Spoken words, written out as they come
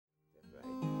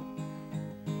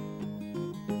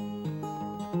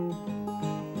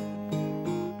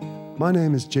My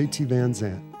name is JT Van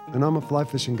Zandt, and I'm a fly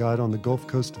fishing guide on the Gulf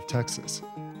Coast of Texas.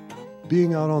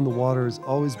 Being out on the water has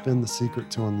always been the secret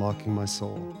to unlocking my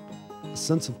soul. A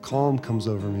sense of calm comes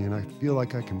over me and I feel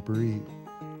like I can breathe.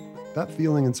 That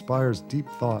feeling inspires deep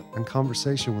thought and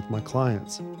conversation with my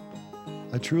clients.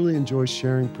 I truly enjoy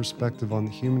sharing perspective on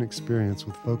the human experience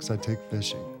with folks I take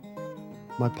fishing.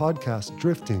 My podcast,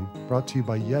 Drifting, brought to you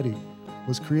by Yeti,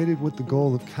 was created with the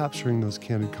goal of capturing those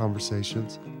candid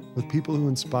conversations with people who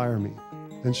inspire me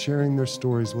and sharing their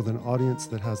stories with an audience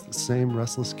that has the same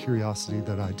restless curiosity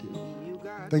that I do.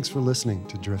 Thanks for listening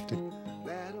to Drifting.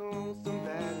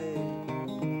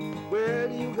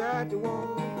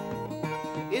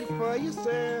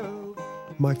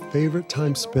 My favorite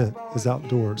time spent is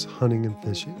outdoors hunting and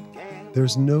fishing.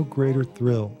 There's no greater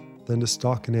thrill than to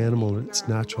stalk an animal in its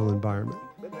natural environment.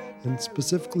 And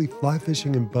specifically, fly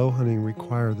fishing and bow hunting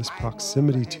require this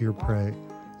proximity to your prey.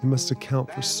 You must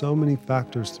account for so many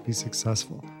factors to be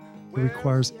successful. It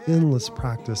requires endless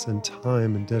practice and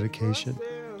time and dedication.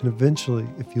 And eventually,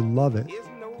 if you love it,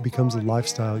 it becomes a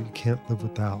lifestyle you can't live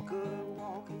without.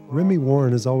 Remi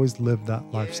Warren has always lived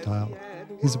that lifestyle.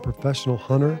 He's a professional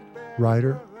hunter,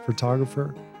 writer,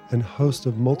 photographer, and host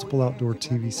of multiple outdoor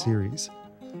TV series.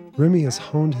 Remi has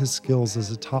honed his skills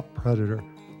as a top predator.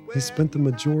 He spent the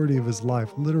majority of his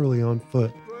life literally on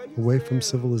foot, away from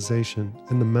civilization,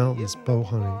 in the mountains bow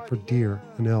hunting for deer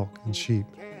and elk and sheep.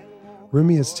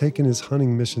 Remi has taken his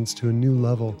hunting missions to a new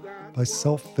level by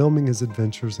self-filming his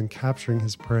adventures and capturing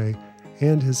his prey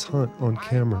and his hunt on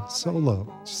camera,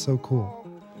 solo. It's so cool.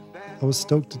 I was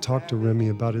stoked to talk to Remi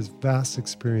about his vast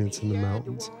experience in the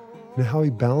mountains and how he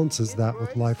balances that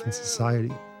with life in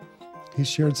society. He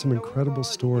shared some incredible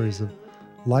stories of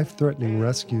life-threatening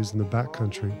rescues in the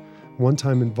backcountry, one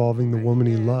time involving the woman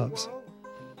he loves.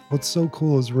 What's so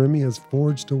cool is Remi has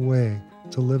forged a way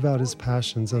to live out his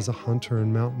passions as a hunter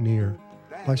and mountaineer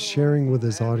by sharing with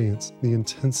his audience the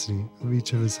intensity of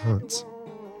each of his hunts.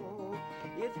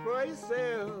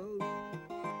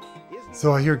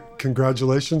 So I hear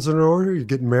congratulations in order. You're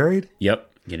getting married?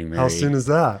 Yep, getting married. How soon is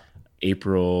that?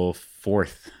 April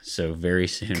 4th, so very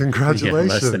soon.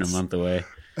 Congratulations. Yeah, less than a month away.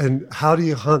 And how do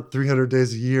you hunt 300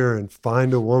 days a year and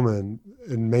find a woman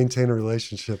and maintain a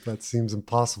relationship? That seems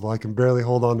impossible. I can barely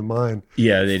hold on to mine.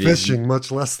 Yeah, it fishing is,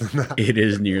 much less than that. It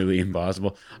is nearly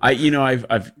impossible.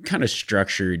 I've kind of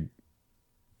structured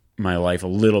my life a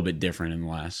little bit different in the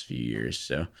last few years,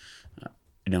 so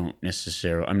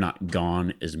I'm not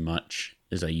gone as much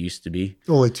as I used to be.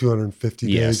 Only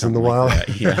 250 days in the wild.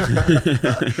 Yeah.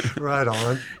 Right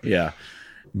on. Yeah.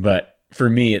 But for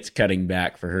me, it's cutting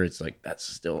back. For her, it's like, that's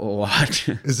still a lot.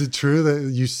 Is it true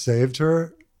that you saved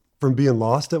her from being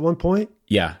lost at one point?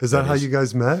 Yeah. Is that how you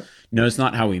guys met? No, it's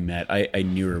not how we met. I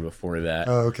knew her before that.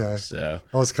 Oh, okay. So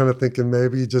I was kind of thinking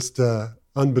maybe just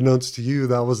unbeknownst to you,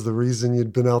 that was the reason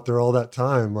you'd been out there all that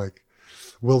time, like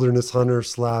wilderness hunter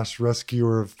 /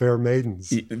 rescuer of fair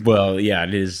maidens. Well, yeah,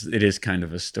 it is kind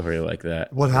of a story like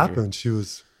that. What happened? She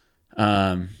was...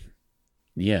 yeah,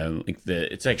 like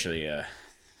it's actually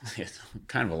it's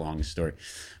kind of a long story,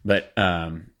 but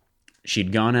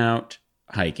she'd gone out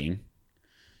hiking.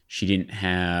 She didn't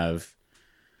have,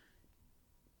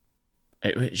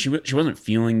 she wasn't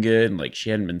feeling good. Like she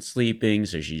hadn't been sleeping.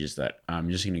 So she just thought, I'm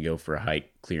just going to go for a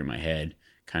hike, clear my head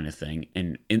kind of thing.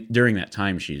 And during that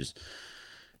time, she's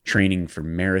training for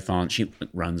marathons. She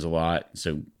runs a lot.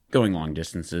 So going long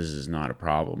distances is not a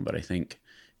problem. But I think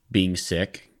being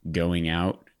sick, going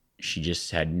out, she just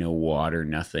had no water,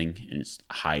 nothing. And it's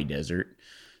high desert.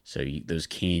 So those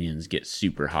canyons get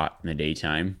super hot in the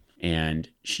daytime. And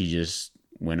she just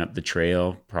went up the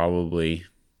trail, probably,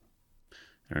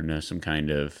 I don't know, some kind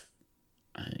of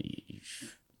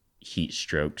heat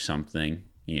stroke, something,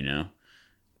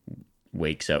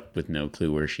 wakes up with no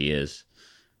clue where she is.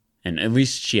 And at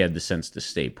least she had the sense to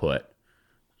stay put.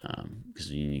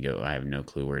 Because you go, I have no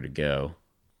clue where to go.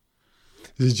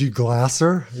 Did you glass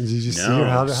her? Did you see her?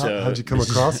 How'd you come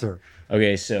across her?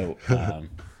 Okay, so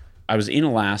I was in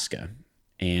Alaska,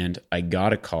 and I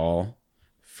got a call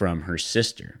from her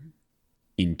sister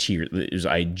in tears.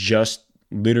 I just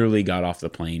literally got off the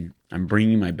plane. I'm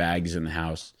bringing my bags in the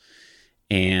house,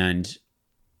 and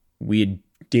we had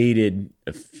dated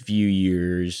a few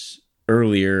years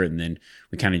earlier, and then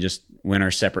we kind of just went our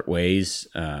separate ways.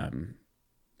 And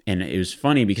it was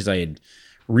funny because I had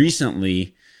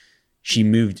recently, she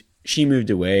moved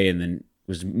away and then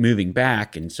was moving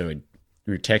back, and so we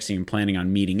were texting and planning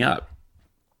on meeting up.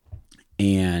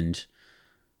 And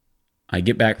I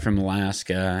get back from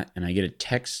Alaska, and I get a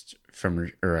text from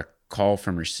her, or a call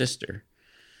from her sister.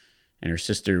 And her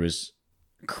sister was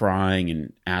crying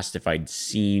and asked if I'd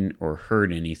seen or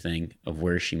heard anything of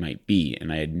where she might be,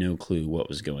 and I had no clue what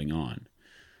was going on.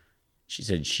 She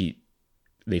said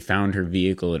they found her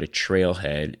vehicle at a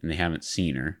trailhead and they haven't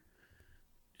seen her,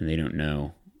 and they don't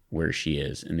know where she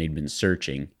is, and they'd been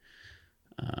searching.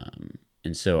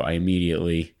 And so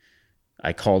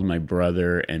I called my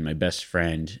brother and my best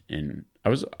friend, and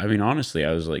honestly,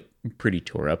 I was like pretty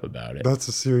tore up about it. That's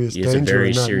a serious It's danger a very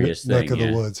in that serious neck thing. of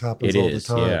the woods. Happens It all is,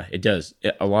 the time. yeah, it does.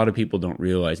 A lot of people don't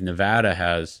realize Nevada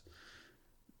has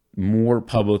more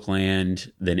public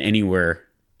land than anywhere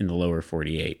in the lower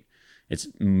 48. It's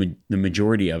the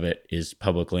majority of it is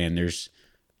public land. There's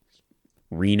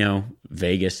Reno,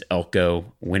 Vegas,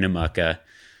 Elko, Winnemucca.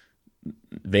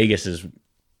 Vegas is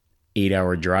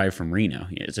 8-hour drive from Reno.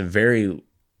 It's a very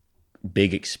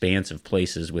big expanse of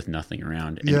places with nothing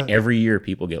around. And every year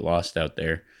people get lost out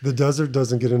there. The desert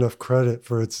doesn't get enough credit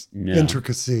for its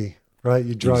intricacy, right?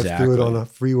 You drive through it on a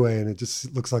freeway and it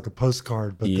just looks like a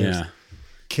postcard, but there's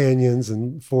canyons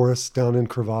and forests down in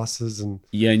crevasses.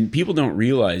 And people don't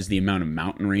realize the amount of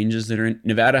mountain ranges that are in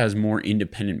Nevada. Has more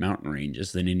independent mountain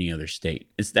ranges than any other state.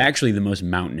 It's actually the most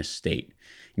mountainous state.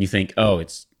 And you think,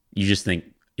 you just think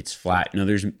it's flat. No,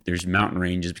 there's mountain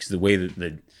ranges, because the way that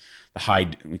the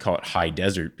high, we call it high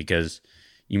desert, because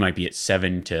you might be at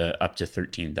 7 to up to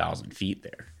 13,000 feet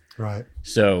there. Right.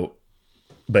 So,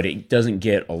 but it doesn't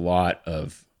get a lot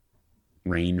of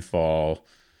rainfall,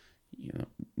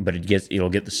 but it'll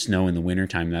get the snow in the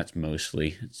wintertime. That's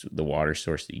mostly, it's the water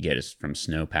source that you get is from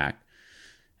snowpack.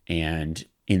 And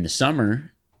in the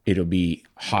summer, it'll be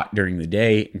hot during the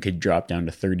day and could drop down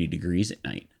to 30 degrees at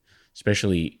night,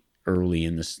 especially early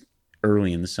in the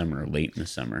summer or late in the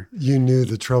summer. You knew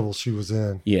the trouble she was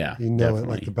in. Yeah, you know definitely.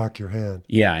 It like the back of your hand.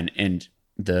 Yeah, and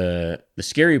the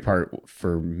scary part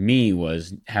for me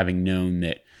was having known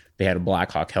that they had a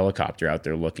Black Hawk helicopter out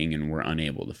there looking and were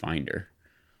unable to find her.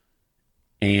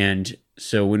 And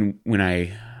so when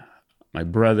my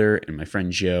brother and my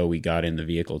friend Joe, we got in the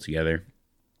vehicle together.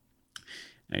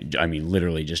 I mean,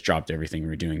 literally just dropped everything we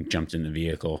were doing, jumped in the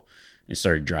vehicle, and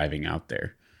started driving out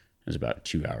there. It was about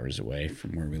 2 hours away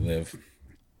from where we live.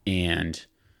 And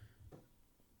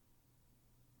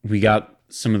we got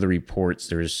some of the reports.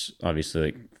 There's obviously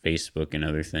like Facebook and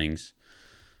other things.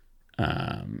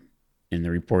 And the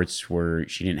reports were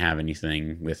she didn't have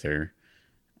anything with her.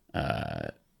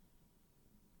 And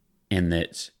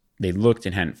that they looked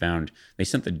and hadn't found. They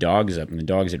sent the dogs up, and the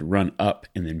dogs had run up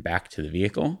and then back to the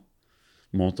vehicle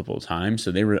multiple times. So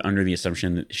they were under the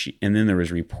assumption that and then there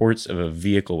was reports of a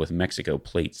vehicle with Mexico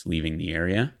plates leaving the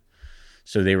area.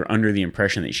 So they were under the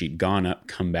impression that she'd gone up,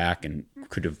 come back, and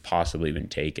could have possibly been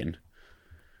taken.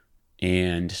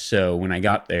 And so when I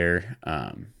got there,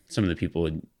 some of the people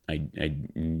were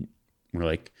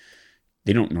like,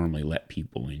 they don't normally let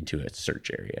people into a search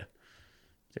area.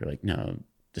 They're like, no,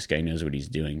 this guy knows what he's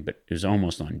doing. But it was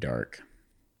almost on dark.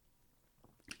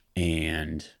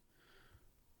 And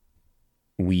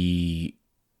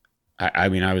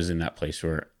I was in that place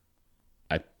where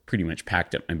I pretty much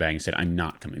packed up my bag and said, I'm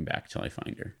not coming back till I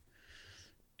find her.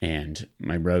 And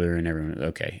my brother and everyone,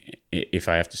 okay, if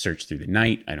I have to search through the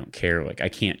night, I don't care. Like, I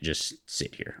can't just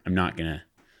sit here. I'm not going to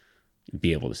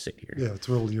be able to sit here. Yeah,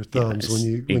 twiddle your thumbs when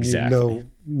you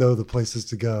know the places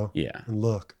to go and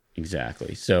look.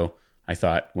 Exactly. So I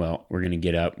thought, well, we're going to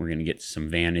get up. We're going to get some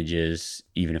vantages,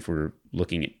 even if we're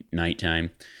looking at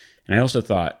nighttime. And I also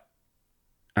thought,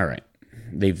 all right,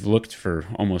 they've looked for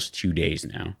almost 2 days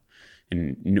now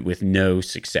and with no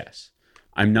success.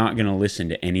 I'm not going to listen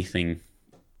to any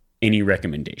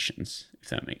recommendations, if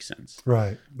that makes sense.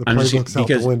 Right. The playbook's out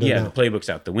the window. Yeah, the playbook's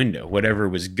out the window. Whatever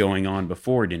was going on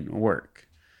before didn't work.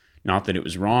 Not that it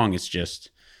was wrong. It's just,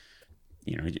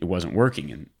 it wasn't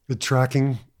working. And the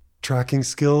tracking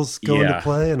skills go into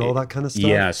play and all that kind of stuff.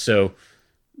 Yeah. So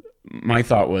my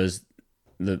thought was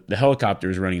the helicopter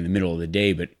is running in the middle of the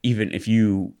day, but even if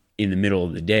you in the middle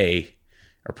of the day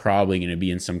are probably going to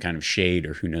be in some kind of shade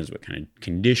or who knows what kind of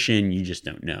condition, you just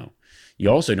don't know.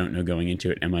 You also don't know going into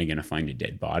it, am I going to find a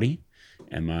dead body?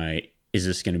 Is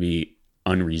this going to be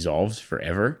unresolved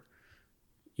forever?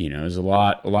 There's a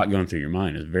lot going through your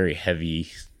mind. It's a very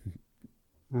heavy,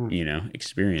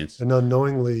 experience. And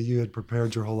unknowingly you had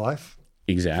prepared your whole life.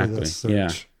 Exactly. For this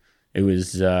search.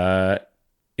 Yeah.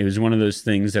 It was one of those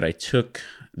things that I took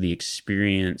the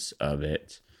experience of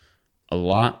it a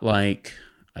lot like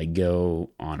I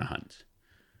go on a hunt,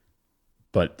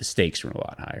 but the stakes were a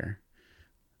lot higher.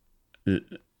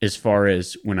 As far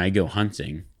as when I go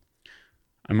hunting,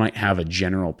 I might have a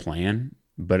general plan,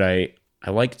 but I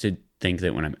like to think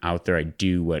that when I'm out there, I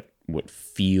do what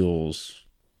feels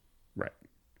right.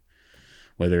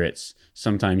 whether it's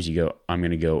sometimes you go, I'm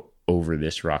going to go over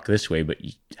this rock this way, but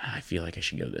I feel like I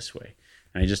should go this way.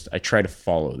 And I try to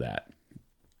follow that.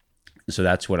 So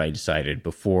that's what I decided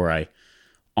before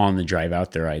on the drive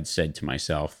out there, I'd said to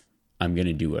myself, I'm going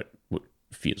to do what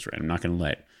feels right. I'm not going to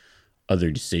let other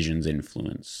decisions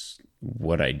influence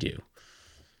what I do.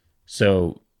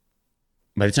 So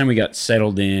by the time we got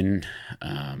settled in,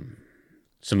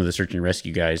 some of the search and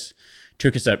rescue guys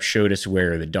took us up, showed us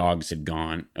where the dogs had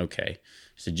gone. Okay.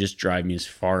 I said, just drive me as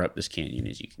far up this canyon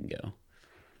as you can go.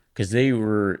 Because they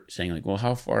were saying like, well,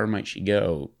 how far might she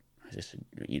go? I said,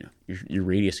 your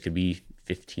radius could be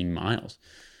 15 miles.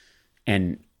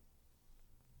 And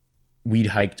we'd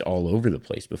hiked all over the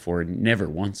place before, never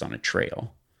once on a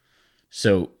trail.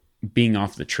 So being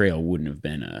off the trail wouldn't have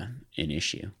been an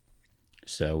issue.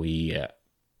 So we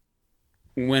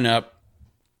went up,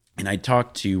 and I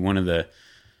talked to one of the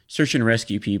search and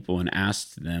rescue people and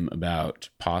asked them about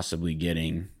possibly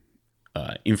getting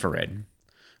infrared,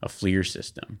 a FLIR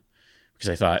system, because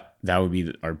I thought that would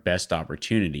be our best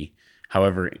opportunity.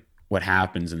 However, what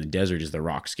happens in the desert is the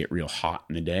rocks get real hot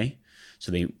in the day. So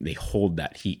they hold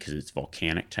that heat because it's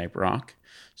volcanic type rock.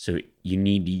 So you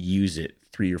need to use it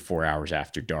 3 or 4 hours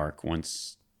after dark,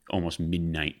 once almost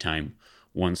midnight time.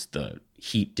 Once the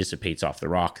heat dissipates off the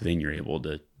rock, then you're able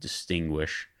to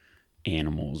distinguish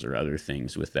animals or other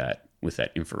things with that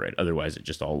infrared. Otherwise, it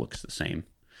just all looks the same.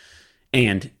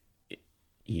 And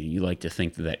you like to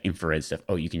think that infrared stuff,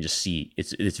 you can just see.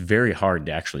 It's very hard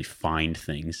to actually find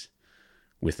things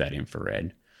with that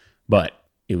infrared. But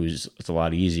it's a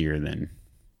lot easier than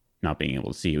not being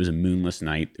able to see. It was a moonless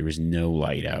night. There was no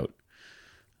light out.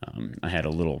 I had a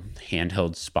little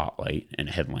handheld spotlight and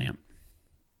a headlamp.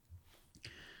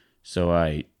 So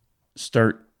I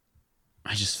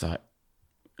just thought,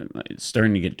 it's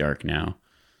starting to get dark now.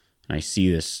 And I see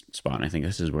this spot, and I think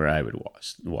this is where I would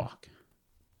walk.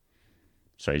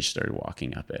 So I just started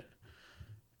walking up it.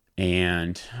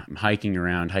 And I'm hiking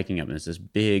up, and it's this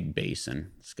big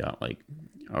basin. It's got like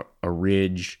a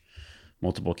ridge,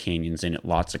 multiple canyons in it,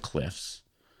 lots of cliffs.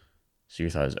 So your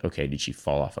thought is, okay, did she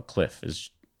fall off a cliff?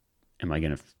 Am I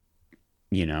going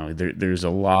to, there's a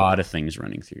lot of things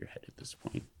running through your head at this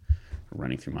point,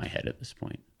 running through my head at this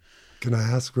point. Can I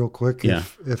ask real quick Yeah.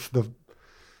 if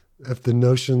the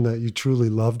notion that you truly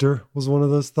loved her was one of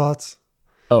those thoughts?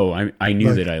 Oh, I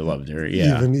knew that I loved her.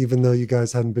 Yeah. Even though you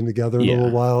guys hadn't been together in a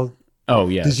little while. Oh,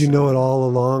 yeah. Did you know it all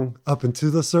along up into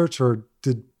the search, or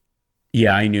did?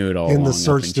 Yeah, I knew it all. In the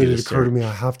search, did it occur to me,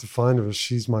 I have to find her.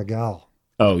 She's my gal.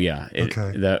 Oh yeah.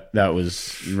 Okay. That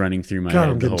was running through my God, head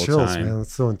I'm the whole getting chills, time. man.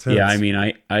 That's so intense. Yeah, I mean,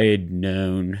 I had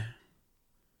known,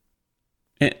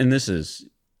 and this is,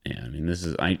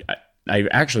 I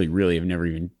actually really have never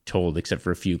even told, except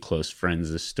for a few close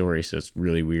friends, this story. So it's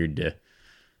really weird to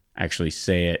actually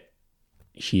say it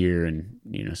here. And,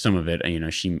 some of it,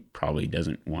 she probably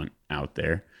doesn't want out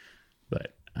there,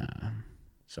 but,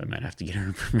 so I might have to get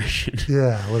her permission.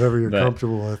 Yeah. Whatever you're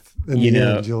comfortable with. In the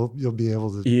end, you'll be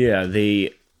able to. Yeah.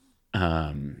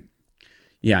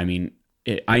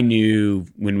 I knew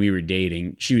when we were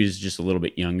dating, she was just a little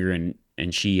bit younger,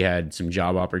 and she had some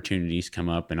job opportunities come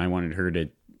up, and I wanted her to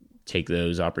take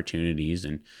those opportunities.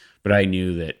 But I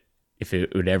knew that if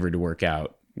it would ever to work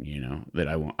out, that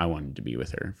I wanted to be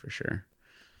with her for sure.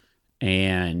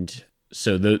 And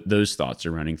so those thoughts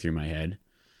are running through my head.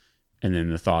 And then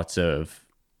the thoughts of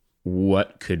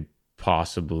what could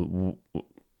possibly,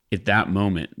 at that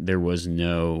moment, the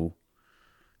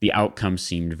outcome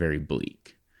seemed very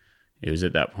bleak. It was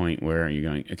at that point where you're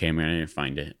going, okay, am I going to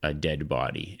find a dead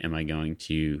body? Am I going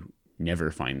to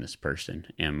never find this person?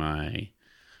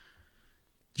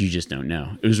 You just don't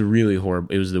know. It was a really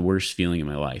horrible, it was the worst feeling in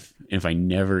my life. And if I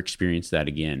never experienced that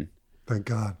again. Thank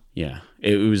God. Yeah.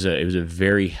 It was a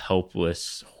very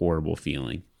helpless, horrible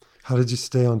feeling. How did you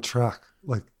stay on track?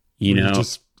 Like, you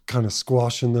just kind of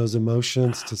squashing those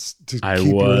emotions to keep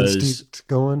your instinct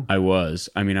going? I was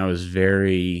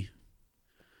very,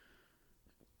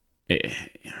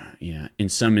 in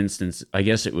some instance, I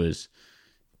guess it was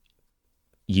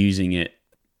using it,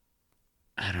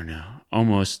 I don't know,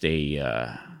 almost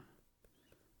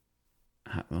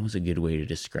what was a good way to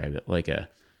describe it? Like a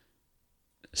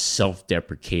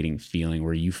self-deprecating feeling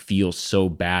where you feel so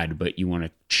bad, but you want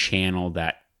to channel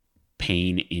that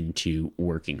pain into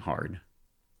working hard,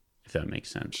 if that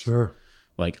makes sense. Sure.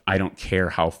 Like, I don't care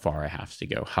how far I have to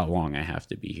go, how long I have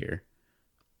to be here.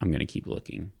 I'm going to keep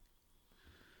looking.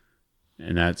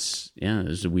 And that's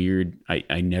weird.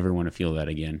 I never want to feel that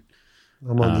again.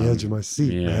 I'm on the edge of my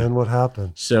seat, man. What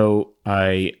happened? So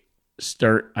I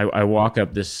walk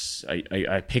up this,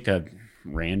 I pick a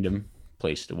random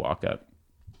place to walk up.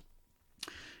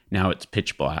 Now it's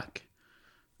pitch black.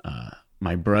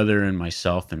 My brother and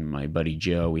myself and my buddy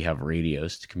Joe, we have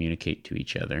radios to communicate to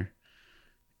each other.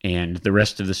 And the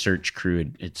rest of the search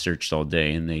crew had searched all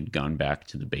day, and they'd gone back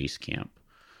to the base camp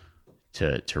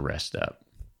to rest up.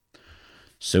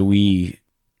 So I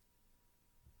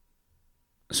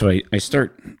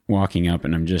start walking up,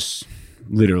 and I'm just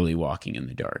literally walking in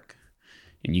the dark.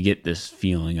 And you get this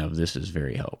feeling of, this is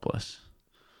very helpless.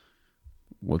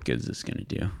 What good is this going to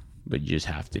do? But you just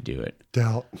have to do it.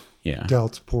 Doubt. Yeah.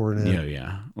 Doubt's pouring in.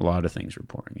 Yeah. A lot of things were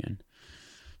pouring in.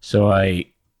 So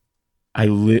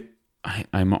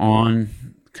I'm on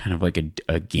kind of like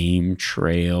a game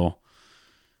trail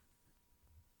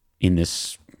in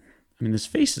this. I mean, this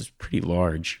face is pretty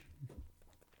large.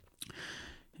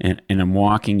 And I'm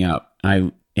walking up.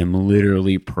 I am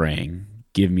literally praying,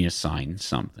 give me a sign,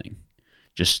 something.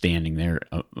 Just standing there,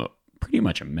 pretty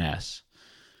much a mess.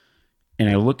 And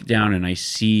I look down and I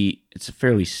see, it's a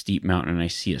fairly steep mountain, and I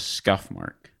see a scuff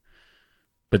mark.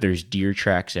 But there's deer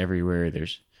tracks everywhere.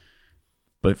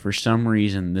 But for some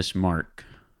reason, this mark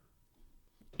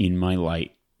in my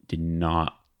light did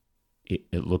not,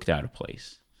 it looked out of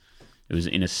place. It was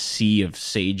in a sea of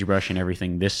sagebrush and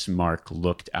everything. This mark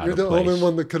looked out of place. You're the only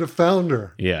one that could have found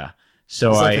her. Yeah.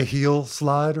 So it's like a heel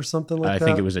slide or something like that? I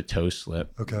think it was a toe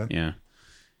slip. Okay. Yeah.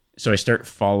 So I start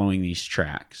following these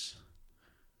tracks.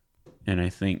 And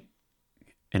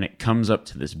it comes up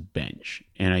to this bench,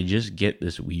 and I just get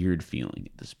this weird feeling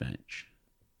at this bench.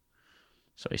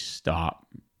 So I stop,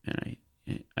 and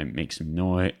I make some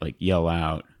noise, like yell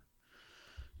out,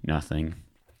 nothing.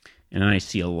 And then I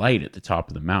see a light at the top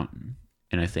of the mountain,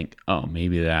 and I think, oh,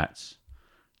 maybe that's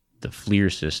the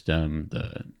FLIR system.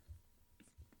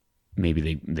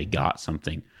 Maybe they got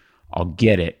something. I'll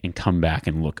get it and come back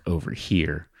and look over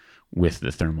here with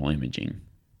the thermal imaging.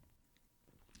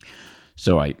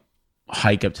 So I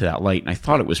hike up to that light, and I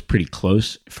thought it was pretty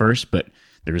close first, but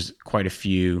there was quite a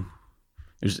few.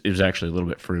 It was actually a little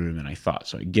bit further than I thought.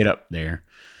 So I get up there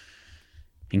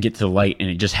and get to the light, and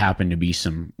it just happened to be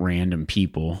some random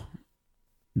people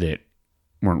that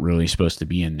weren't really supposed to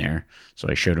be in there. So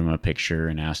I showed them a picture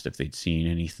and asked if they'd seen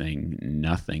anything.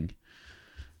 Nothing.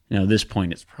 Now, at this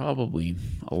point, it's probably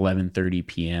 11:30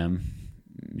 p.m.,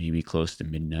 maybe close to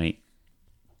midnight.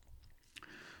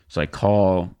 So I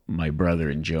call my brother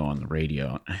and Joe on the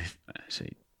radio. I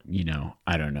say,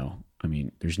 I don't know. I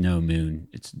mean, there's no moon.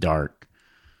 It's dark.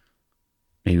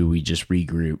 Maybe we just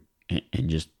regroup and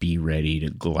just be ready to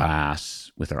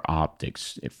glass with our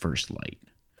optics at first light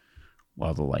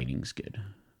while the lighting's good.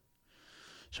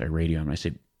 So I radio him. I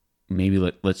say,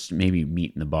 let's maybe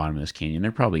meet in the bottom of this canyon.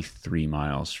 They're probably 3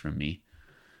 miles from me.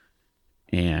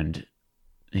 And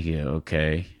they go,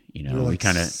 okay. You're like we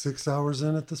kind of 6 hours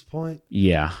in at this point.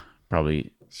 Yeah,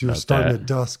 probably. So you're starting at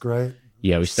dusk, right?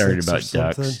 Yeah, we started about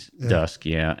dusk.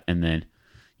 Yeah, and then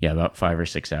about 5 or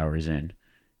 6 hours in,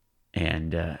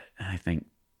 and I think,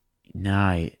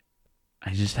 I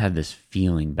just had this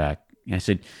feeling back. I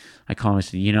called him. I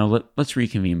said, let's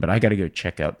reconvene, but I got to go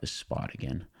check out this spot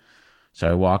again. So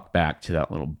I walked back to that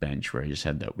little bench where I just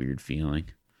had that weird feeling,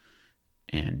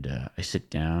 and I sit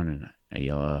down and I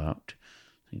yell out,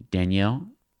 Danielle,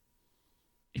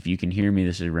 if you can hear me,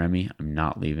 this is Remi. I'm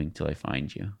not leaving till I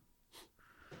find you.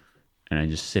 And I'm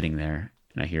just sitting there,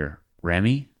 and I hear,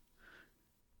 Remi?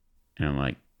 And I'm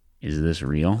like, is this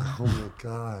real? Oh, my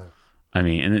God. I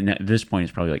mean, and then at this point,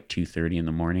 it's probably like 2:30 in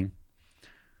the morning.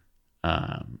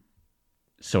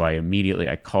 So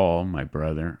I call my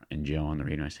brother and Joe on the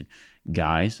radio. And I said,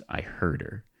 guys, I heard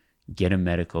her. Get a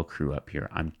medical crew up here.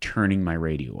 I'm turning my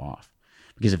radio off.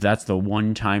 Because if that's the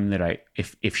one time that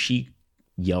if she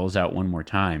yells out one more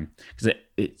time, because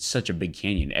it's such a big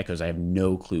canyon, it echoes, I have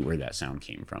no clue where that sound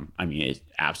came from. I mean, it's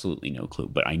absolutely no clue,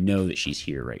 but I know that she's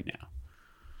here right now.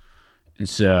 And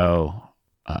so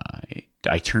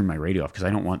I turn my radio off because I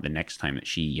don't want the next time that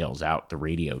she yells out the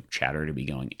radio chatter to be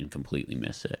going and completely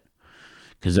miss it.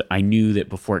 Because I knew that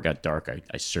before it got dark,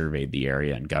 I surveyed the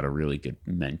area and got a really good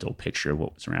mental picture of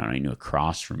what was around. I knew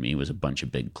across from me was a bunch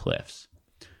of big cliffs.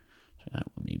 So I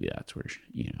thought, well, maybe that's where,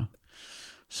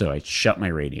 So I shut my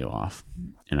radio off,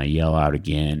 and I yell out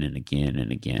again and again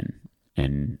and again,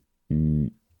 and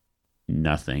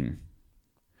nothing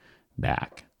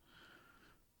back.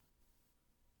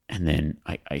 And then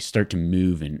I start to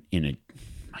move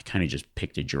I kind of just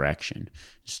picked a direction,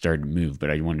 started to move,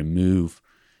 but I wanted to move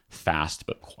fast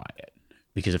but quiet,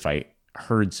 because if I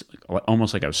heard,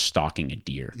 almost like I was stalking a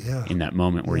deer in that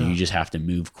moment where you just have to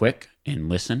move quick and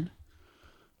listen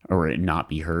or it not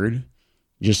be heard,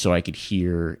 just so I could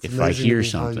hear if I hear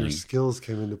something. How your skills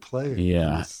came into play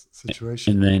in this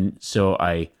situation. And then so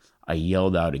I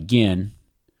yelled out again,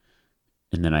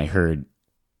 And then I heard,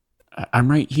 I'm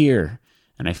right here.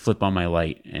 And I flip on my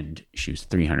light, and she was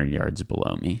 300 yards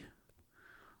below me,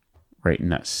 right in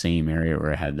that same area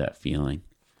where I had that feeling.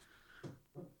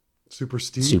 Super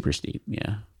steep? Super steep,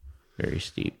 yeah. Very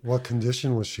steep. What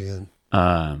condition was she in?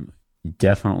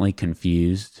 Definitely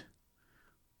confused.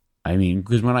 I mean,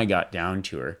 because when I got down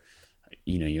to her,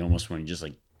 you know, you almost want to just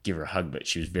like give her a hug, but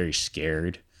she was very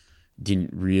scared. Didn't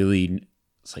really,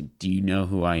 it's like, do you know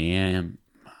who I am?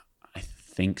 I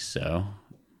think so.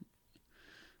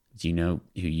 Do you know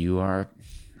who you are?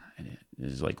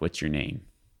 It's like, what's your name?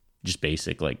 Just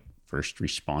basic, like, first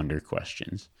responder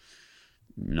questions.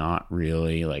 Not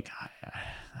really, like,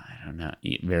 I don't know.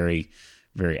 Very,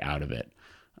 very out of it.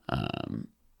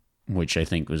 Which I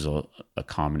think was a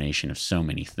combination of so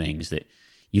many things that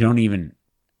you don't even,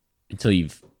 until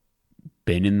you've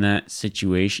been in that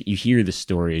situation, you hear the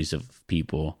stories of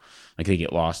people, like they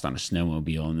get lost on a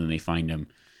snowmobile and then they find them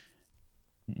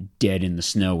dead in the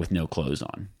snow with no clothes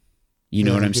on. You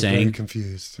know what I'm saying? Very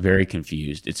confused. Very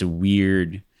confused. It's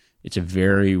a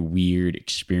very weird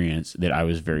experience that I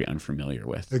was very unfamiliar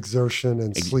with. Exertion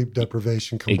and sleep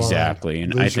deprivation combined. Exactly.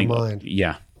 And I think,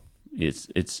 yeah,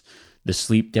 it's the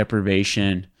sleep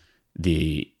deprivation,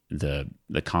 the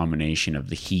combination of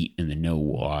the heat and the no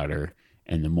water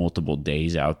and the multiple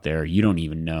days out there. You don't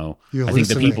even know. I think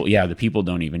the people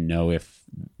don't even know if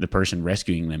the person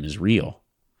rescuing them is real.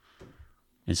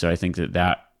 And so I think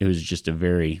that it was just a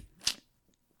very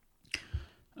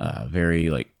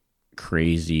like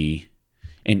crazy,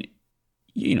 and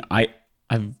you know,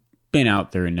 I've been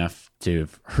out there enough to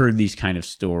have heard these kind of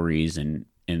stories and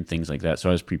things like that. So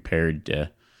I was prepared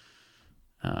to,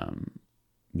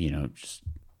 you know, just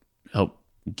help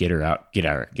get her out of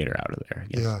there. I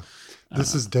guess. Yeah.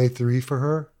 This is day 3 for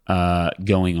her.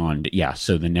 Going on. Yeah.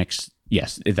 So the next,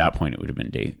 yes, at that point it would have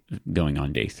been going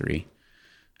on day 3.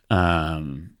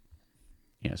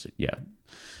 Yes. Yeah.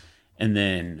 And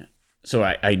then, so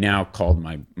I now called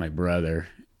my brother,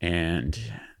 and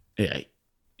it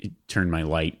turned my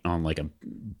light on like a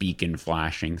beacon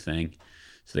flashing thing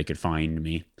so they could find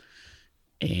me.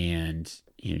 And,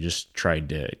 you know, just tried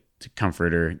to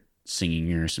comfort her, singing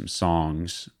her some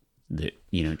songs that,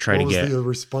 you know, try to get. What was the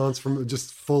response from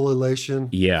just full elation?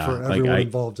 Yeah. For everyone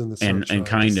involved in the search. And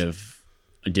kind of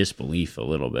a disbelief a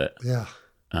little bit. Yeah.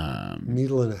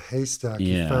 Needle in a haystack.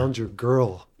 Yeah. You found your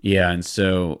girl. Yeah. And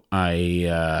so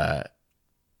I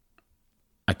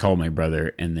called my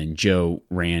brother, and then Joe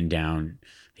ran down.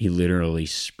 He literally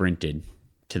sprinted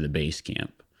to the base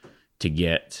camp to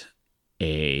get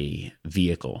a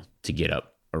vehicle to get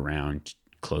up around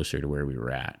closer to where we were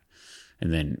at.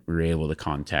 And then we were able to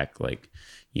contact, like,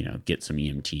 you know, get some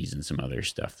EMTs and some other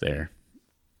stuff there.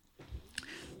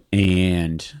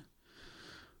 And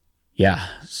yeah,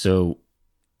 so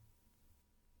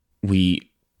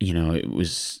we, you know, it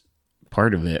was,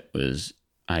 part of it was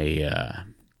I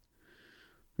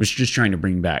was just trying to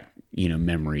bring back, you know,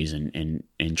 memories and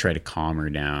try to calm her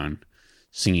down,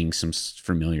 singing some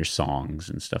familiar songs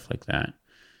and stuff like that.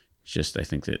 It's just, I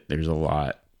think that there's a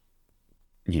lot,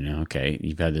 you know, okay,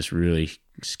 you've had this really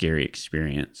scary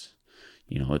experience,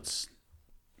 you know, let's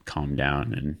calm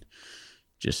down, and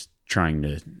just trying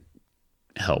to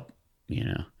help, you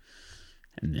know.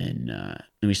 And then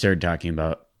I started talking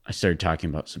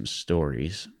about some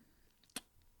stories,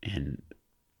 and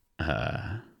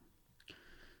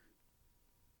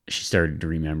she started to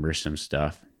remember some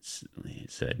stuff.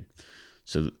 It said,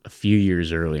 so a few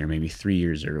years earlier, maybe 3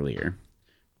 years earlier,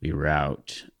 we were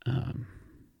out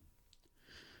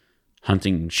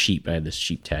hunting sheep. I had this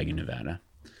sheep tag in Nevada.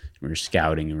 We were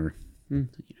scouting, and we were,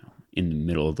 you know, in the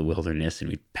middle of the wilderness, and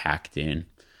we packed in.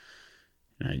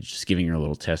 And I was just giving her a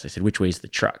little test. I said, which way's the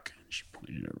truck? She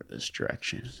pointed over this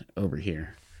direction. I said, over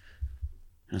here.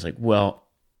 And I was like, well,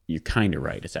 you're kind of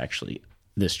right. It's actually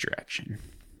this direction.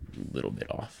 A little bit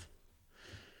off.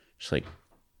 She's like,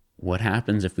 what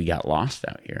happens if we got lost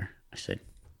out here? I said,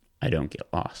 I don't get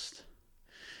lost.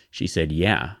 She said,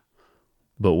 yeah,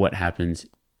 but what happens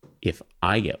if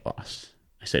I get lost?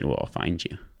 I said, well, I'll find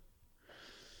you.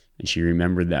 And she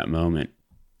remembered that moment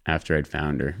after I'd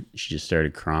found her. She just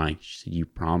started crying. She said, you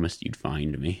promised you'd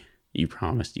find me. You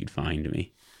promised you'd find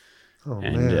me. Oh,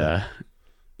 and, man.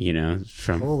 You know,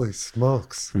 holy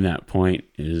smokes. From that point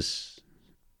is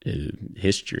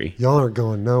history. Y'all aren't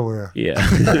going nowhere. Yeah.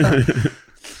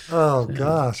 Oh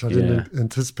gosh, I didn't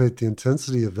anticipate the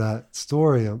intensity of that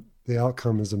story. The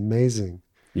outcome is amazing.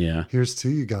 Yeah. Here's to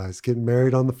you guys getting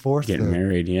married on the 4th. Getting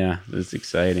married, yeah, that's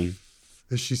exciting.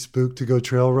 Is she spooked to go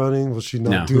trail running? Will she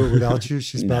not do it without you?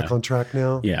 She's back on track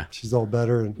now. Yeah, she's all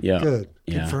better and good.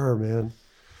 Good for her, man.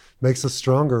 Makes us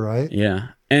stronger, right? Yeah,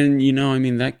 and you know, I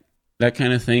mean, that that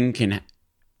kind of thing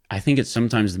I think it's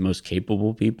sometimes the most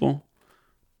capable people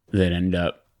that end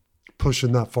up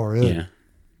pushing that far in. Yeah.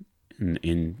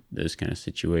 In those kind of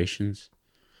situations.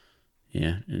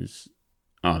 Yeah. It's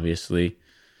obviously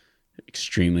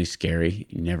extremely scary.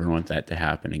 You never want that to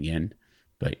happen again.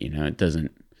 But, it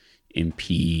doesn't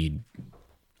impede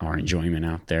our enjoyment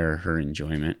out there, her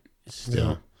enjoyment. It's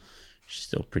still, she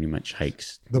still pretty much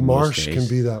hikes. The marsh can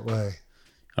be that way.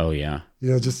 Oh, yeah.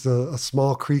 Just a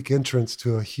small creek entrance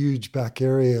to a huge back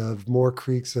area of more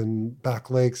creeks and back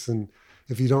lakes. And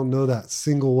if you don't know that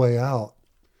single way out,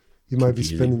 you might be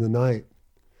spending the night.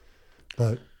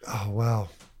 But, oh, wow.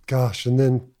 Gosh. And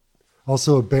then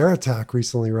also a bear attack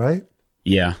recently, right?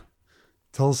 Yeah.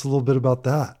 Tell us a little bit about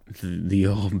that. The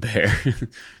old bear.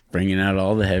 Bringing out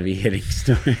all the heavy hitting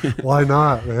story. Why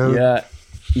not, man? Yeah.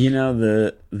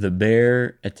 The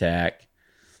bear attack,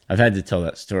 I've had to tell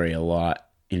that story a lot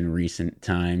in recent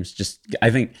times. I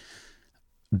think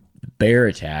bear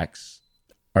attacks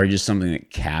are just something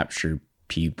that capture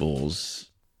people's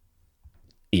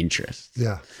interest.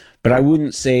 Yeah. But I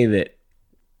wouldn't say that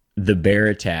the bear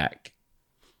attack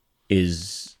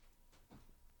is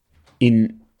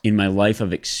in my life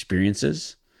of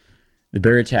experiences. The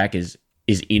bear attack is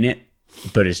in it,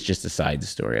 but it's just a side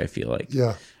story, I feel like.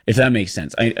 Yeah. If that makes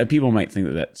sense. People might think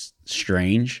that that's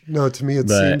strange. No, to me, it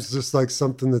seems just like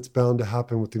something that's bound to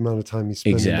happen with the amount of time you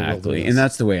spend in the wilderness. And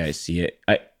that's the way I see it.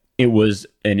 It was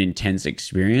an intense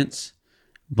experience,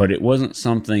 but it wasn't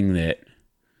something that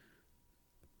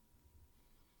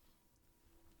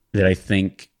I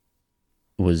think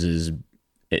was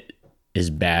as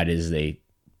bad as they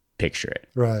picture it.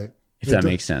 Right. If that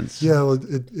makes sense. Yeah, well,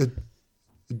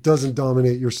 it doesn't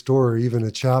dominate your story, even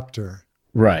a chapter.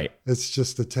 Right. It's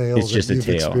just a tale you've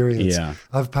experienced. Yeah.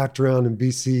 I've packed around in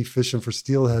BC fishing for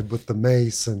steelhead with the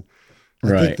mace, and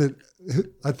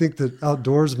I think that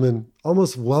outdoorsmen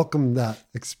almost welcome that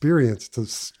experience to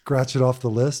scratch it off the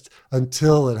list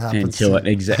until it happens.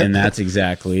 And that's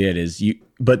exactly it.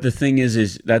 But the thing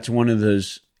is that's one of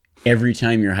those, every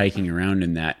time you're hiking around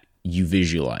in that, you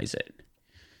visualize it.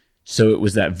 So it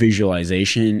was that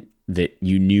visualization that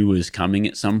you knew was coming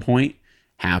at some point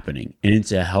happening. And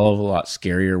it's a hell of a lot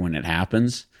scarier when it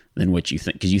happens than what you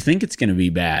think. Because you think it's going to be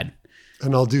bad.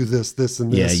 And I'll do this,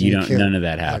 and this. Yeah, none of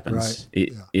that happens.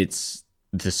 It's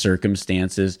the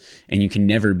circumstances, and you can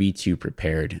never be too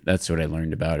prepared. That's what I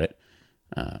learned about it.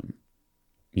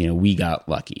 We got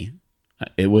lucky.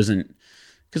 It wasn't,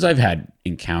 because I've had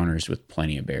encounters with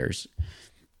plenty of bears,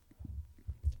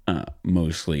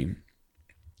 mostly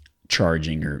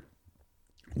charging or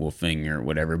wolfing or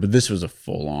whatever, but this was a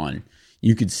full on,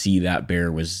 you could see that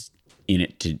bear was in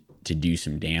it to do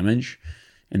some damage.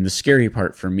 And the scary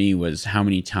part for me was how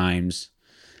many times,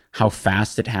 how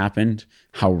fast it happened,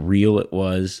 how real it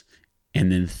was,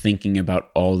 and then thinking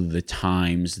about all of the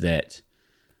times that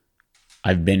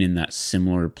I've been in that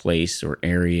similar place or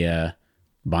area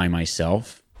by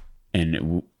myself,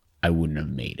 and I wouldn't have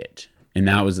made it. And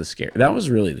that was that was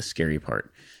really the scary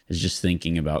part, is just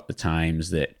thinking about the times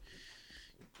that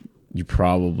you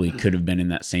probably could have been in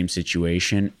that same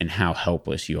situation and how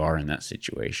helpless you are in that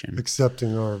situation.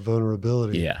 Accepting our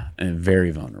vulnerability. Yeah, and very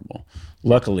vulnerable.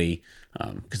 Luckily,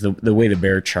 because the way the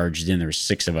bear charged in, there were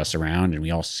 6 of us around and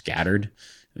we all scattered.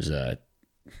 It was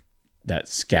that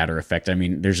scatter effect. I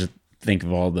mean, think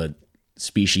of all the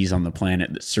species on the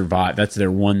planet that survive. That's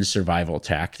their one survival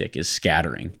tactic, is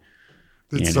scattering.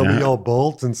 Did some of y'all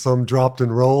bolt and some dropped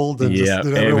and rolled? And did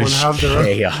everyone have their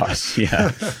chaos?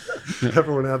 Yeah.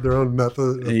 Everyone have their own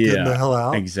method of getting the hell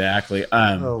out? Exactly.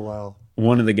 Oh, wow.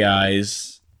 One of the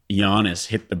guys, Giannis,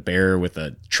 hit the bear with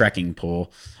a trekking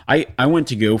pole. I went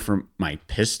to go for my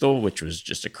pistol, which was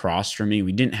just across from me.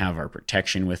 We didn't have our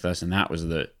protection with us, and that was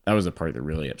the part that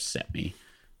really upset me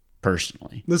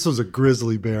personally. This was a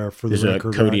grizzly bear for the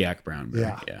record. This is a Kodiak brown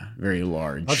bear. Yeah, very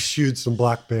large. I've shooed some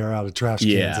black bear out of trash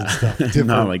cans and stuff.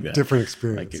 Not like that. Different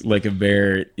experience. Like a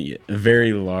bear, a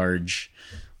very large,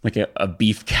 like a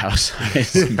beef cow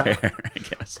size bear, I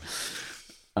guess.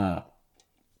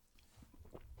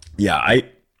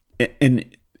 And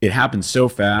it happened so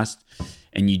fast,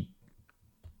 and you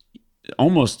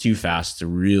almost too fast to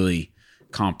really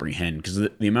comprehend, because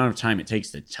the amount of time it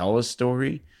takes to tell a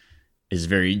story is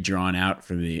very drawn out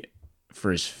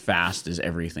for as fast as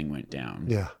everything went down.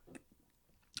 Yeah.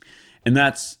 And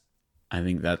I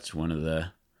think that's one of the,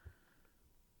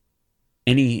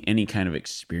 any kind of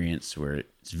experience where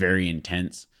it's very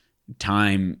intense,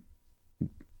 time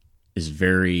is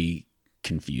very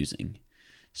confusing.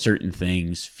 Certain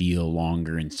things feel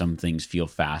longer and some things feel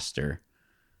faster.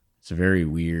 It's a very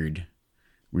weird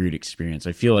experience.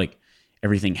 I feel like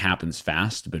everything happens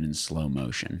fast, but in slow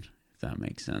motion, that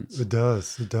makes sense. It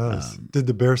does. It does. Did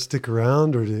the bear stick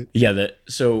around or did? Yeah.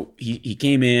 So he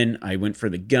came in, I went for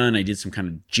the gun. I did some kind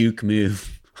of juke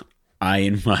move. I,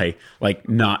 in my like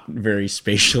not very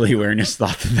spatially awareness,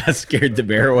 thought that scared the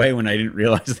bear away when I didn't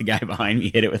realize the guy behind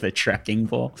me hit it with a trekking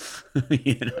pole.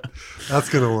 You know? That's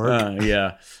going to work.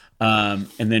 Yeah.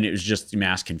 And then it was just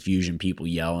mass confusion, people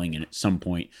yelling. And at some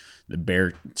point the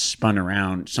bear spun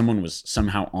around. Someone was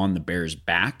somehow on the bear's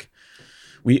back.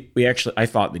 I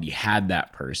thought that he had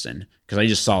that person because I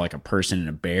just saw like a person and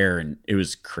a bear and it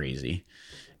was crazy.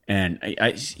 And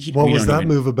what was that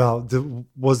move about?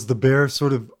 Was the bear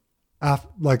sort of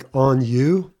like on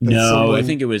you? No, I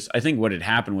think what had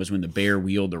happened was when the bear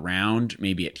wheeled around,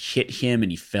 maybe it hit him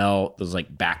and he fell. It was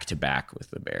like back to back with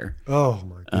the bear. Oh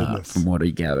my goodness. From what I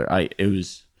gather, it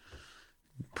was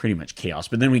pretty much chaos.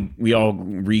 But then we all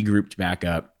regrouped back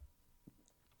up.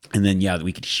 And then, yeah,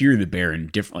 we could hear the bear in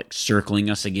different, like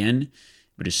circling us again,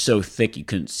 but it's so thick you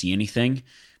couldn't see anything.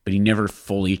 But he never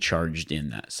fully charged in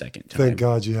that second time. Thank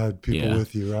God you had people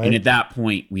with you, right? And at that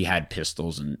point, we had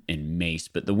pistols and mace,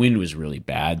 but the wind was really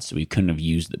bad, so we couldn't have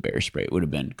used the bear spray. It would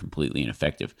have been completely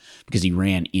ineffective because he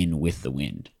ran in with the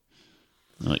wind.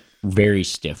 Like, very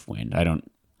stiff wind.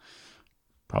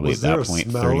 Probably at that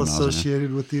point, 30 miles an hour. Was there a smell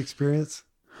associated with the experience?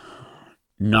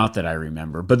 Not that I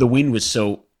remember, but the wind was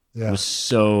so... Yeah. was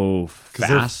so fast.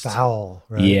 Because they're foul,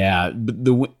 right? Yeah,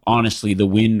 but honestly, the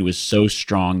wind was so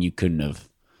strong you couldn't have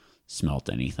smelt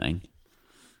anything.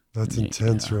 That's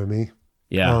intense, Remi.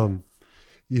 Yeah.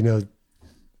 You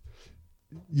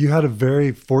had a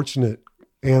very fortunate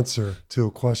answer to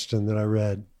a question that I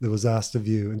read that was asked of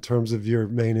you in terms of your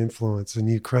main influence, and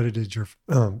you credited your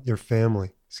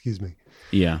family. Excuse me.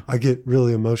 Yeah. I get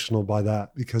really emotional by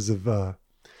that because of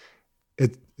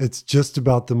it's just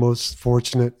about the most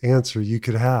fortunate answer you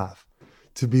could have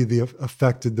to be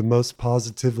affected the most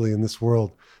positively in this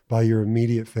world by your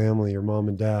immediate family, your mom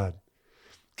and dad.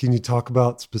 Can you talk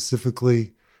about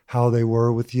specifically how they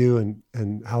were with you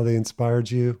and how they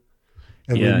inspired you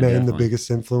and remain definitely the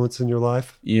biggest influence in your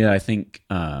life? Yeah, I think,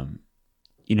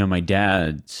 my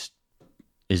dad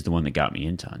is the one that got me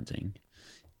into hunting,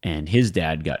 and his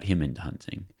dad got him into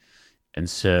hunting. And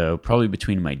so probably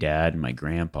between my dad and my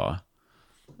grandpa,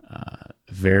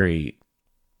 very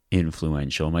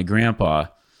influential. My grandpa,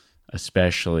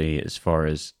 especially as far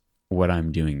as what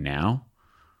I'm doing now,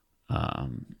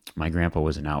 my grandpa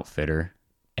was an outfitter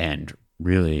and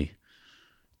really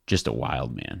just a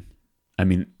wild man. I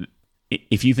mean,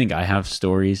 if you think I have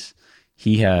stories,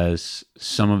 he has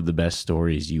some of the best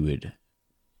stories you would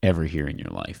ever hear in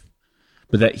your life.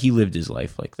 But that he lived his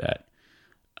life like that.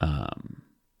 And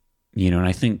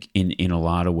I think in a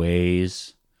lot of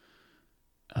ways,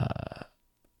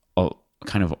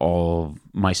 all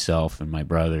myself and my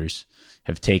brothers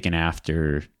have taken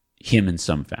after him in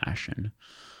some fashion,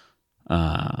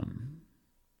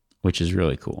 which is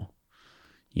really cool.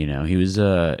 He was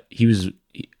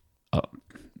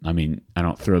I mean, I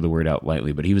don't throw the word out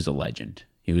lightly, but he was a legend.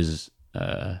 He was,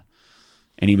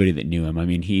 anybody that knew him. I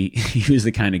mean, he was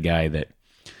the kind of guy that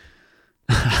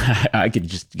I could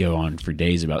just go on for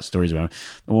days about stories about him.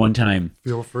 One time,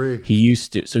 feel free. He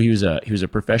was a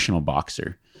professional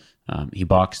boxer. He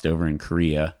boxed over in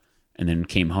Korea and then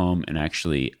came home and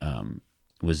actually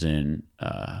was in,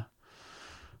 I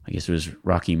guess it was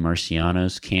Rocky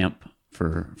Marciano's camp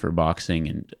for boxing.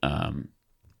 And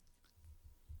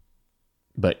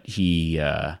but he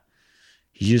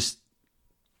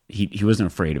wasn't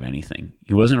afraid of anything.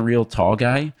 He wasn't a real tall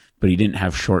guy, but he didn't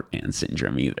have short man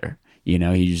syndrome either. He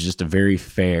was just a very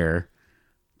fair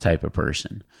type of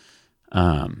person.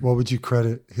 What would you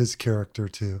credit his character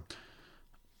to?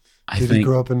 Did he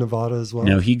grow up in Nevada as well?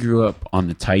 No, he grew up on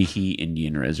the Tyhee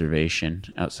Indian Reservation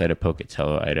outside of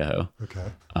Pocatello, Idaho.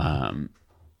 Okay.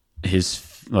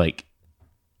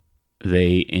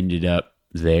 They ended up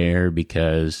there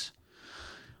because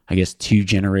I guess 2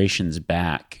 generations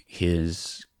back,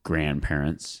 his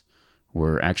grandparents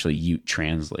were actually Ute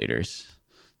translators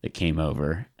that came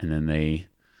over, and then they,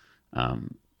 I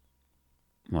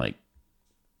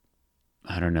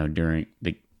don't know,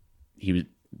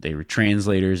 they were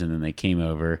translators, and then they came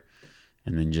over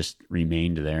and then just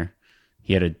remained there.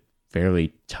 He had a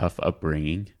fairly tough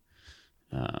upbringing.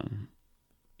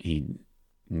 He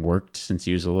worked since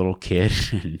he was a little kid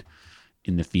and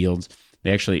in the fields.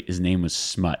 His name was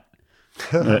Smut.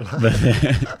 but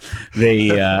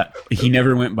he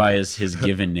never went by his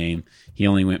given name. He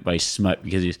only went by Smut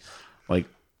because he's like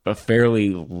a fairly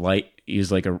light, he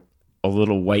was like a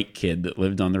little white kid that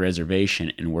lived on the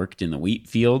reservation and worked in the wheat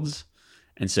fields.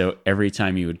 And so every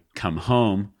time he would come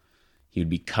home, he would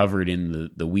be covered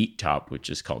in the wheat top, which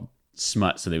is called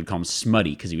Smut, so they would call him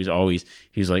Smutty because he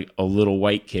was like a little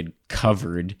white kid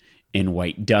covered in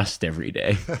white dust every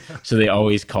day. So they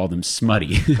always called him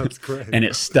Smutty. That's great. And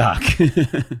it stuck.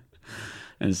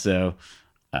 And so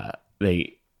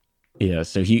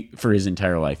so he, for his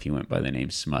entire life, he went by the name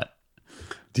Smut.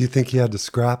 Do you think he had to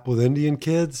scrap with Indian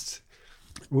kids?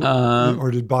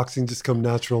 Or did boxing just come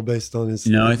natural based on his...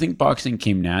 No, I think boxing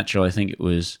came natural. I think it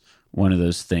was one of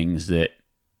those things that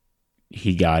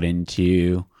he got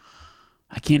into.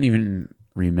 I can't even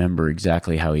remember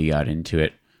exactly how he got into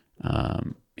it.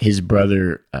 His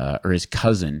brother or his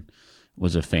cousin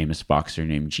was a famous boxer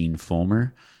named Gene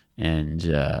Fulmer, and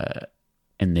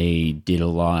they did a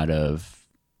lot of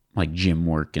like gym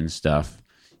work and stuff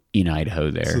in Idaho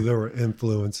there. So there were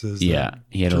influences. Yeah,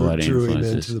 he had a lot of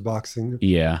influences. Him into the boxing.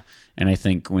 Yeah, and I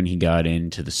think when he got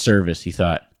into the service, he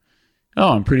thought,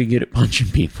 "Oh, I'm pretty good at punching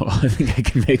people. I think I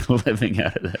can make a living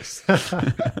out of this."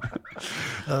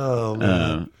 Oh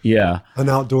man, yeah, an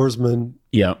outdoorsman.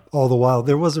 Yeah, all the while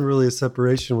there wasn't really a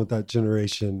separation with that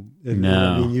generation.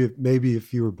 No, I mean, maybe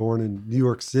if you were born in New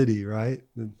York City, right,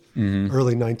 in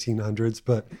early 1900s,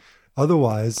 but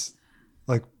otherwise,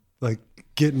 like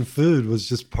getting food was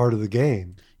just part of the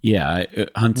game. Yeah,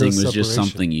 hunting was just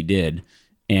something you did,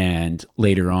 and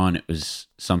later on, it was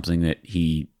something that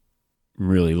he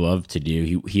really loved to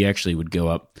do. He actually would go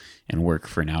up and work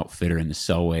for an outfitter in the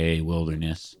Selway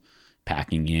Wilderness,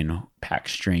 packing in pack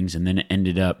strings, and then it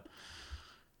ended up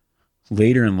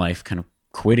later in life kind of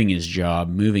quitting his job,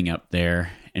 moving up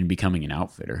there, and becoming an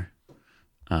outfitter.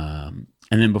 And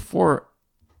then before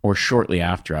or shortly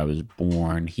after I was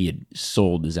born, he had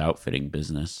sold his outfitting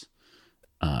business.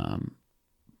 But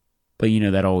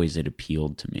that always had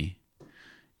appealed to me.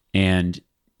 And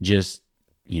just,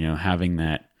 having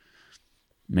that,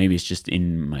 maybe it's just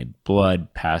in my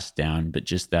blood passed down, but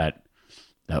just that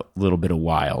little bit of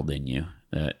wild in you,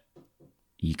 that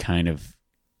you kind of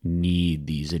need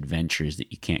these adventures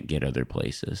that you can't get other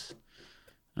places.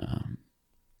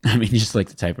 Just like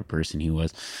the type of person he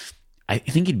was. I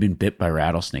think he'd been bit by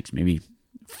rattlesnakes maybe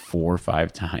 4 or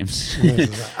 5 times.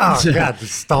 Oh God,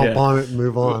 just stomp on it and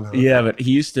move on. Huh? Yeah, but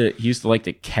he used to like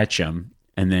to catch them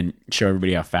and then show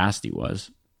everybody how fast he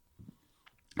was.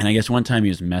 And I guess one time he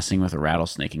was messing with a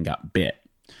rattlesnake and got bit.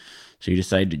 So he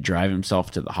decided to drive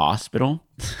himself to the hospital.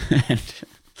 And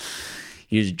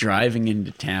he was driving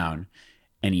into town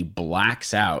and he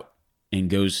blacks out and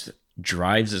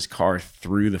drives his car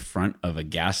through the front of a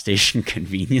gas station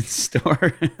convenience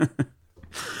store.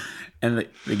 And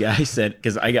the guy said,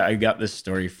 because I got this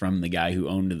story from the guy who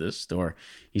owned this store.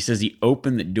 He says he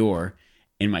opened the door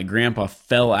and my grandpa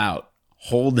fell out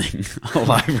holding a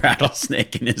live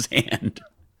rattlesnake in his hand.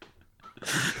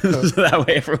 So that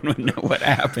way everyone would know what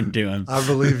happened to him. I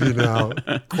believe you now.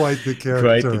 Quite the character.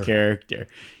 Quite the character.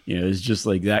 It's just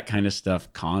like that kind of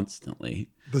stuff constantly.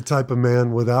 The type of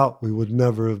man without we would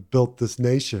never have built this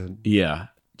nation. Yeah,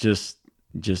 just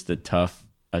a tough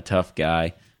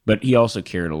guy. But he also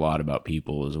cared a lot about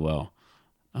people as well.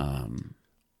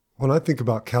 When I think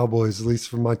about cowboys, at least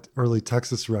from my early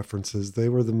Texas references, they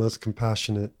were the most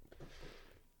compassionate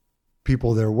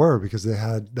people there were because they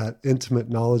had that intimate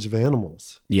knowledge of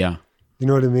animals. Yeah. You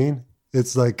know what I mean?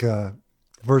 It's like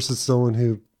versus someone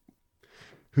who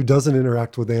doesn't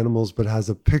interact with animals but has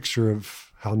a picture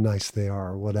of how nice they are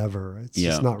or whatever. It's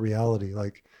just not reality.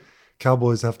 Like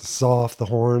cowboys have to saw off the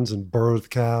horns and birth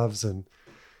calves. And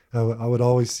I would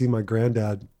always see my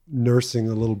granddad nursing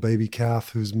a little baby calf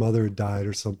whose mother had died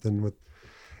or something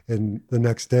and the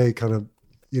next day kind of,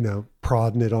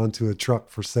 prodding it onto a truck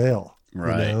for sale.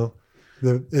 Right.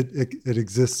 It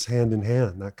exists hand in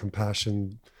hand, that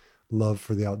compassion, love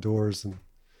for the outdoors. And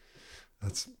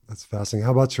that's fascinating.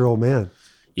 How about your old man?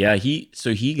 Yeah.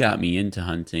 He got me into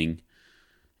hunting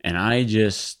and I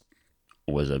just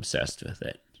was obsessed with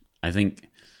it. I think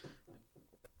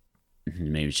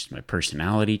maybe it's just my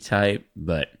personality type,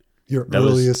 but your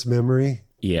earliest memory.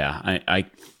 Yeah.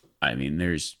 I mean,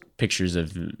 there's pictures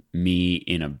of me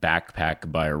in a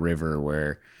backpack by a river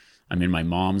where I'm in my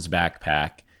mom's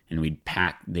backpack and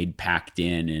they'd packed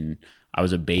in and I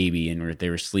was a baby and they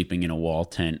were sleeping in a wall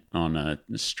tent on a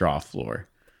straw floor.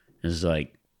 It was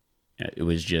like, that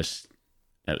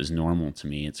was normal to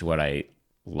me. It's what I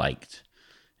liked,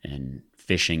 and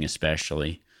fishing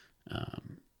especially.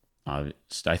 I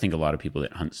think a lot of people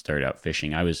that hunt start out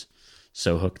fishing. I was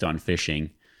so hooked on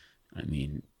fishing. I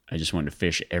mean, I just wanted to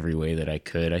fish every way that I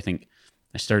could. I think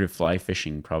I started fly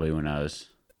fishing probably when I was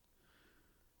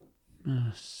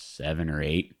 7 or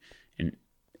 8. And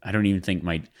I don't even think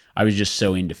I was just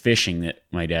so into fishing that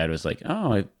my dad was like,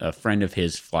 oh, a friend of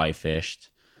his fly fished.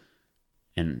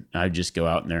 And I'd just go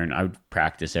out there and I would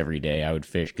practice every day. I would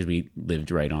fish because we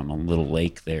lived right on a little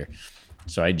lake there.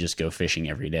 So I'd just go fishing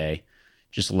every day.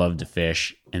 Just loved to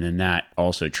fish. And then that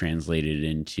also translated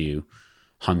into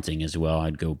hunting as well.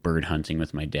 I'd go bird hunting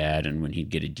with my dad, and when he'd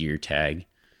get a deer tag,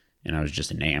 and I was just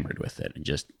enamored with it and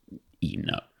just eaten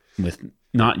up with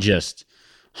not just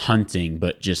hunting,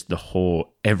 but just the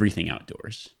whole everything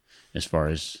outdoors as far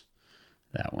as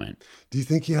that went. Do you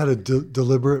think he had a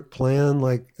deliberate plan,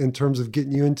 like in terms of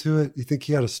getting you into it? You think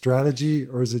he had a strategy,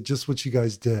 or is it just what you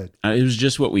guys did? It was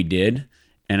just what we did.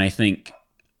 And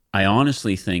I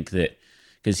honestly think that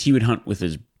because he would hunt with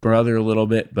his brother a little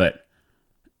bit, but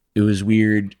it was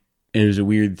weird. It was a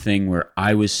weird thing where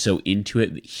I was so into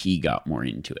it that he got more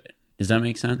into it. Does that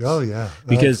make sense? Oh yeah.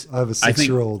 Because I have a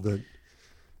 6-year-old that,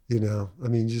 I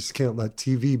mean, you just can't let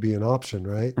TV be an option,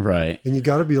 right? Right. And you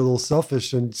got to be a little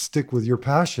selfish and stick with your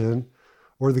passion,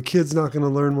 or the kid's not going to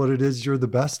learn what it is you're the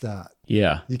best at.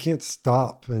 Yeah. You can't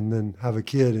stop and then have a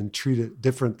kid and treat it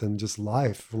different than just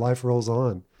life. Life rolls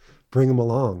on. Bring them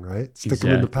along, right? Stick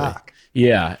them in the pack.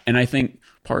 Yeah. And I think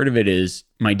part of it is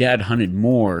my dad hunted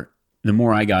more. The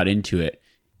more I got into it,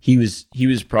 he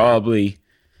was probably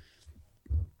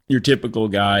your typical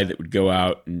guy that would go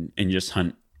out and just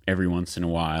hunt every once in a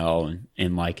while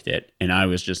and liked it. And I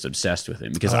was just obsessed with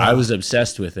it because I was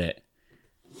obsessed with it.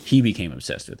 He became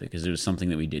obsessed with it because it was something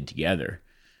that we did together.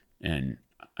 And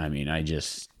I mean, I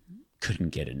just couldn't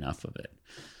get enough of it.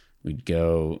 We'd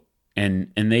go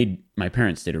and my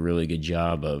parents did a really good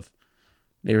job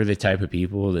they were the type of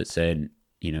people that said,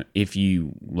 if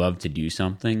you love to do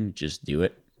something, just do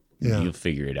it. Yeah. You'll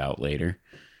figure it out later.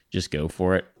 Just go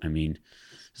for it. I mean,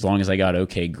 as long as I got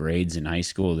okay grades in high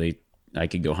school, I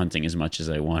could go hunting as much as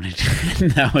I wanted.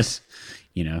 And that was,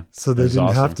 So they didn't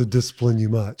awesome. Have to discipline you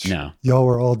much. No. Y'all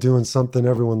were all doing something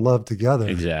everyone loved together.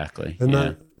 Exactly.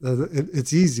 And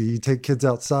it's easy. You take kids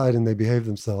outside and they behave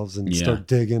themselves and start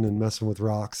digging and messing with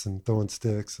rocks and throwing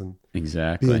sticks and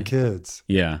being kids.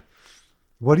 Yeah.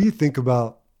 What do you think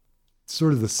about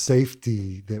sort of the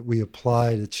safety that we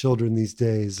apply to children these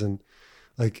days? And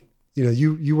like,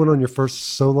 you went on your first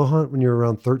solo hunt when you were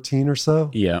around 13 or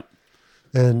so. Yeah.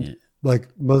 And like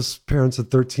most parents of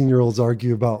 13-year-olds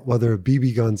argue about whether a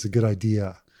BB gun's a good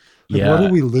idea. Like, what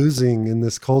are we losing in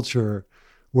this culture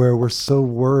where we're so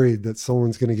worried that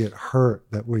someone's going to get hurt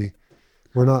that we're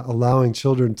not allowing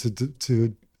children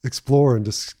to explore and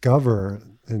discover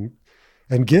and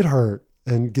get hurt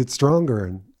and get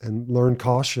stronger and learn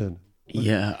caution?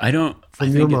 Yeah, I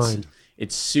think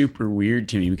it's super weird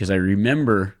to me because I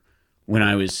remember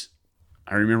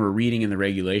reading in the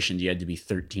regulations you had to be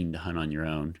 13 to hunt on your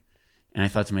own. And I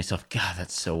thought to myself, God,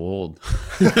 that's so old.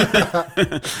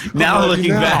 Now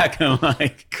looking back, I'm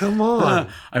like, come on.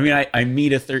 I mean, I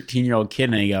meet a 13-year-old kid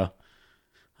and I go,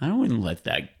 I wouldn't let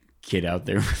that kid out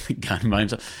there with a gun by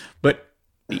himself. But,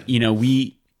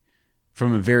 we,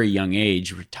 from a very young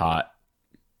age, were taught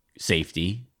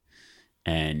safety.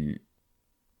 And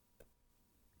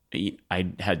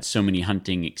I had so many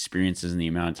hunting experiences in the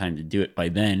amount of time to do it. By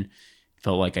then,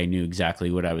 felt like I knew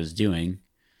exactly what I was doing.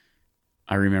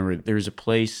 I remember there was a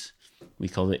place, we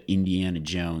called it Indiana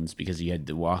Jones because you had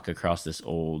to walk across this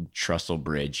old trestle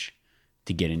bridge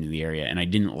to get into the area. And I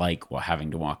didn't like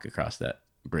having to walk across that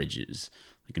bridge. It was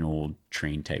like an old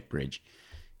train type bridge.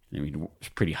 And it was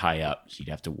pretty high up, so you'd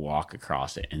have to walk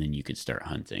across it and then you could start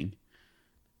hunting.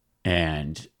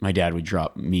 And my dad would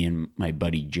drop me and my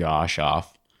buddy Josh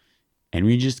off and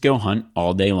we'd just go hunt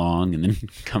all day long and then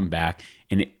come back.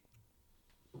 And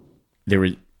there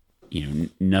was,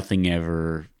 nothing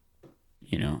ever,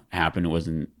 happened.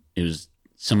 It was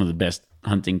some of the best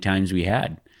hunting times we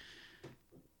had.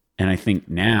 And I think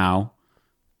now,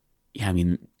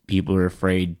 people are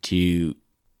afraid to,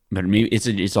 but maybe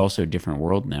it's also a different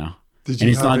world now. And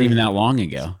it's not even that long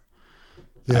ago.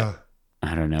 Yeah.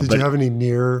 I don't know. Did you have any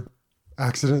near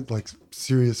accident, like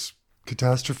serious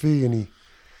catastrophe? Any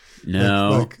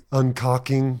like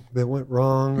uncocking that went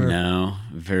wrong? Or? No,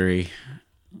 very,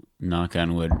 knock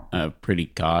on wood, pretty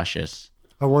cautious.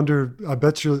 I wonder, I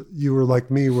bet you were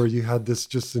like me where you had this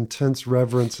just intense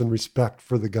reverence and respect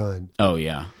for the gun. Oh,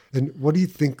 yeah. And what do you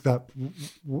think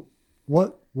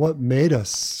what made us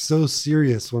so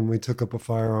serious when we took up a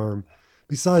firearm,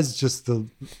 besides just the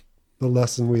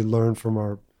lesson we learned from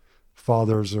our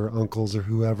fathers or uncles or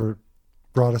whoever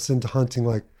brought us into hunting?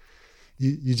 Like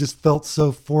you just felt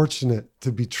so fortunate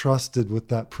to be trusted with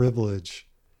that privilege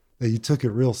that you took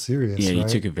it real serious. Yeah, you right?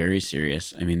 took it very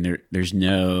serious. I mean,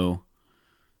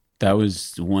 that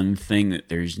was one thing that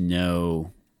there's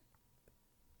no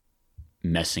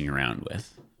messing around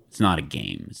with. It's not a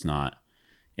game.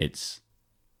 It's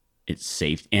it's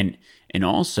safe. And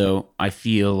also I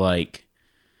feel like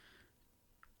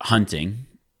hunting,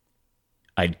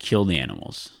 I'd kill the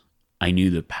animals. I knew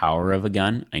the power of a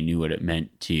gun. I knew what it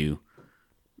meant to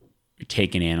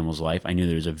take an animal's life. I knew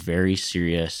there was a very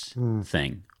serious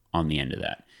thing on the end of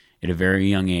that. At a very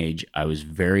young age, I was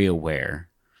very aware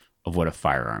of what a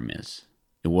firearm is.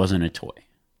 It wasn't a toy.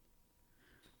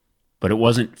 But it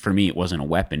wasn't, for me, it wasn't a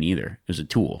weapon either. It was a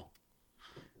tool.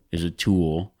 It was a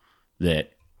tool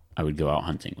that I would go out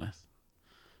hunting with.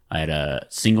 I had a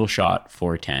single shot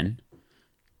 410,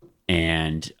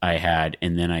 and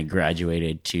then I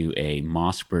graduated to a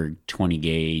Mossberg 20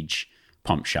 gauge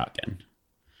pump shotgun,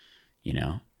 you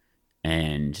know,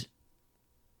 and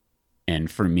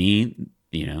for me,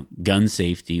 you know, gun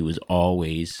safety was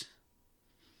always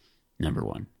number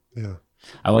one. Yeah.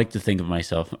 I like to think of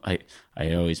myself, I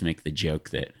always make the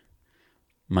joke that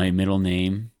my middle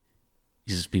name,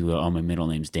 because people go, oh, my middle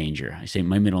name's Danger. I say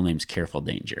my middle name's Careful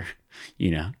Danger, you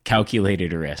know,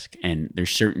 calculated risk. And there's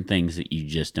certain things that you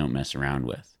just don't mess around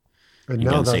with. And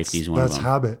now that's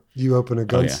habit. You open a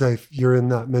gun safe, you're in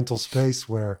that mental space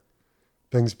where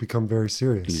things become very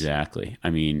serious. Exactly. I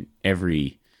mean,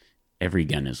 every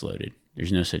gun is loaded.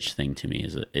 There's no such thing to me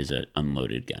as an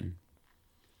unloaded gun.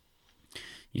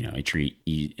 You know, I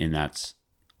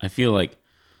feel like,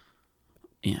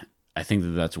 yeah, I think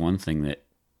that's one thing that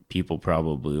people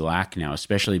probably lack now,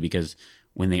 especially because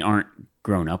when they aren't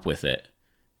grown up with it,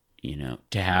 you know,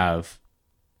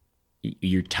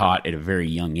 you're taught at a very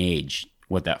young age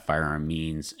what that firearm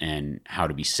means and how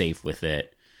to be safe with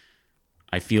it.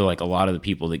 I feel like a lot of the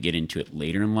people that get into it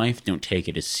later in life don't take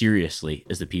it as seriously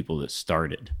as the people that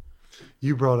started.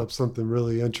 You brought up something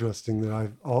really interesting that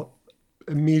I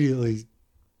immediately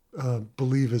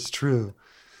believe is true.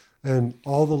 And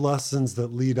all the lessons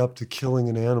that lead up to killing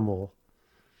an animal,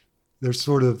 they're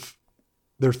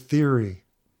theory,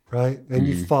 right? And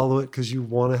you follow it because you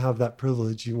want to have that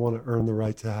privilege. You want to earn the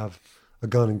right to have a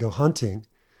gun and go hunting.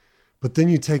 But then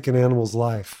you take an animal's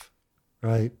life,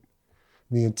 right?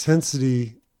 The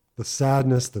intensity, the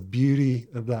sadness, the beauty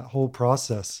of that whole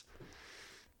process.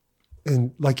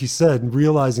 And like you said,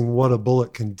 realizing what a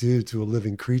bullet can do to a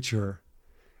living creature.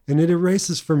 And it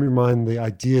erases from your mind the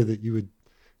idea that you would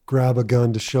grab a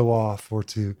gun to show off or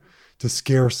to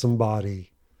scare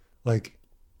somebody. Like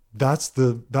that's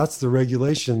the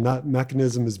regulation. That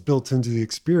mechanism is built into the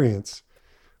experience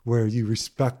where you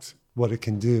respect what it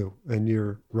can do and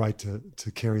your right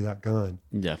to carry that gun.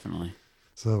 Definitely.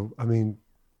 So, I mean,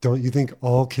 don't you think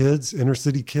all kids, inner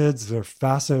city kids, they're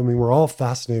fascinated? I mean, we're all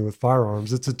fascinated with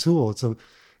firearms. It's a tool.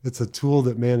 It's a tool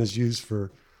that man has used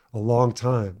for a long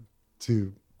time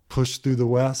to push through the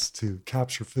West, to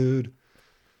capture food.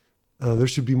 There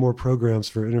should be more programs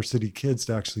for inner city kids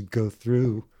to actually go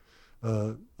through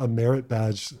a merit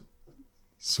badge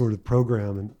sort of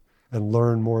program and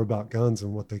learn more about guns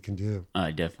and what they can do.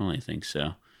 I definitely think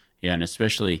so. Yeah, and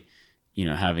especially, you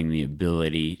know, having the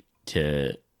ability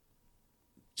to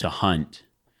hunt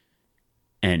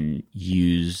and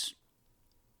use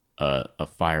a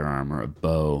firearm or a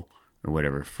bow or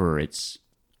whatever for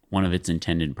one of its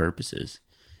intended purposes,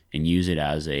 and use it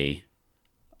as a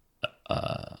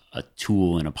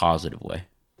tool in a positive way.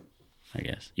 I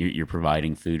guess you're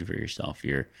providing food for yourself.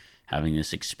 You're having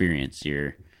this experience.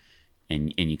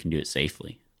 And you can do it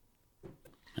safely.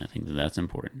 I think that's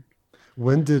important.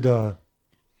 When did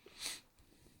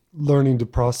learning to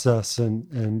process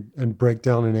and break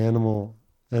down an animal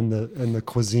and the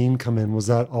cuisine come in? Was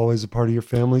that always a part of your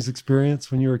family's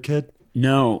experience when you were a kid?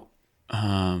 No.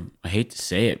 I hate to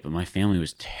say it, but my family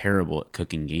was terrible at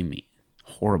cooking game meat.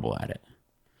 Horrible at it.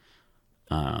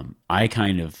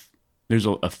 There's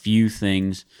a few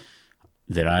things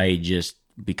that I just,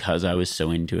 because I was so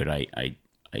into it, I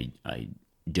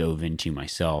dove into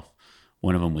myself.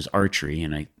 One of them was archery,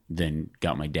 and I then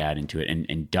got my dad into it,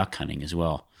 and duck hunting as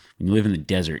well. When you live in the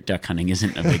desert, duck hunting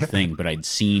isn't a big thing, but I'd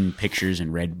seen pictures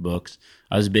and read books.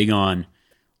 I was big on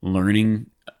learning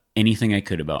anything I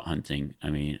could about hunting. I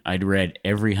mean, I'd read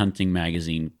every hunting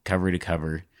magazine cover to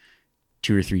cover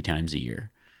 2 or 3 times a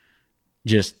year.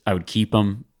 I would keep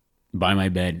them by my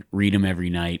bed, read them every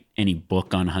night, any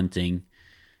book on hunting.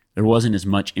 There wasn't as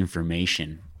much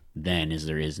information then as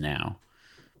there is now,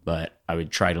 but I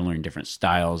would try to learn different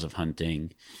styles of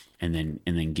hunting and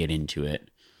then get into it.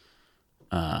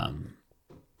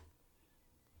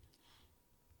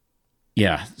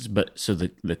 But so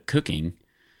the cooking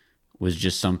was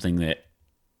just something that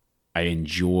I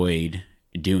enjoyed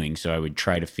doing. So I would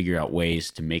try to figure out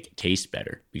ways to make it taste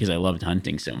better because I loved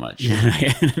hunting so much.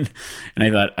 And I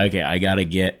thought, okay, I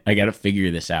gotta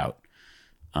figure this out.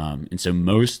 And so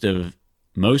most of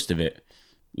it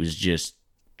was just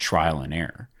trial and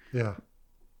error. Yeah.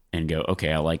 And go,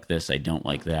 okay, I like this, I don't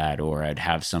like that, or I'd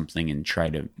have something and try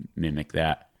to mimic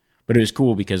that. But it was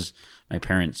cool because my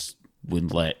parents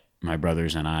would let my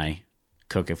brothers and I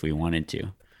cook if we wanted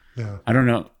to. Yeah. I don't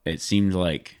know. It seemed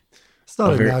like it's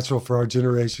not unnatural for our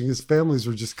generation because families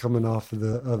were just coming off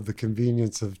of the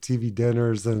convenience of TV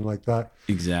dinners and like that.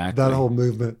 Exactly. That whole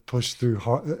movement pushed through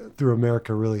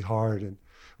America really hard and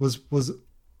was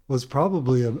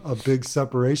probably a big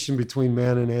separation between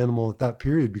man and animal at that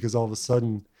period because all of a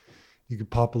sudden you could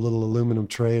pop a little aluminum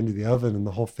tray into the oven and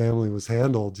the whole family was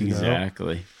handled. You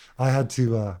exactly. know? I had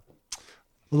to, a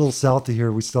little south of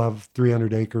here, we still have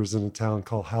 300 acres in a town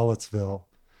called Hallettsville.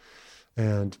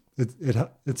 And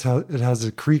it has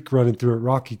a creek running through it,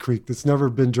 Rocky Creek, that's never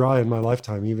been dry in my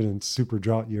lifetime, even in super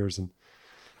drought years. And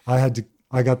I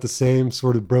got the same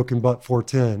sort of broken butt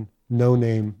 410, no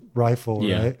name rifle,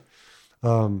 Yeah. right?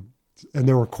 And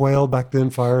there were quail back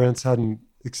then. Fire ants hadn't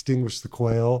extinguished the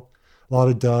quail. A lot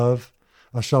of dove.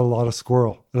 I shot a lot of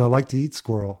squirrel, and I like to eat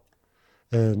squirrel.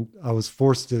 And I was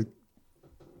forced to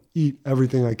eat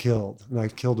everything I killed. And I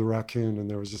killed a raccoon, and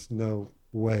there was just no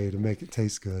way to make it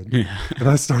taste good. Yeah. And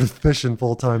I started fishing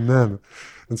full time then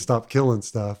and stopped killing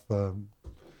stuff.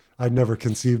 I'd never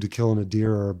conceived of killing a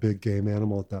deer or a big game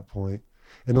animal at that point.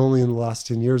 And only in the last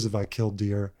 10 years have I killed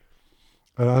deer.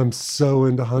 And I'm so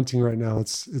into hunting right now.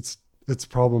 It's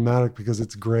problematic because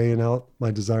it's graying out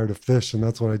my desire to fish, and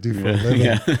that's what I do for a living.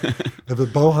 Yeah.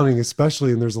 But bow hunting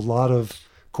especially, and there's a lot of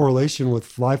correlation with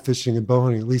fly fishing and bow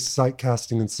hunting, at least sight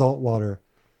casting and saltwater.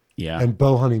 Yeah. And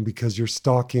bow hunting because you're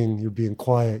stalking, you're being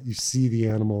quiet, you see the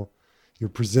animal, you're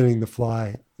presenting the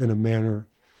fly in a manner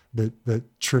that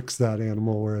tricks that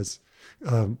animal. Whereas,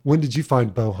 when did you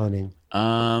find bow hunting?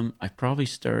 I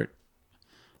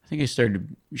think I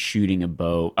started shooting a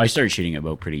bow. I started shooting a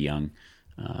bow pretty young.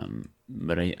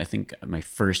 But I think my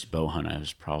first bow hunt, I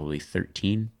was probably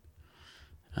 13.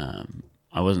 I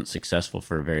wasn't successful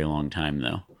for a very long time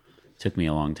though. It took me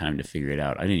a long time to figure it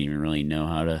out. I didn't even really know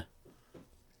how to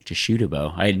shoot a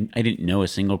bow. I didn't know a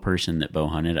single person that bow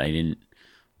hunted.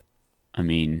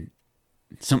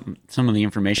 Some of the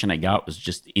information I got was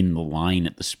just in the line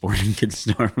at the sporting goods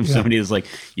store from somebody who's like,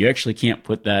 you actually can't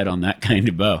put that on that kind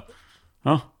of bow.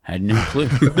 Oh, had no clue.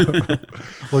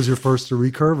 Was your first a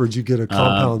recurve, or did you get a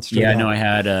compound straight out? No, I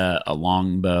had a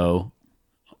long bow,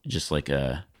 just like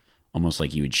almost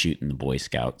like you would shoot in the Boy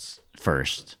Scouts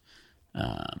first,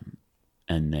 and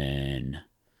then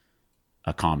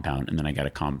a compound, and then I got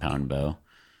a compound bow.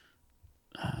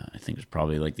 I think it was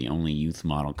probably like the only youth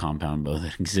model compound bow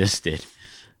that existed.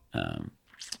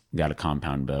 Got a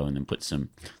compound bow, and then put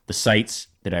the sights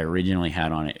that I originally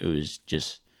had on it. It was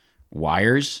just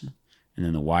wires. And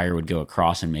then the wire would go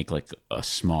across and make like a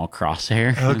small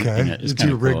crosshair. Okay. Did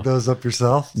you rig those up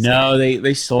yourself? No,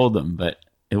 they sold them, but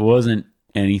it wasn't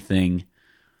anything.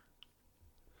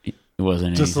 It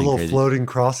wasn't just anything a little crazy. Floating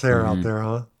crosshair out there,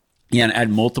 huh? Yeah, and I had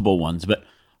multiple ones, but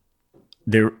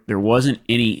there wasn't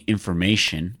any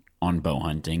information on bow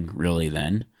hunting really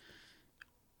then.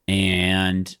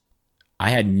 And I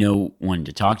had no one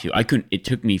to talk to. It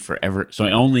took me forever. So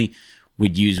I only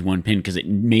would use one pin because it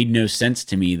made no sense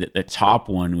to me that the top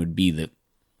one would be the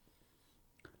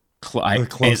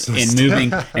closest. And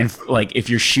moving and like if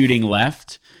you're shooting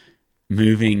left,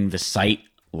 moving the sight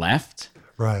left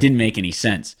didn't make any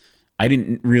sense. I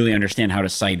didn't really understand how to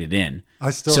sight it in. I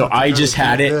just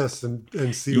had it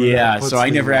and see where that puts so I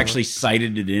me, never actually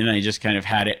sighted it in. I just kind of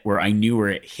had it where I knew where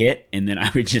it hit, and then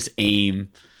I would just aim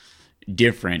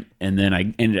different, and then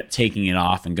I ended up taking it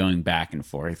off and going back and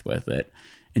forth with it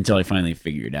until I finally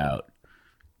figured out,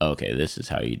 okay, this is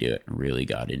how you do it, and really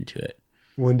got into it.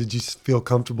 When did you feel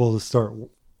comfortable to start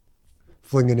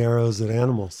flinging arrows at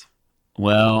animals?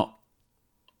 Well,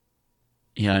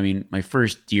 yeah, I mean, my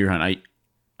first deer hunt,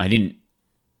 I didn't,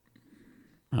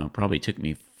 it probably took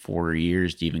me 4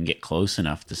 years to even get close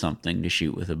enough to something to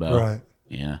shoot with a bow. Right.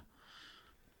 Yeah.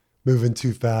 Moving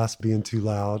too fast, being too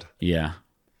loud. Yeah.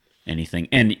 Anything.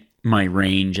 And my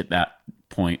range at that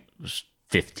point was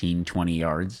 15, 20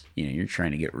 yards. You're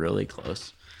trying to get really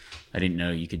close. I didn't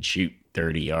know you could shoot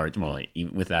 30 yards. Well,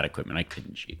 even with that equipment, I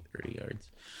couldn't shoot 30 yards.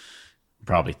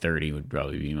 Probably 30 would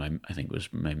probably be I think it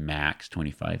was my max,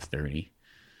 25, 30.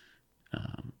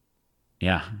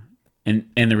 Yeah. And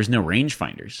there was no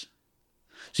rangefinders.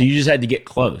 So you just had to get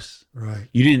close. Right.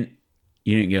 You didn't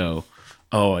go,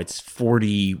 oh, it's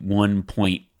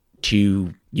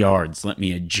 41.2 yards. Let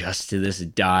me adjust to this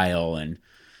dial. And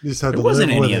you just had there to wasn't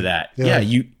live any with of it. that. Yeah.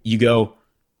 You go,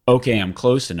 okay, I'm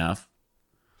close enough.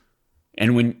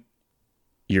 And when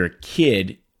you're a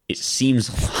kid, it seems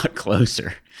a lot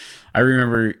closer. I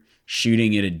remember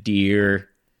shooting at a deer.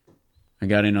 I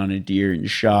got in on a deer and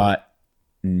shot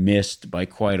and missed by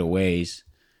quite a ways.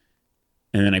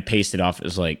 And then I paced it off. It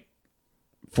was like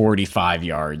 45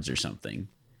 yards or something.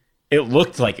 It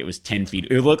looked like it was 10 feet.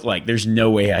 It looked like there's no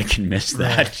way I can miss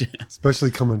that. Right.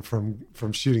 Especially coming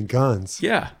from shooting guns.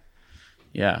 Yeah.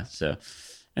 Yeah. So,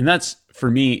 and that's for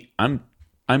me, I'm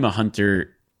a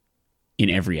hunter in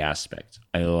every aspect.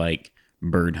 I like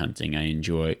bird hunting. I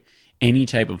enjoy any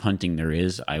type of hunting there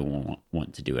is. I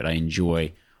want to do it. I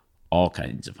enjoy all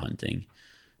kinds of hunting.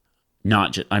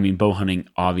 Not just, I mean, bow hunting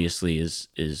obviously is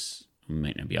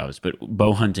might not be obvious, but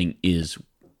bow hunting is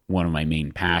one of my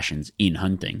main passions in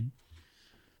hunting.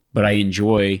 But I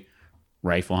enjoy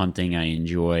rifle hunting. I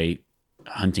enjoy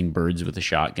hunting birds with a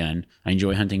shotgun. I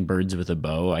enjoy hunting birds with a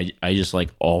bow. I just like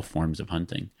all forms of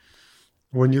hunting.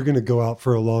 When you're going to go out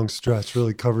for a long stretch,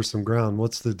 really cover some ground,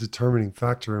 what's the determining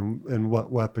factor in what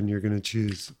weapon you're going to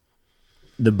choose?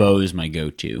 The bow is my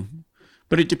go-to.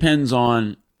 But it depends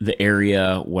on the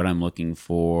area, what I'm looking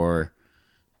for,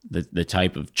 the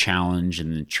type of challenge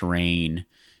and the terrain,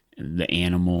 the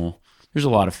animal. There's a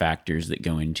lot of factors that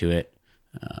go into it.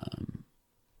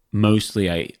 Mostly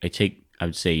I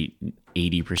would say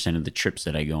 80% of the trips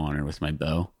that I go on are with my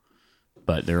bow,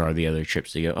 but there are the other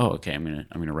trips that go, oh, okay, I'm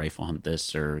going to rifle hunt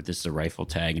this, or this is a rifle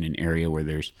tag in an area where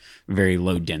there's very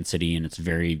low density and it's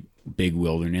very big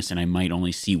wilderness and I might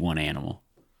only see one animal.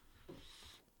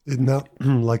 Isn't that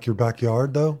like your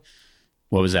backyard though?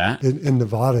 What was that? In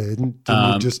Nevada, didn't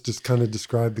you just kind of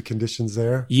describe the conditions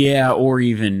there? Yeah, or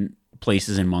even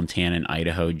places in Montana and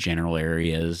Idaho, general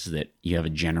areas that you have a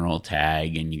general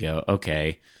tag and you go,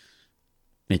 okay,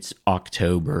 it's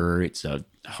October, it's a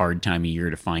hard time of year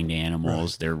to find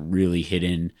animals. Right. They're really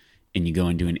hidden, and you go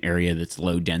into an area that's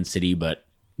low density, but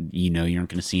you aren't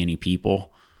going to see any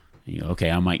people. And you go, okay,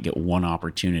 I might get one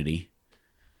opportunity.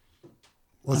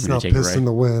 Let's not piss in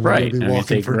the wind. Right. I'm going to be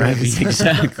walking for days.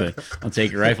 Exactly. I'll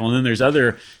take a rifle. And then there's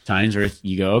other times where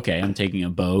you go, okay, I'm taking a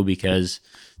bow because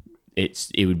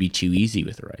it would be too easy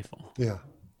with a rifle. Yeah.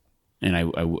 And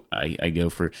I go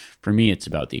for me, it's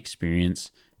about the experience.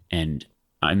 And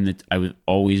I've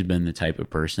always been the type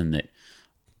of person that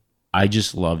I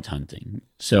just loved hunting.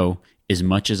 So as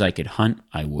much as I could hunt,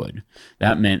 I would.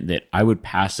 That meant that I would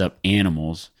pass up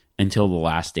animals until the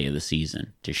last day of the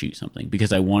season to shoot something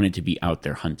because I wanted to be out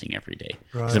there hunting every day.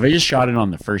 Because if I just shot it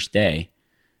on the first day,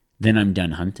 then I'm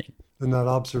done hunting. And that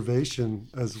observation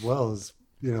as well as,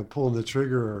 pulling the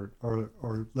trigger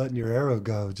or letting your arrow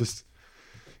go, just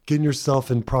getting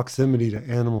yourself in proximity to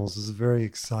animals is a very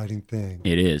exciting thing.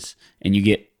 It is. And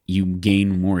you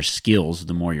gain more skills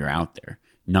the more you're out there,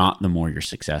 not the more you're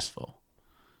successful.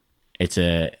 It's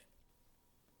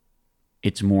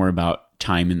more about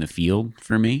time in the field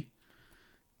for me.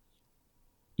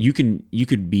 You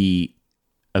could be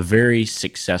a very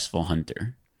successful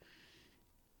hunter,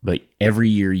 but every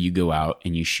year you go out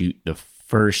and you shoot the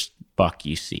first buck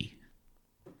you see.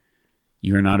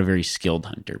 You're not a very skilled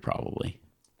hunter, probably.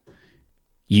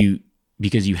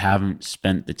 Because you haven't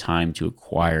spent the time to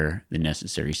acquire the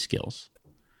necessary skills.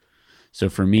 So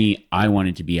for me, I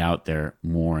wanted to be out there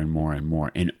more and more and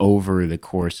more. And over the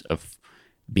course of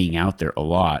being out there a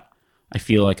lot, I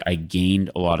feel like I gained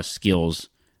a lot of skills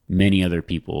many other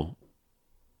people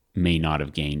may not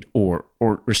have gained, or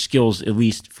skills at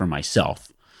least for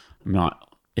myself.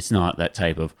 It's not that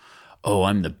type of, oh,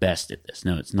 I'm the best at this.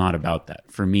 No, it's not about that.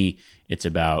 For me, it's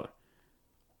about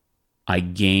I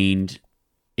gained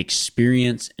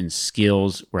experience and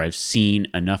skills where I've seen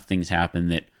enough things happen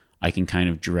that I can kind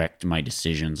of direct my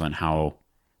decisions on how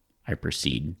I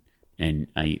proceed. And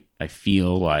I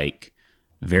feel like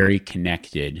very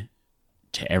connected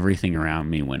to everything around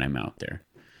me when I'm out there.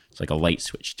 It's like a light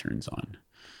switch turns on.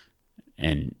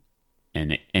 And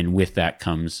with that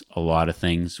comes a lot of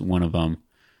things. One of them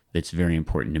that's very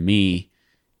important to me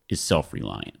is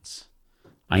self-reliance.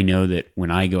 I know that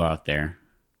when I go out there,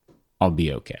 I'll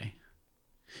be okay.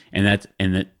 And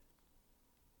that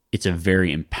it's a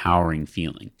very empowering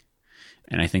feeling.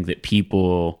 And I think that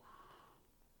people,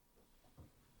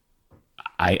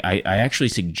 I actually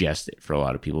suggest it for a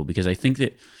lot of people because I think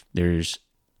that there's,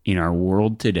 in our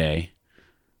world today,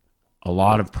 a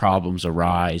lot of problems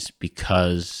arise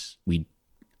because we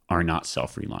are not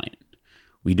self-reliant.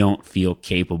 We don't feel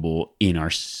capable in our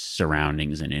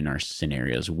surroundings and in our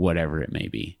scenarios, whatever it may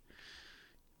be.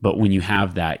 But when you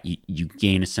have that, you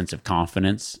gain a sense of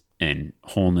confidence and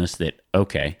wholeness that,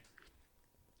 okay,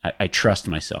 I trust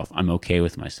myself. I'm okay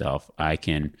with myself. I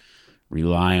can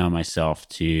rely on myself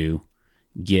to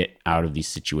get out of these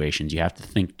situations. You have to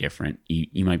think different.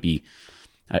 You might be,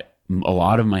 a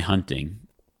lot of my hunting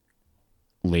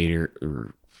later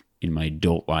or in my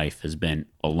adult life has been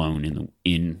alone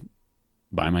in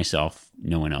by myself,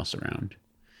 no one else around.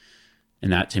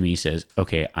 And that to me says,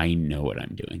 okay, I know what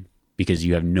I'm doing, because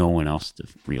you have no one else to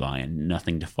rely on,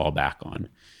 nothing to fall back on.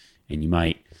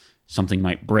 And something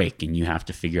might break and you have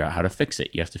to figure out how to fix it.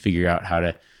 You have to figure out how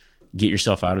to get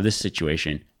yourself out of this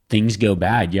situation. Things go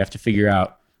bad. You have to figure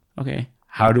out, okay,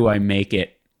 how do I make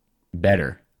it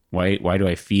better? Why do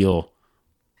I feel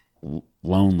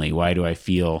lonely? Do I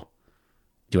feel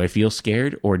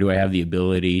scared, or do I have the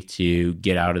ability to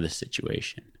get out of the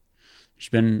situation? There's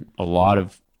been a lot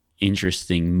of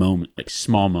interesting moments, like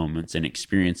small moments and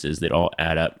experiences that all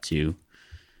add up to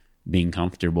being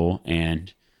comfortable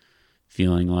and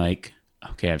feeling like,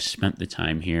 okay, I've spent the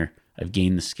time here. I've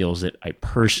gained the skills that I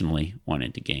personally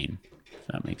wanted to gain. If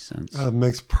that makes sense. It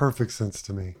makes perfect sense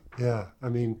to me. Yeah. I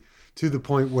mean, to the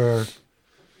point where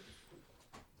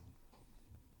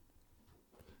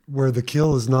the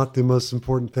kill is not the most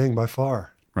important thing by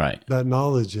far. Right. That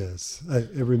knowledge is.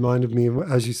 It reminded me,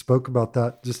 as you spoke about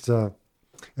that, just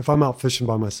if I'm out fishing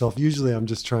by myself, usually I'm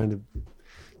just trying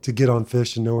to get on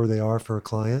fish and know where they are for a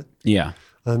client. Yeah.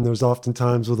 And there's often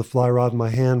times with a fly rod in my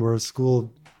hand where a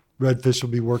school redfish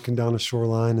will be working down a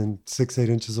shoreline in 6-8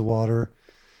 inches of water.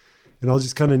 And I'll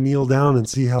just kind of kneel down and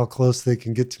see how close they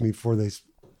can get to me before they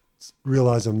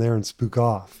realize I'm there and spook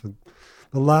off. And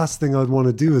the last thing I'd want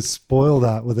to do is spoil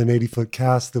that with an 80-foot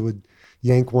cast that would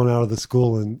yank one out of the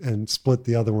school and split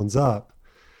the other ones up.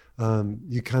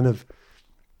 You kind of,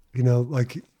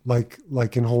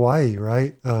 like in Hawaii,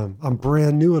 right? I'm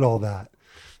brand new at all that,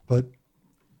 but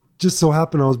just so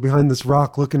happened I was behind this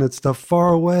rock looking at stuff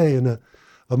far away, and a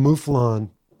mouflon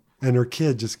and her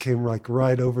kid just came like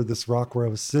right over this rock where I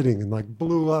was sitting and like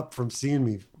blew up from seeing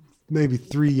me maybe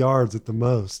 3 yards at the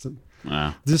most. And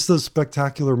wow. Just those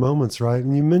spectacular moments, right?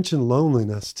 And you mentioned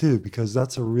loneliness too, because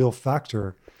that's a real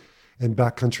factor in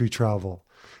backcountry travel.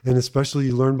 And especially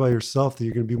you learn by yourself that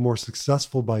you're going to be more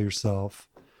successful by yourself.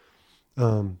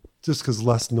 Just because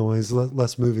less noise,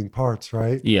 less moving parts,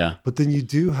 right? Yeah. But then you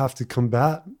do have to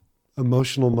combat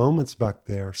emotional moments back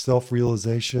there,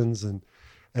 self-realizations, and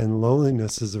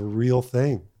loneliness is a real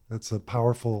thing. That's a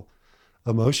powerful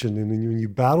emotion. And when you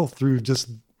battle through just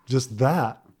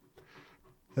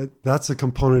that's a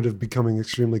component of becoming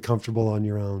extremely comfortable on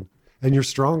your own, and you're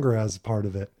stronger as a part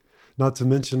of it. Not to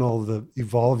mention all the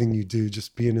evolving you do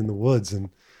just being in the woods and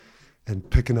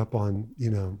picking up on,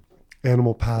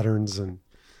 animal patterns and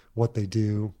what they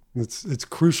do. It's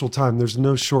crucial time. There's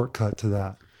no shortcut to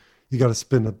that. You got to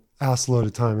spend an assload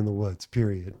of time in the woods,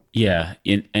 period. Yeah.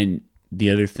 And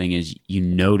the other thing is you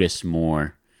notice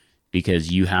more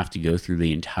because you have to go through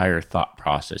the entire thought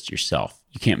process yourself.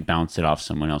 You can't bounce it off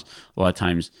someone else. A lot of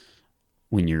times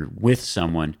when you're with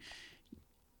someone,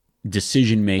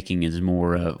 decision making is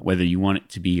more of, whether you want it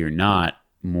to be or not,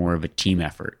 more of a team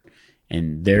effort.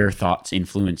 And their thoughts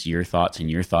influence your thoughts, and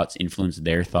your thoughts influence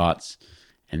their thoughts.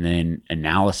 And then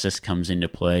analysis comes into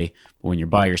play. But when you're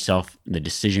by yourself, the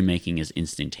decision making is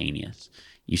instantaneous.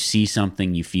 You see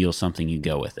something, you feel something, you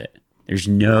go with it. There's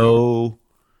no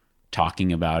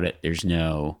talking about it. There's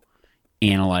no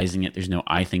analyzing it. There's no,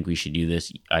 I think we should do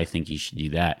this. I think you should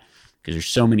do that. Because there's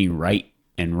so many right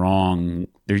and wrong.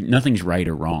 Nothing's right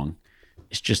or wrong.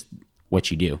 It's just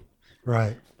what you do.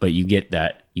 Right. But you get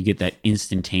that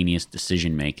instantaneous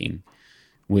decision making,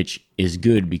 which is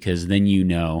good because then you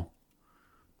know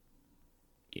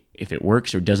if it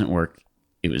works or doesn't work,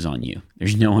 it was on you.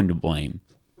 There's no one to blame.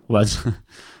 Well,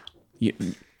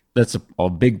 that's a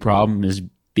big problem, is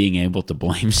being able to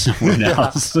blame someone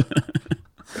else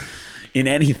in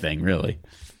anything, really.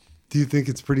 Do you think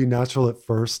it's pretty natural at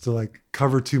first to like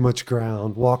cover too much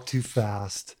ground, walk too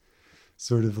fast?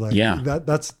 Sort of like, yeah,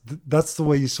 that's the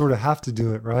way you sort of have to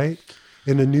do it, right?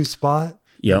 In a new spot.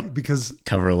 Yep. Because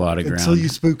cover a lot of ground until you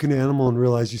spook an animal and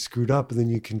realize you screwed up, and then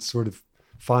you can sort of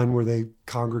find where they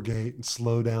congregate and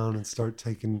slow down and start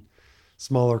taking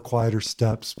smaller, quieter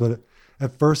steps. But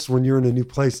at first, when you're in a new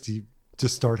place, do you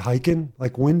just start hiking?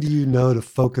 Like, when do you know to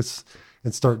focus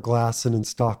and start glassing and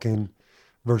stalking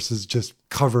versus just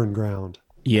covering ground?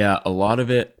 Yeah, a lot of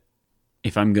it,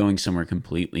 if I'm going somewhere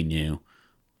completely new,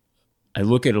 I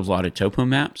look at a lot of topo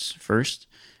maps first,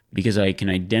 because I can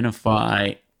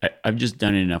identify, I've just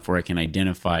done it enough where I can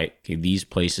identify, okay, these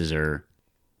places are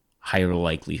higher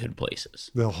likelihood places.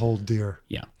 They'll hold deer.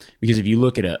 Yeah. Because if you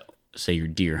look at say you're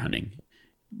deer hunting,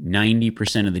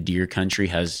 90% of the deer country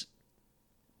has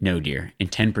no deer, and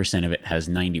 10% of it has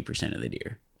 90% of the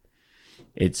deer.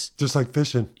 It's just like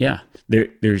fishing. Yeah.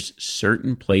 There's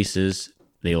certain places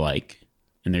they like,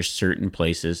 and there's certain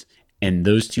places, and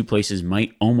those two places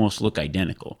might almost look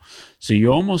identical. So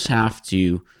you almost have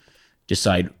to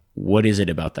decide, what is it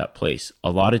about that place? A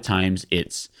lot of times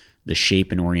it's the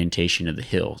shape and orientation of the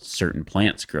hill. Certain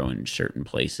plants grow in certain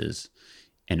places.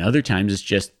 And other times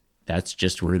that's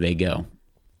just where they go.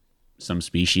 Some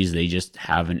species, they just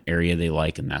have an area they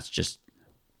like, and that's just,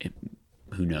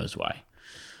 who knows why.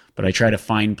 But I try to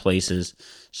find places,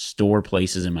 store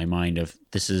places in my mind of,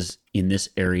 this is in this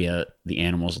area, the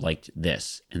animals liked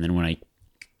this. And then when I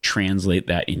translate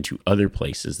that into other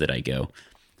places that I go,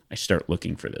 I start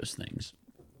looking for those things.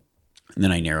 And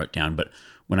then I narrow it down. But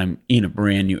when I'm in a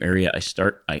brand new area, I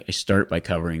start by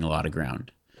covering a lot of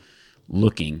ground,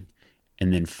 looking,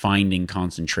 and then finding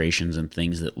concentrations and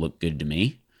things that look good to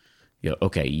me. You go,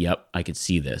 okay, yep, I could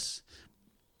see this.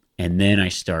 And then I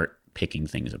start picking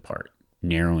things apart,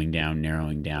 narrowing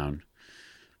down.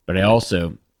 But I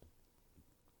also,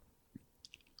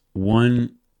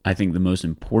 I think the most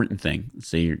important thing,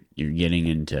 say you're getting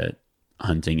into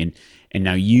hunting, and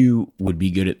now you would be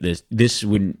good at this. This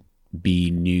wouldn't be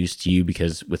news to you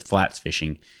because with flats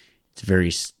fishing,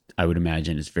 I would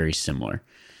imagine it's very similar.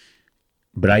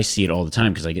 But I see it all the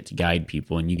time because I get to guide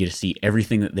people, and you get to see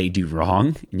everything that they do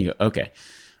wrong, and you go, okay.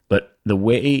 But the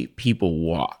way people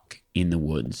walk in the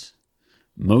woods,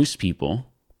 most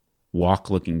people walk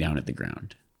looking down at the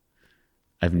ground.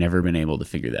 I've never been able to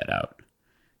figure that out.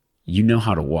 You know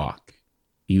how to walk.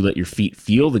 You let your feet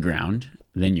feel the ground,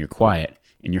 then you're quiet,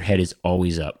 and your head is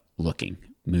always up, looking,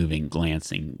 moving,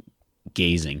 glancing,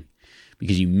 gazing,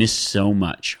 because you miss so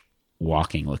much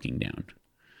walking looking down.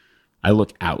 I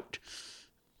look out.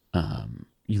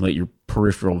 You let your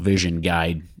peripheral vision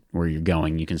guide where you're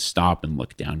going. You can stop and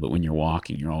look down, but when you're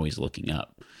walking, you're always looking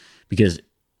up, because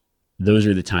those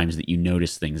are the times that you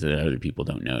notice things that other people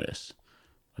don't notice.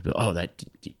 Oh, that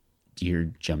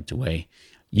deer jumped away.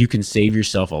 You can save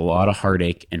yourself a lot of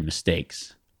heartache and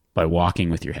mistakes by walking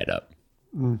with your head up.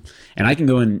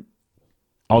 And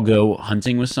I'll go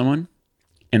hunting with someone,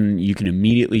 and you can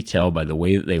immediately tell by the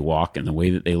way that they walk and the way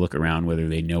that they look around whether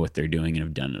they know what they're doing and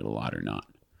have done it a lot or not.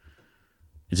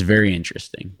 It's very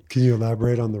interesting. Can you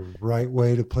elaborate on the right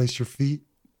way to place your feet,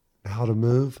 how to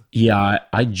move? Yeah,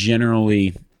 I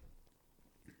generally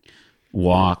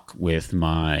walk with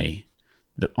on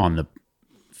the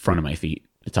front of my feet,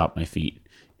 the top of my feet,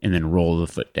 and then roll the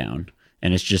foot down.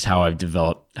 And it's just how I've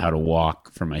developed how to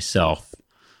walk for myself.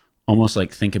 Almost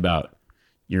like, think about,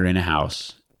 you're in a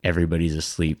house, everybody's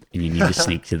asleep, and you need to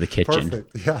sneak to the kitchen.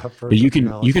 Perfect. Yeah, perfect. But you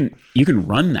can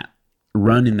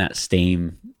run in that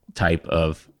same type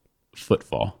of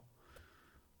footfall.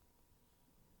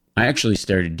 I actually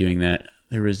started doing that.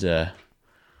 There was I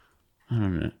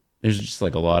don't know, there's just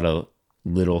like a lot of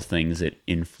little things that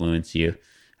influence you.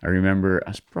 I remember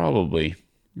I was probably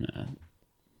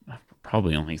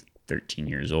only 13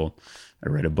 years old. I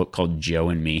read a book called Joe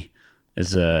and Me.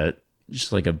 It's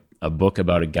just like a book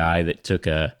about a guy that took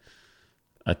a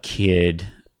kid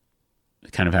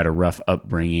that kind of had a rough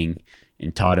upbringing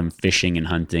and taught him fishing and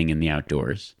hunting in the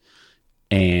outdoors.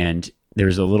 And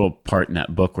there's a little part in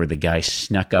that book where the guy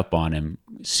snuck up on him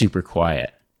super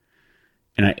quiet.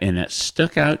 And that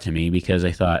stuck out to me because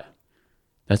I thought,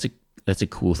 that's a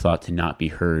cool thought to not be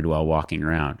heard while walking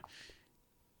around.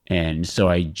 And so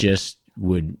I just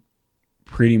would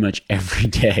pretty much every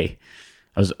day,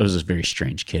 I was a very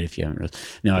strange kid if you haven't realized.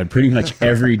 No, I'd pretty much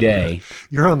every day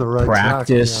You're on the right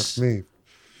practice track, me.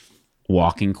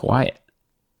 walking quiet.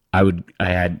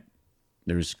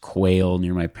 There was quail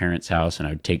near my parents' house, and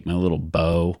I would take my little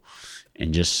bow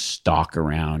and just stalk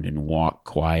around and walk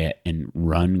quiet and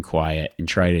run quiet and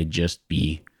try to just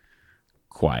be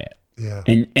quiet. Yeah.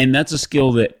 And that's a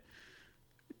skill that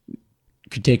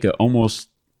could take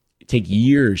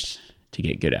years to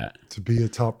get good at. To be a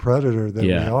top predator that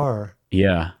we are.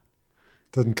 Yeah.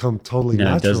 Doesn't come totally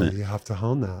naturally. It doesn't. You have to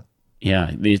hone that.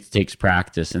 Yeah, it takes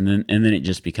practice, and then it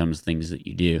just becomes things that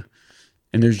you do.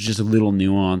 And there's just little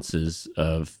nuances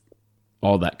of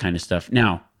all that kind of stuff.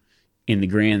 Now, in the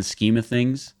grand scheme of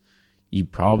things,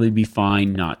 you'd probably be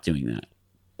fine not doing that.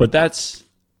 But that's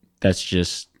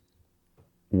just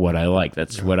what I like.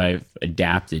 That's what I've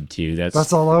adapted to.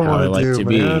 That's all I want to do,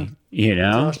 man. Be, you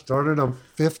know? Gosh darn it, I'm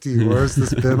 50. Where's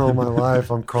this been all my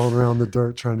life? I'm crawling around the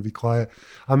dirt trying to be quiet.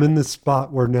 I'm in this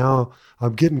spot where now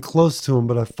I'm getting close to them,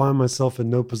 but I find myself in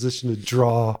no position to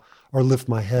draw or lift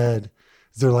my head.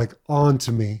 They're like on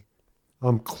to me.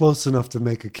 I'm close enough to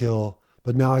make a kill,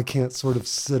 but now I can't sort of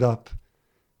sit up.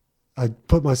 I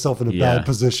put myself in a bad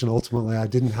position. Ultimately, I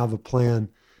didn't have a plan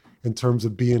in terms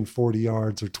of being 40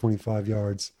 yards or 25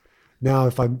 yards. Now,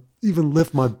 if I even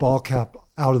lift my ball cap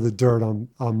out of the dirt,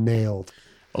 I'm nailed.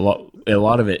 A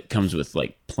lot of it comes with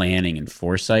like planning and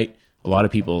foresight. A lot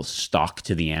of people stalk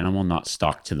to the animal, not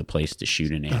stalk to the place to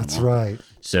shoot an animal. That's right.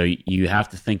 So you have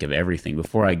to think of everything.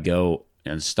 Before I go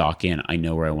and stalk in, I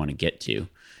know where I want to get to.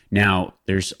 Now,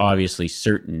 there's obviously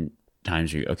certain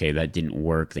times where, okay, that didn't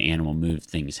work. The animal moved,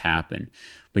 things happen.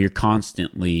 But you're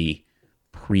constantly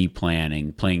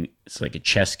pre-planning, playing. It's like a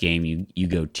chess game. You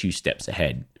go 2 steps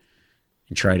ahead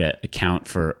and try to account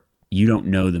for, you don't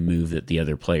know the move that the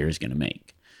other player is going to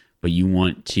make. But you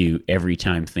want to, every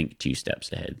time, think 2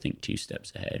 steps ahead, think 2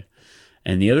 steps ahead.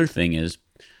 And the other thing is,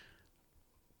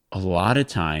 a lot of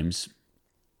times,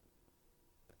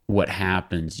 what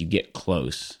happens, you get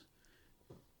close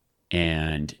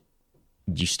and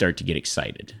you start to get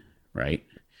excited, right?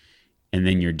 And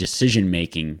then your decision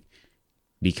making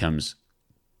becomes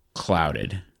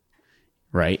clouded,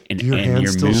 right? And your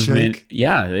movement, shake?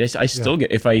 Yeah, I still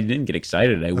get, if I didn't get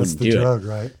excited, I wouldn't do it. That's the drug,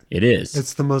 right? It is.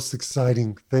 It's the most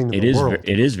exciting thing in the world.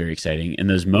 It is very exciting, and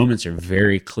those moments are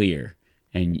very clear.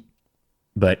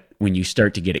 But when you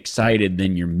start to get excited,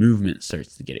 then your movement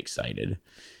starts to get excited.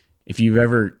 If you've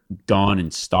ever gone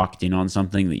and stalked in on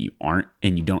something that you aren't,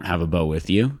 and you don't have a bow with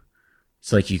you,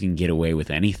 it's like you can get away with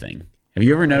anything. Have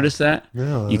you ever noticed that?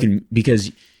 Yeah. You can,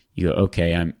 because you go,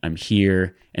 okay, I'm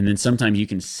here, and then sometimes you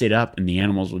can sit up and the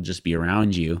animals will just be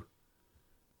around you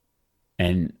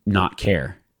and not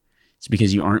care. It's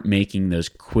because you aren't making those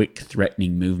quick,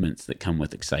 threatening movements that come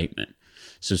with excitement.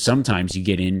 So sometimes you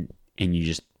get in and you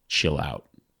just chill out.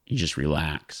 You just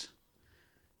relax.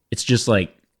 It's just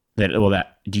like that. Well,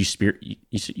 do you spear?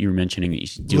 You were mentioning that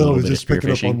you do a little bit of spearfishing.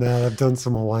 Just picking up on that. I've done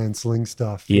some Hawaiian sling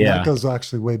stuff. Yeah, and that goes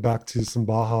actually way back to some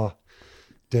Baja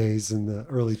days in the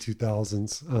early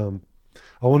 2000s.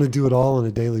 I want to do it all on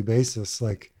a daily basis.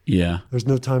 Like, yeah, there's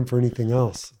no time for anything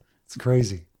else. It's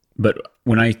crazy. But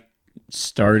when I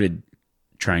started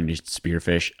trying to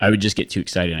spearfish, I would just get too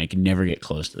excited and I could never get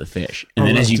close to the fish. And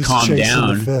then as you calm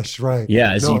down, the fish, right?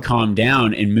 Yeah, as you calm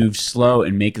down and move slow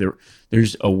and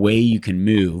there's a way you can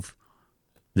move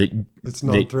that's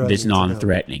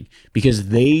non-threatening,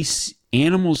 because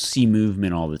animals see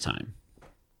movement all the time.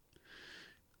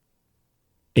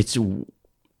 It's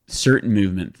certain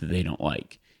movement that they don't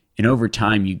like, and over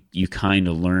time you kind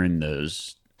of learn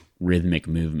those rhythmic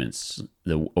movements,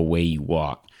 a way you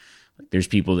walk. There's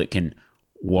people that can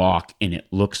walk and it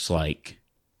looks like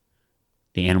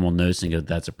the animal knows and goes,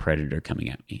 that's a predator coming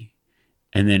at me.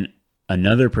 And then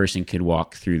another person could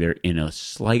walk through there in a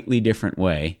slightly different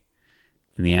way,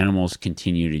 and the animals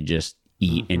continue to just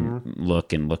eat and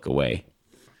look away,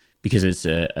 because it's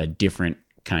a different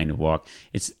kind of walk.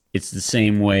 It's the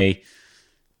same way,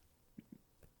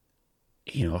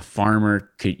 a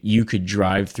farmer you could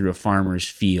drive through a farmer's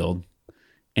field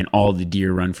and all the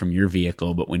deer run from your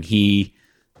vehicle, but when he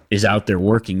is out there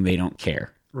working, they don't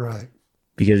care. Right.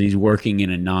 Because he's working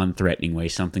in a non-threatening way,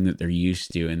 something that they're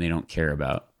used to and they don't care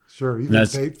about. Sure. Even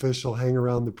bait fish will hang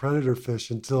around the predator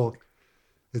fish until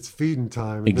it's feeding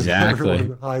time. And exactly. Then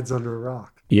everyone hides under a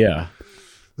rock. Yeah.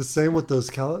 The same with those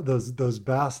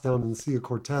bass down in the Sea of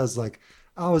Cortez. Like,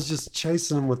 I was just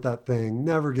chasing them with that thing,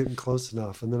 never getting close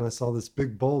enough. And then I saw this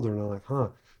big boulder and I'm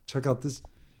like, check out this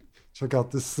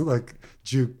like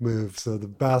juke move. So the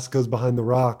bass goes behind the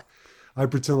rock. I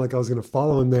pretend like I was going to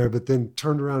follow him there, but then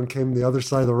turned around and came to the other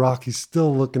side of the rock. He's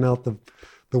still looking out the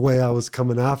way I was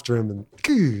coming after him, and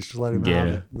goosh, let him have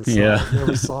it. He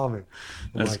never saw me.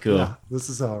 That's cool. Yeah, this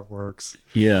is how it works.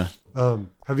 Yeah.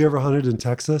 Have you ever hunted in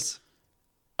Texas?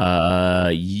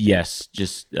 Yes,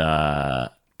 just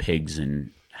pigs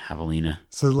and javelina.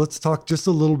 So let's talk just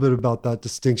a little bit about that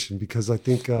distinction, because I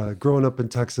think growing up in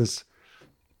Texas,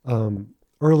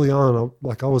 early on,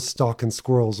 I was stalking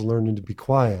squirrels and learning to be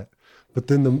quiet. But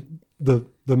then the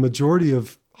majority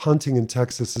of hunting in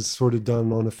Texas is sort of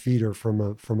done on a feeder from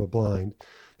a blind.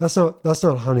 That's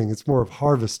not hunting. It's more of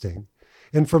harvesting.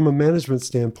 And from a management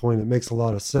standpoint, it makes a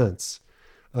lot of sense.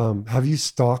 Have you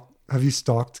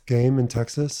stalked game in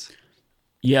Texas?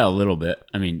 Yeah, a little bit.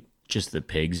 I mean, just the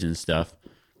pigs and stuff.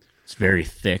 It's very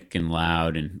thick and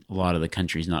loud, and a lot of the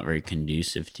country's not very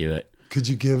conducive to it. Could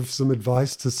you give some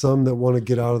advice to some that want to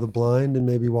get out of the blind and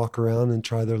maybe walk around and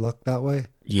try their luck that way?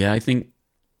 Yeah, I think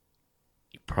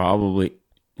probably,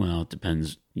 well, it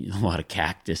depends. A lot of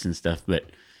cactus and stuff, but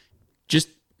just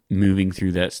moving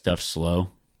through that stuff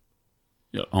slow.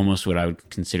 Almost what I would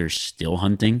consider still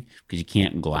hunting, because you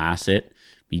can't glass it.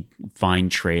 You find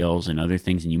trails and other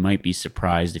things, and you might be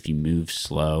surprised if you move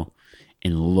slow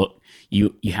and look.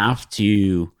 You have to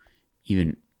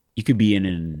you could be in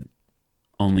and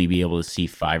only be able to see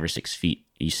 5 or 6 feet.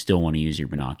 You still want to use your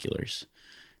binoculars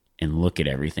and look at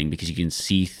everything, because you can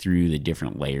see through the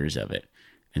different layers of it,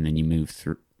 and then you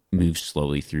move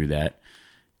slowly through that,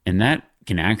 and that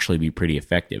can actually be pretty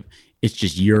effective. It's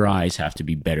just your eyes have to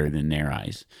be better than their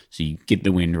eyes. So you get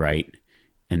the wind right,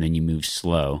 and then you move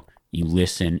slow. You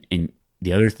listen, and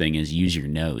the other thing is use your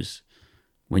nose.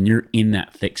 When you're in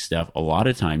that thick stuff, a lot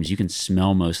of times you can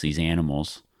smell most of these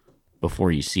animals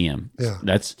before you see them. Yeah.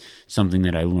 That's something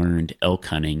that I learned elk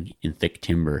hunting in thick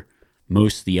timber.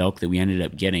 Most of the elk that we ended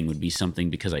up getting would be something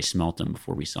because I smelt them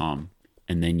before we saw them.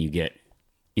 And then you get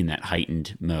in that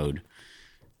heightened mode.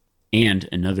 And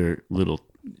another little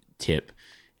tip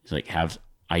is like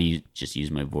just use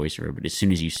my voiceover, but as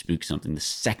soon as you spook something, the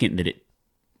second that it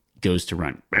goes to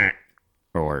run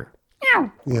or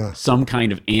some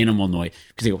kind of animal noise,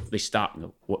 because they stop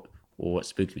and go, what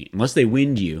spooked me? Unless they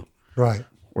wind you, right,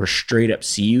 or straight up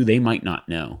see you, they might not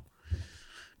know.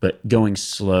 But going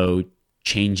slow,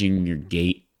 changing your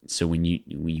gait, so when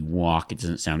you walk, it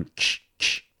doesn't sound.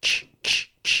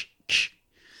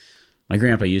 My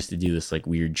grandpa used to do this like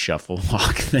weird shuffle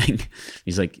walk thing.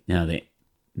 He's like, no,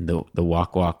 the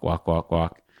walk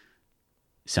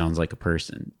sounds like a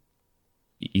person.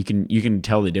 You can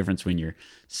tell the difference when you're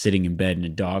sitting in bed and a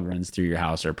dog runs through your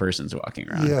house or a person's walking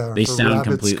around. Yeah, they sound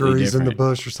completely different. In the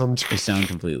bush or something. They sound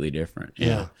completely different.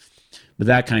 Yeah. But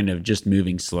that kind of just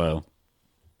moving slow,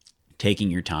 taking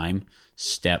your time,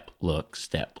 step, look,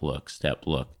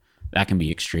 that can be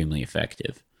extremely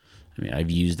effective. I mean, I've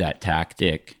used that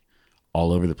tactic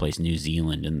all over the place, New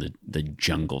Zealand and the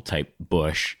jungle type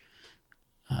bush,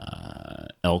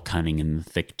 elk hunting in the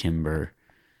thick timber,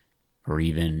 or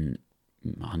even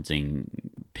hunting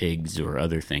pigs or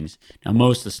other things. Now,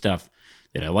 most of the stuff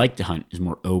that I like to hunt is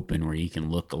more open, where you can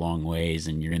look a long ways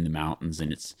and you're in the mountains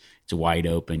and it's wide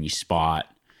open. You spot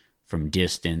from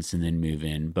distance and then move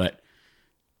in. But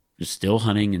still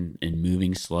hunting and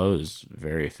moving slow is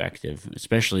very effective,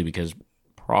 especially because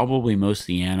probably most of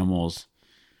the animals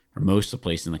or most of the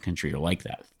places in the country are like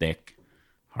that, thick,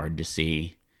 hard to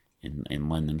see, and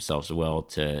lend themselves well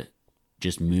to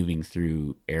just moving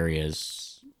through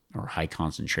areas or high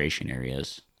concentration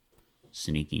areas,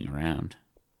 sneaking around.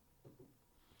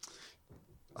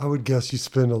 I would guess you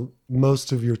spend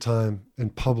most of your time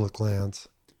in public lands.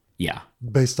 Yeah.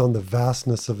 Based on the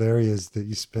vastness of areas that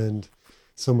you spend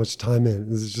so much time in.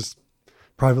 This is just,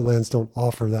 private lands don't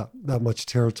offer that much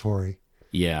territory.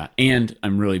 Yeah. And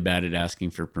I'm really bad at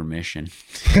asking for permission.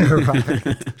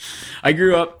 Right. I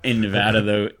grew up in Nevada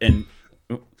though. And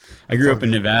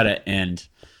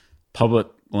public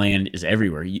land is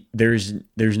everywhere. There's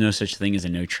no such thing as a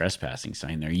no trespassing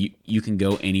sign there. You can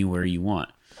go anywhere you want.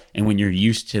 And when you're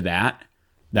used to that,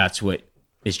 that's what,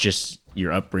 it's just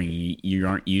your upbringing. You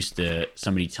aren't used to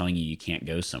somebody telling you can't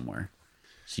go somewhere.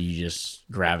 So you just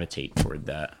gravitate toward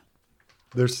that.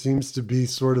 There seems to be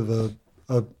sort of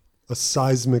a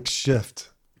seismic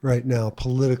shift right now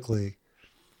politically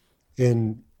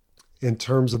in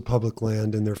terms of public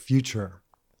land and their future.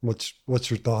 What's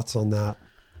your thoughts on that?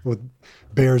 With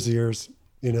Bears Ears,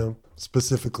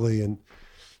 specifically,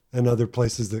 and other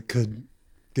places that could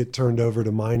get turned over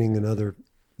to mining and other,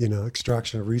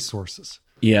 extraction of resources.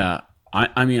 Yeah.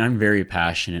 I mean, I'm very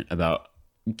passionate about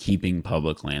keeping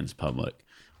public lands public.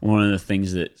 One of the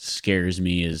things that scares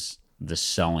me is the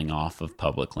selling off of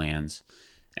public lands.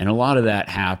 And a lot of that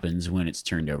happens when it's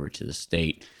turned over to the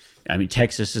state. I mean,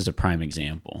 Texas is a prime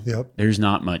example. Yep. There's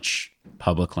not much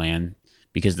public land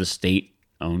because the state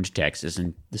owned Texas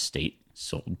and the state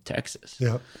sold Texas.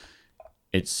 Yep.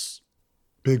 It's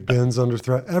Big Bend's under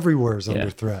threat. Everywhere is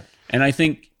under threat. And I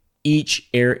think each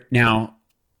area now,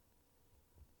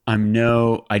 I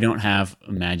don't have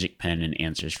a magic pen and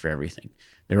answers for everything.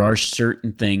 There are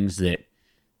certain things that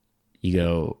you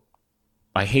go,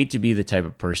 I hate to be the type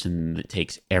of person that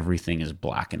takes everything as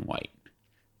black and white.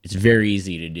 It's very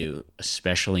easy to do,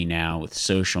 especially now with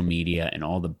social media and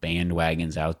all the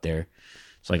bandwagons out there.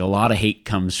 It's like a lot of hate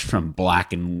comes from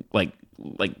black and like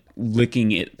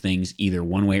looking at things either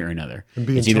one way or another. And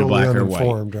being it's either totally black or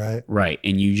white. Right? Right.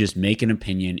 And you just make an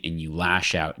opinion and you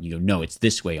lash out and you go, no, it's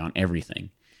this way on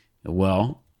everything.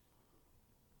 Well,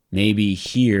 maybe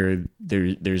here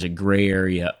there's a gray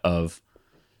area of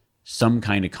some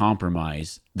kind of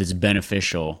compromise that's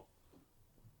beneficial.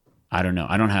 I don't know.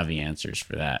 I don't have the answers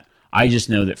for that. I just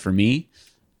know that for me,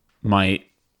 my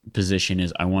position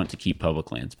is I want to keep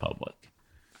public lands public.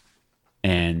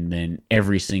 And then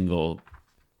every single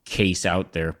case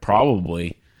out there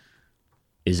probably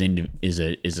is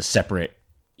a separate,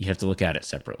 you have to look at it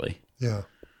separately. Yeah.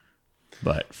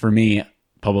 But for me,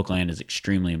 public land is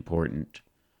extremely important.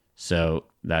 So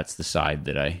that's the side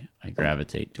that I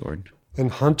gravitate toward.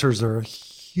 And hunters are a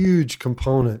huge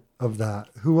component of that.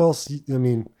 Who else? I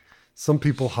mean, some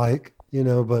people hike,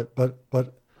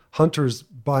 but hunters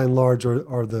by and large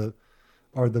are the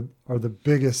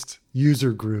biggest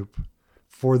user group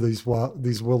for these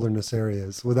wilderness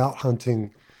areas. Without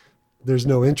hunting, there's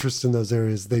no interest in those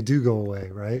areas. They do go away,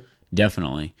 right?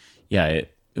 Definitely. Yeah.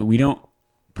 We don't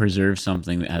preserve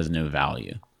something that has no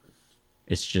value.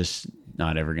 It's just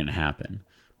not ever going to happen.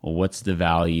 Well, what's the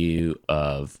value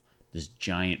of this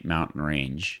giant mountain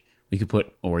range we could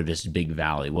put, or this big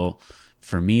valley? Well,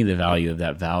 for me, the value of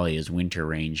that valley is winter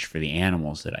range for the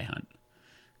animals that I hunt.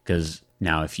 Because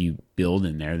now if you build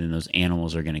in there, then those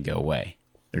animals are going to go away.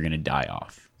 They're going to die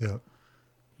off. Yeah.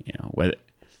 You know, whether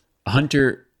a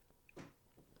hunter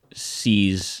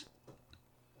sees,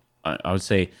 I would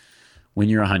say, when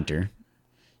you're a hunter,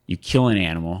 you kill an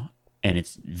animal and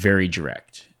it's very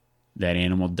direct. That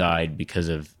animal died because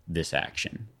of this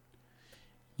action.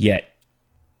 Yet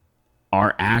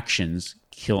our actions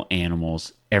kill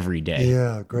animals every day.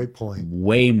 Yeah, great point.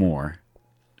 Way more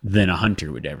than a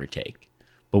hunter would ever take.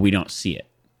 But we don't see it.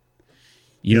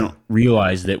 You don't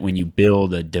realize that when you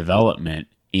build a development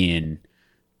in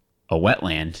a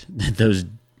wetland, that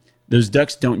those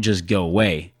ducks don't just go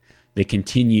away.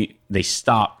 They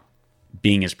stop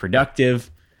being as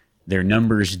productive, their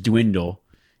numbers dwindle,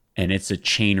 and it's a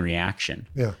chain reaction.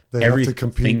 Yeah, they have to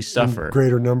compete suffer. in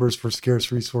greater numbers for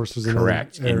scarce resources.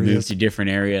 Correct, in other and areas. move to different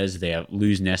areas. They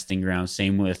lose nesting grounds.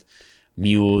 Same with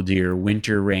mule deer,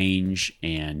 winter range,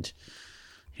 and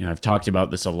I've talked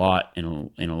about this a lot in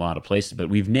a lot of places, but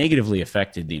we've negatively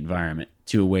affected the environment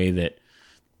to a way that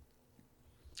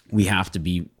we have to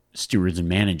be stewards and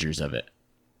managers of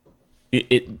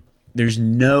it. There's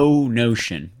no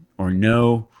notion or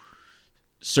no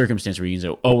circumstance where you can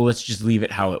say, "Oh, well, let's just leave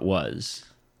it how it was.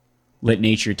 Let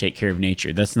nature take care of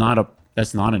nature." That's not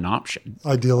an option.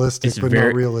 Idealistic, but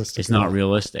not realistic. It's not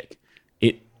realistic.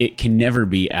 It can never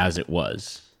be as it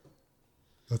was.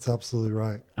 That's absolutely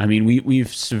right. I mean,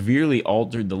 we've severely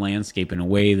altered the landscape in a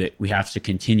way that we have to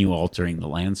continue altering the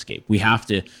landscape.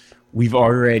 We've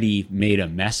already made a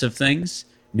mess of things.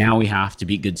 Now we have to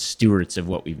be good stewards of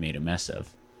what we've made a mess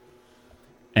of.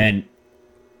 And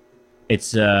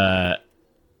it's a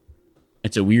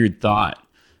weird thought,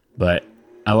 but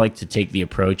I like to take the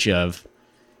approach of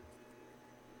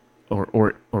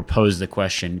or pose the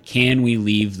question, can we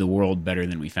leave the world better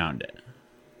than we found it?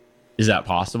 Is that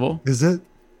possible? Is it?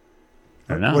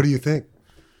 I don't know. What do you think?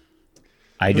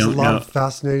 There's a lot of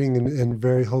fascinating and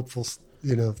very hopeful,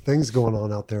 things going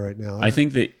on out there right now. I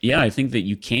think that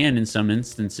you can, in some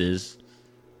instances,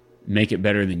 make it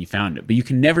better than you found it, but you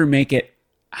can never make it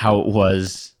how it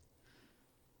was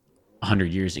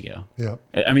 100 years ago. Yeah.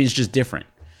 I mean, it's just different.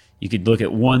 You could look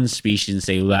at one species and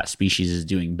say, well, that species is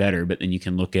doing better, but then you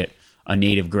can look at a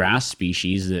native grass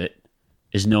species that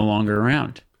is no longer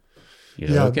around.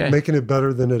 Making it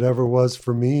better than it ever was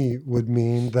for me would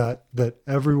mean that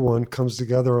everyone comes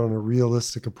together on a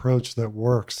realistic approach that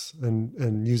works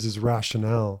and uses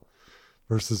rationale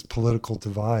versus political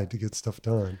divide to get stuff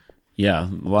done. Yeah,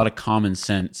 a lot of common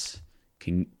sense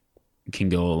can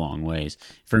go a long ways.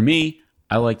 For me,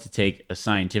 I like to take a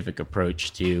scientific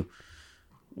approach to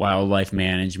wildlife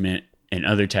management and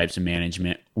other types of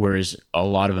management, whereas a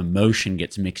lot of emotion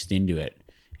gets mixed into it.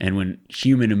 And when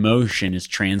human emotion is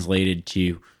translated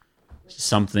to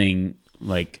something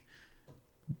like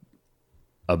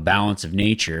a balance of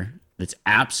nature that's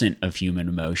absent of human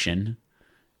emotion,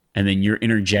 and then you're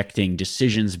interjecting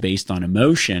decisions based on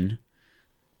emotion,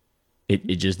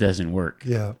 it just doesn't work.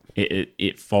 Yeah.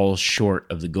 It falls short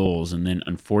of the goals, and then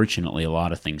unfortunately a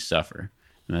lot of things suffer.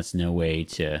 And that's no way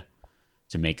to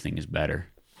make things better.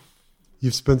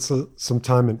 You've spent some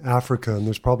time in Africa, and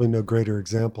there's probably no greater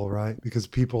example, right? Because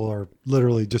people are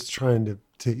literally just trying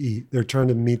to eat. They're trying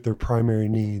to meet their primary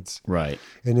needs. Right.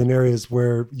 And in areas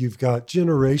where you've got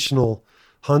generational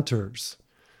hunters,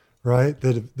 right,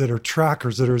 that are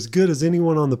trackers, that are as good as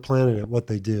anyone on the planet at what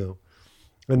they do.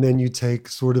 And then you take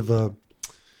sort of a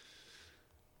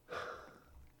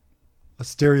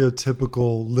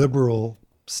stereotypical liberal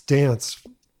stance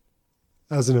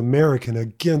as an American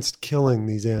against killing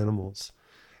these animals.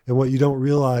 And what you don't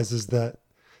realize is that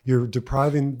you're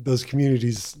depriving those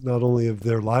communities not only of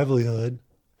their livelihood,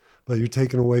 but you're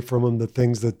taking away from them the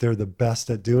things that they're the best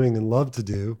at doing and love to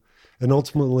do. And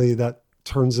ultimately that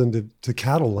turns into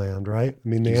cattle land, right? I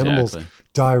mean, the animals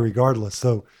die regardless.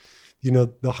 So,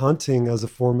 the hunting as a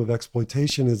form of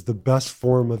exploitation is the best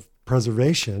form of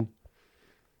preservation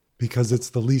because it's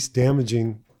the least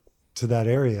damaging to that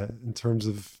area in terms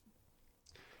of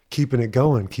keeping it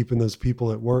going, keeping those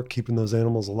people at work, keeping those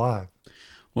animals alive.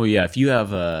 Well, yeah, if you have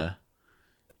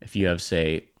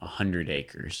say 100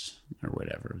 acres or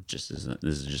whatever, this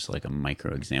is just like a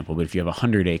micro example, but if you have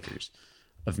 100 acres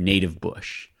of native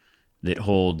bush that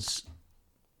holds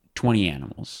 20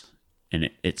 animals and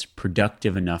it's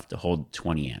productive enough to hold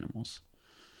 20 animals,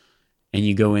 and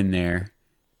you go in there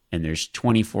and there's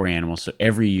 24 animals. So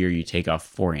every year you take off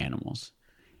 4 animals,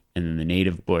 and then the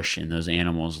native bush and those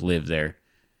animals live there.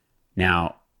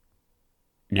 Now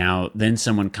then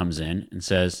someone comes in and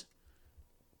says,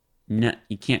 no,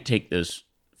 you can't take those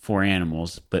 4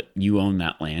 animals, but you own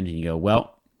that land. And you go,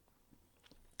 well,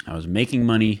 I was making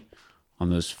money on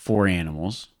those 4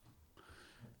 animals.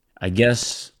 I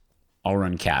guess I'll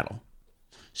run cattle.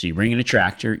 So you bring in a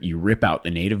tractor, you rip out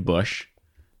the native bush.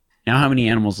 Now how many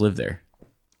animals live there?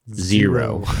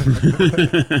 0.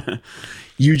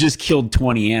 You just killed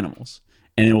 20 animals,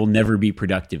 and it will never be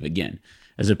productive again,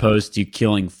 as opposed to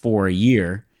killing 4 a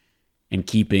year and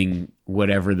keeping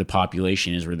whatever the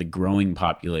population is, or the growing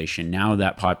population. Now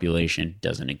that population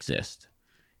doesn't exist.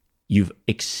 You've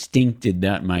extincted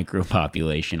that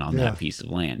micropopulation on that piece of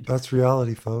land. That's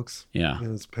reality, folks. Yeah.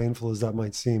 And as painful as that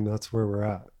might seem, that's where we're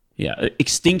at. Yeah.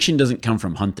 Extinction doesn't come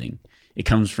from hunting. It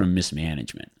comes from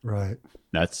mismanagement. Right.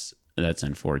 That's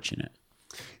unfortunate.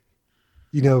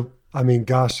 You know, I mean,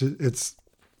 gosh,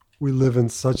 we live in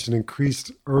such an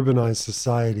increased urbanized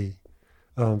society,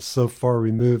 so far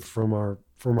removed from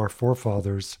our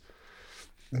forefathers.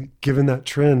 Given that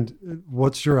trend,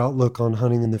 what's your outlook on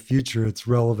hunting in the future, its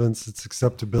relevance, its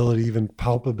acceptability, even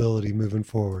palpability moving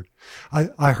forward?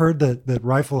 I heard that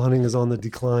rifle hunting is on the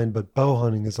decline, but bow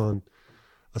hunting is on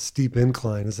a steep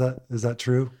incline. Is that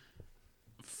true?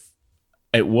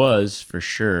 It was, for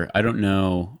sure. I don't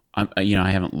know.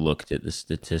 I haven't looked at the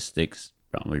statistics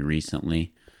probably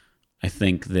recently. I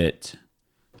think that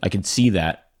I could see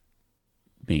that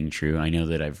being true. I know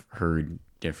that I've heard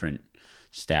different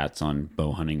stats on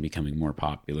bow hunting becoming more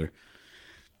popular,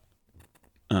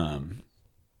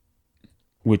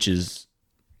 which is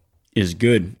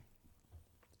good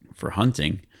for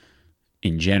hunting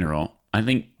in general. I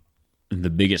think the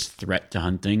biggest threat to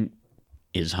hunting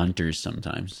is hunters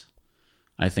sometimes.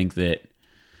 I think that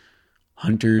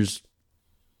hunters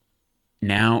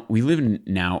we live in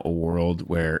now a world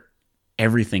where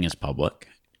everything is public,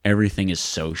 everything is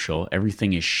social,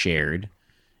 everything is shared.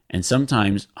 And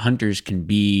sometimes hunters can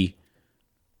be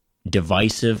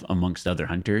divisive amongst other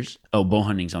hunters. Oh, bow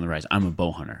hunting's on the rise. I'm a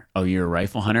bow hunter. Oh, you're a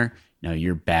rifle hunter? No,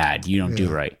 you're bad. You don't do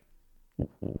right.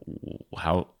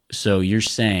 How? So you're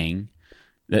saying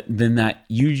that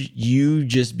you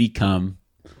just become,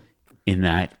 in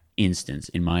that instance,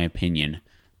 in my opinion,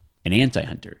 an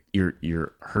anti-hunter.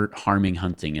 You're harming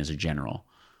hunting as a general,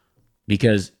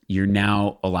 because you're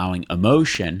now allowing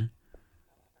emotion,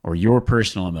 or your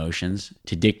personal emotions,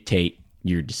 to dictate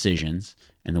your decisions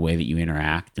and the way that you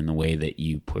interact and the way that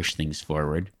you push things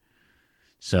forward.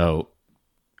 So,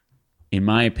 in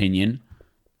my opinion,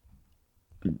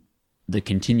 the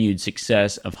continued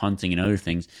success of hunting and other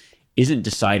things isn't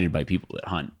decided by people that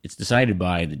hunt. It's decided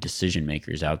by the decision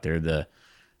makers out there, the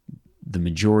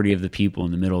majority of the people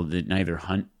in the middle that neither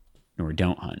hunt nor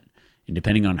don't hunt. And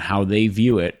depending on how they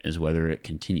view it is whether it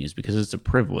continues, because it's a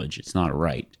privilege. It's not a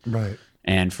right. Right.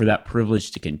 And for that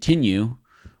privilege to continue,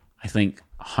 I think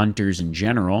hunters in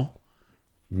general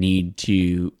need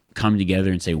to come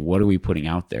together and say, what are we putting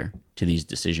out there to these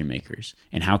decision makers?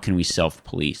 And how can we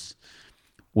self-police?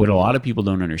 What a lot of people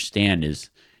don't understand is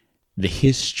the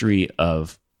history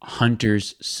of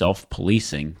hunters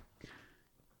self-policing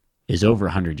is over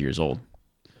 100 years old.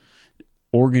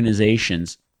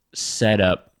 Organizations set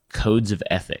up codes of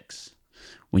ethics.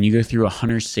 When you go through a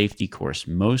hunter's safety course,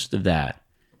 most of that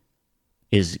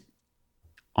is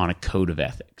on a code of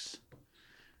ethics.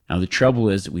 Now, the trouble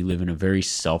is that we live in a very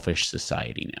selfish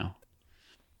society now.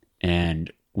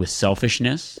 And with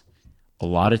selfishness, a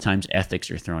lot of times ethics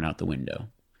are thrown out the window.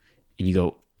 And you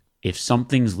go, if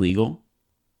something's legal,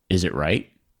 is it right?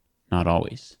 Not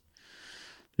always.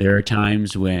 There are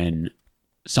times when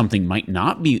something might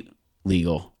not be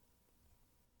legal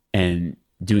and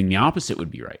doing the opposite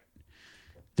would be right.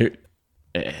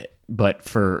 But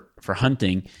for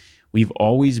hunting, we've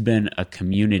always been a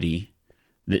community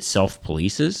that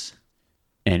self-polices,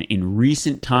 and in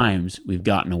recent times, we've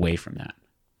gotten away from that.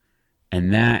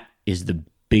 And that is the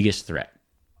biggest threat,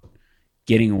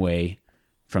 getting away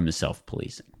from the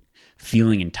self-policing,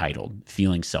 feeling entitled,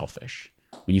 feeling selfish.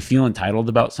 When you feel entitled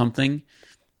about something,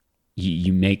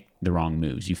 you make the wrong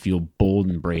moves. You feel bold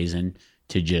and brazen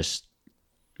to just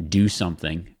do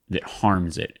something that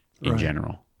harms it in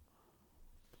general.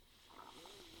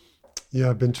 Yeah,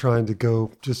 I've been trying to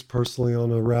go just personally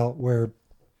on a route where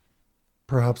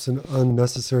perhaps an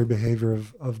unnecessary behavior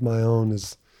of my own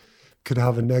could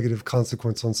have a negative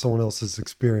consequence on someone else's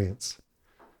experience.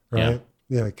 Right?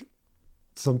 Yeah. Like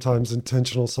sometimes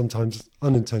intentional, sometimes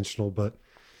unintentional, but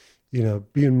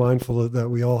being mindful that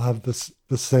we all have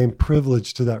the same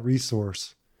privilege to that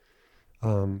resource.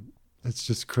 it's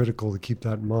just critical to keep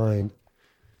that in mind.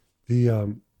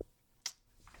 The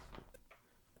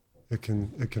it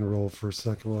can roll for a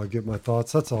second while I get my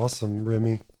thoughts. That's awesome,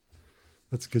 Remi.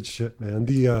 That's good shit, man.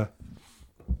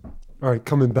 All right,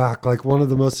 coming back, like one of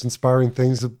the most inspiring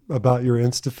things about your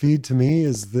Insta feed to me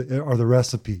are the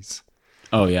recipes.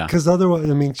 Oh yeah. Because otherwise,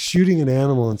 I mean, shooting an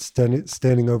animal and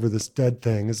standing over this dead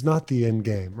thing is not the end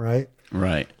game, right?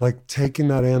 Right. Like taking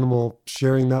that animal,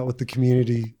 sharing that with the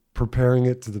community, preparing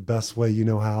it to the best way you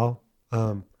know how.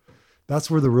 That's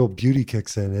where the real beauty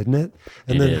kicks in, isn't it?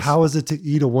 And then how is it to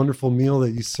eat a wonderful meal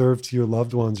that you serve to your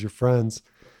loved ones, your friends,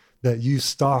 that you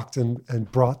stocked and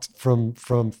brought from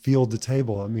field to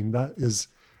table? I mean, that is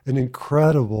an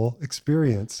incredible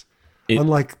experience.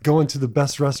 Unlike going to the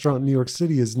best restaurant in New York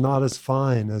City is not as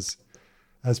fine as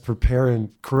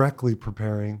correctly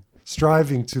preparing,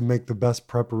 striving to make the best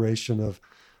preparation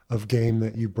of game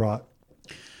that you brought.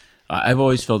 I've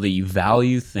always felt that you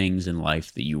value things in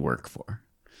life that you work for.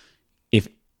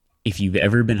 If you've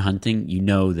ever been hunting, you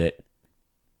know that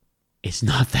it's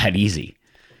not that easy.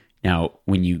 Now,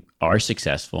 when you are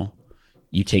successful,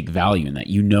 you take value in that.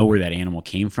 You know where that animal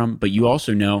came from, but you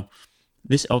also know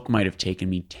this elk might have taken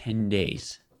me 10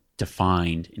 days to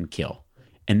find and kill.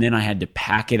 And then I had to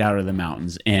pack it out of the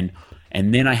mountains. And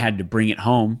then I had to bring it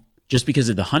home. Just because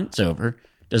the hunt's over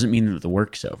doesn't mean that the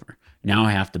work's over. Now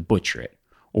I have to butcher it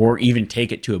or even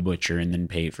take it to a butcher and then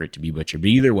pay for it to be butchered. But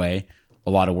either way, a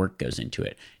lot of work goes into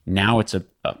it. Now it's a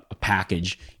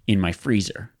package in my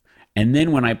freezer. And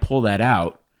then when I pull that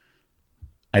out,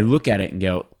 I look at it and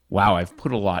go, wow, I've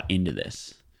put a lot into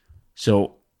this.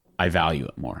 So I value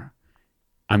it more.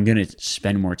 I'm going to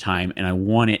spend more time, and I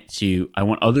want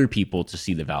other people to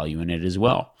see the value in it as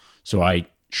well. So I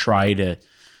try to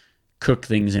cook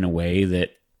things in a way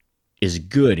that is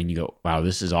good. And you go, wow,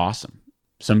 this is awesome.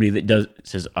 Somebody that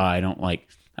says, I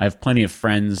have plenty of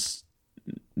friends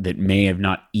that may have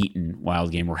not eaten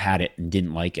wild game or had it and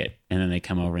didn't like it. And then they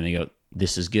come over and they go,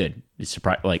 this is good. It's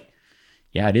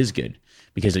yeah, it is good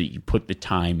because you put the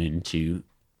time into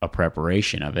a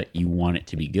preparation of it. You want it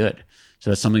to be good. So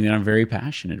that's something that I'm very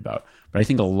passionate about. But I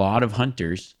think a lot of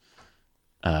hunters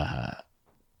are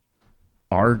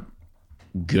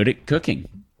good at cooking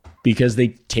because they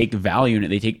take value in it.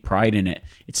 They take pride in it.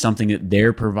 It's something that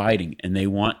they're providing, and they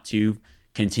want to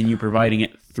continue providing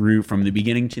it through from the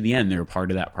beginning to the end. They're a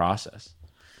part of that process.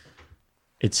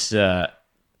 It's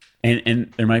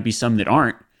and there might be some that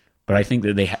aren't, but I think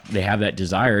that they have that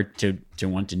desire to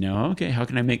want to know, okay, how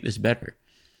can I make this better?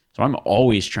 So I'm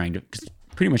always trying to, because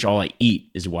pretty much all I eat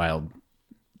is wild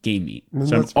game meat.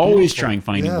 So I'm always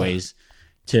finding ways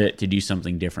to do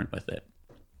something different with it.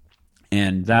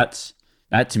 And that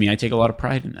to me, I take a lot of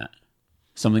pride in that.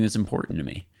 Something that's important to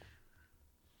me.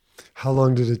 How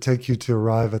long did it take you to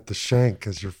arrive at the shank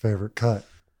as your favorite cut?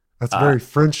 That's very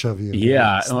French of you.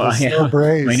 Yeah.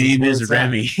 My name is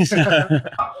Remi.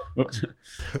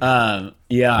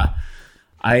 Yeah.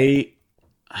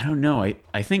 I don't know.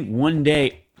 I think one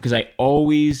day, because I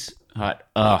always thought,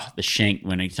 the shank,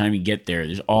 when anytime you get there,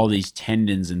 there's all these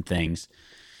tendons and things.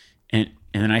 And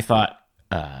then I thought,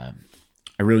 I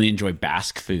really enjoy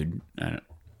Basque food.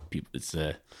 It's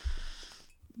a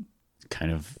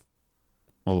kind of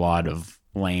a lot of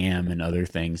lamb and other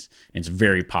things. And it's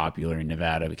very popular in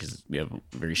Nevada because we have a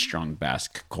very strong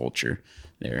Basque culture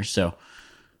there. So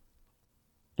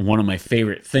one of my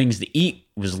favorite things to eat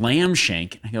was lamb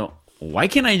shank. I go, why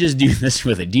can't I just do this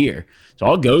with a deer? So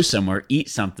I'll go somewhere, eat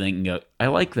something, and go, I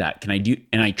like that. Can I do?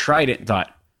 And I tried it and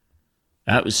thought,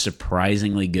 that was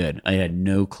surprisingly good. I had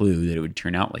no clue that it would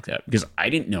turn out like that because I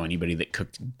didn't know anybody that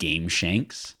cooked game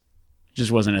shanks. It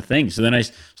just wasn't a thing. So then I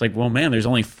was like, well, man, there's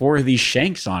only 4 of these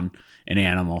shanks on an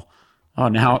animal. Oh,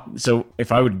 now, so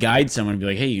if I would guide someone and be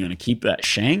like, hey, you going to keep that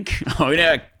shank? Oh,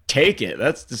 yeah, take it.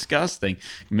 That's disgusting.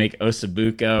 Make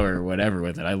ossobuco or whatever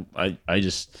with it. I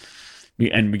just,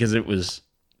 and because it was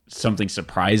something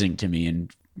surprising to me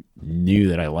and knew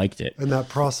that I liked it. And that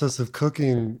process of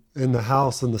cooking in the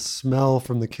house and the smell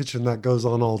from the kitchen that goes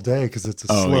on all day because it's a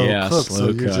slow cook. So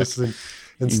you're just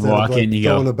instead of like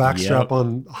throwing a backstrap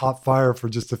on hot fire for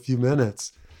just a few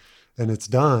minutes and it's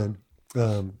done.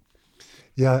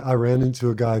 I ran into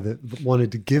a guy that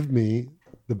wanted to give me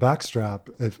the backstrap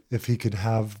if he could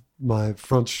have my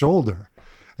front shoulder.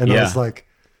 And I was like,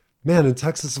 man, in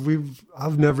Texas,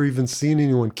 I've never even seen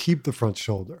anyone keep the front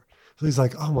shoulder. So he's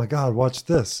like, oh my God, watch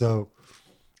this. So,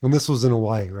 and this was in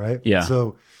Hawaii, right? Yeah.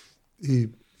 So he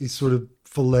sort of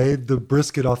filleted the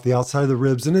brisket off the outside of the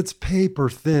ribs, and it's paper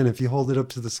thin. If you hold it up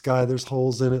to the sky, there's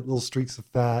holes in it, little streaks of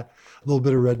fat, a little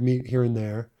bit of red meat here and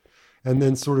there. And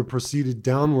then sort of proceeded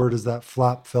downward as that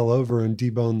flap fell over and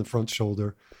deboned the front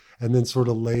shoulder. and then sort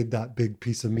of laid that big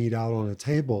piece of meat out on a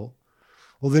table.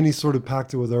 Well, then he sort of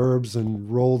packed it with herbs and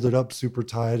rolled it up super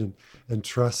tight and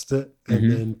trussed it,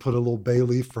 and then put a little bay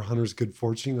leaf for hunter's good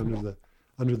fortune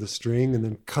under the string, and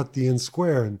then cut the end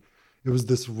square. And it was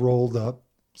this rolled up,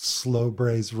 slow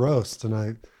braised roast. And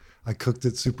I cooked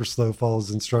it super slow,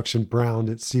 follows instruction, browned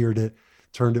it, seared it,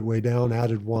 turned it way down,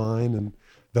 added wine and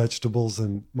vegetables.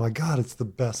 And my God, it's the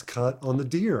best cut on the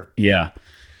deer. Yeah.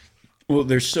 Well,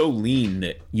 they're so lean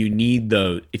that you need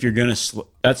if you're going to,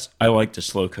 I like to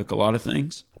slow cook a lot of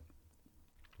things.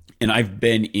 And I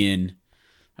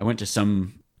went to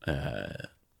some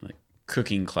like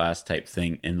cooking class type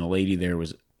thing, and the lady there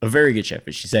was a very good chef.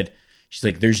 But she's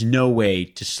like, there's no way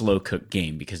to slow cook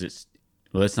game because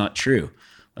that's not true.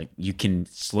 Like, you can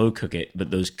slow cook it,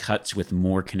 but those cuts with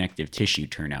more connective tissue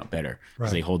turn out better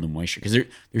because they hold the moisture. Because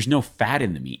there's no fat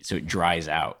in the meat, so it dries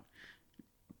out.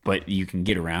 But you can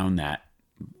get around that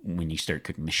when you start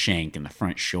cooking the shank and the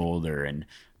front shoulder and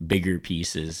bigger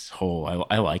pieces whole.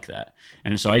 I like that.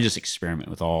 And so I just experiment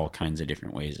with all kinds of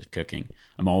different ways of cooking.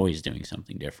 I'm always doing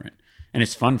something different. And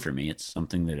it's fun for me. It's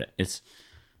something that it's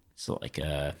like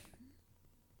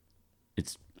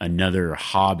it's another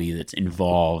hobby that's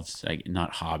involved, like,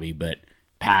 not hobby, but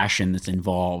passion that's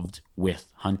involved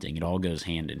with hunting. It all goes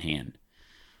hand in hand.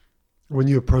 When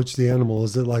you approach the animal,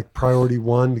 is it like priority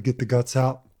one to get the guts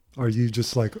out? Are you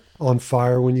just like on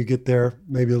fire when you get there?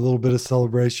 Maybe a little bit of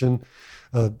celebration,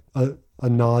 a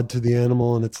nod to the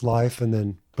animal and its life, and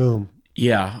then boom.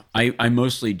 Yeah, I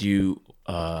mostly do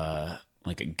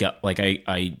like a gut. Like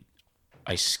I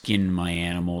skin my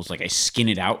animals. Like, I skin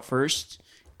it out first,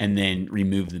 and then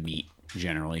remove the meat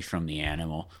generally from the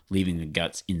animal, leaving the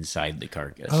guts inside the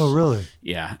carcass. Oh, really?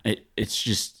 Yeah,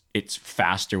 it's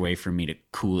faster way for me to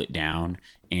cool it down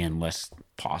and less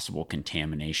possible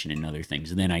contamination and other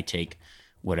things. And then I take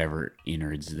whatever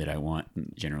innards that I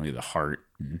want, generally the heart.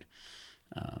 And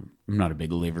I'm not a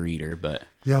big liver eater, but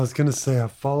yeah, I was gonna say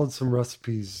I've followed some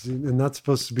recipes, and that's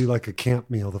supposed to be like a camp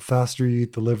meal. The faster you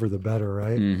eat the liver, the better,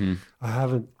 right? Mm-hmm. I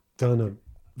haven't done a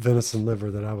venison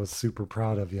liver that I was super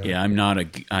proud of yet. Yeah, I'm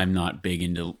not big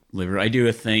into liver. I do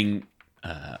a thing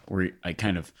where I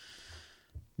kind of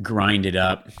grind it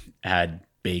up, add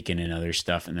bacon and other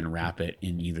stuff, and then wrap it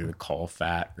in either the caul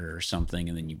fat or something,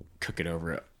 and then you cook it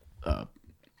over a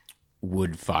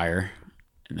wood fire,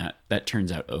 and that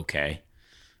turns out okay.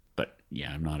 But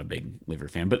yeah, I'm not a big liver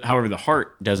fan. But however, the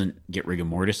heart doesn't get rigor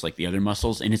mortis like the other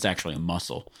muscles, and it's actually a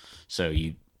muscle, so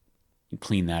you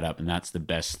clean that up, and that's the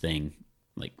best thing.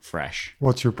 Like, fresh.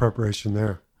 What's your preparation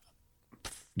there?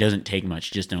 Doesn't take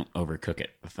much. Just don't overcook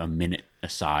it. With a minute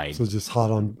aside. So just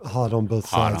hot on both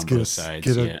sides.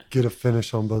 Get a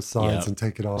finish on both sides, and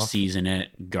take it off. Season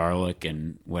it, garlic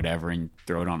and whatever, and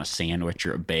throw it on a sandwich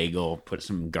or a bagel. Put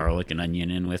some garlic and onion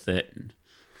in with it. And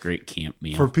great camp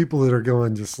meal. For people that are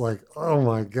going just like, oh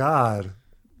my God,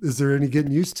 is there any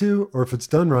getting used to? Or if it's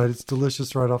done right, it's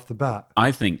delicious right off the bat.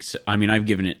 I think so. I mean, I've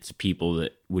given it to people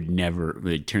that would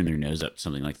turn their nose up to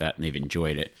something like that, and they've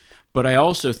enjoyed it. But I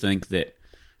also think that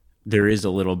there is a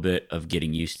little bit of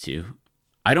getting used to.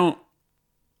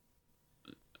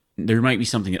 There might be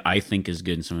something that I think is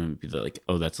good, and someone would be like,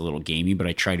 oh, that's a little gamey, but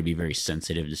I try to be very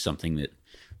sensitive to something that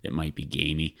might be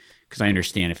gamey, because I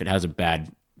understand if it has a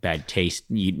bad taste,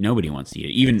 nobody wants to eat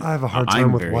it. Even I have a hard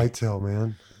time with whitetail,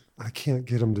 man. I can't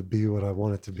get them to be what I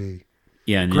want it to be.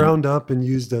 Yeah, ground up and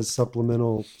used as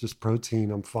supplemental just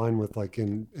protein, I'm fine with, like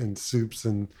in soups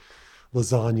and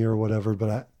lasagna or whatever,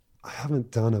 but I haven't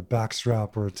done a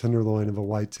backstrap or a tenderloin of a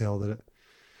whitetail that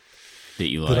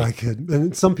you like. That I could.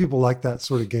 And some people like that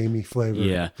sort of gamey flavor.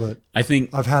 Yeah, but I think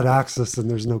I've had access, and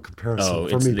there's no comparison for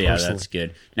me personally. Yeah, that's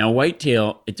good. Now,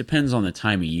 whitetail, it depends on the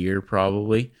time of year,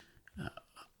 probably.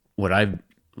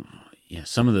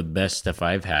 Some of the best stuff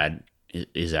I've had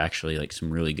is actually like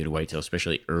some really good whitetail,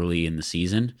 especially early in the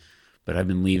season. But I've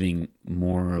been leaving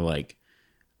more like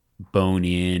bone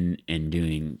in and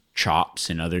doing chops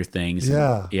and other things.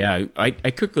 Yeah. Yeah. I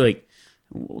cook like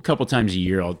a couple times a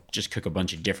year. I'll just cook a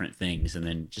bunch of different things and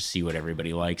then just see what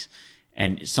everybody likes.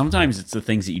 And sometimes it's the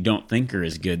things that you don't think are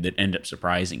as good that end up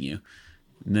surprising you.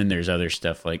 And then there's other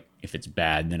stuff, like if it's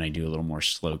bad, then I do a little more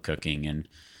slow cooking and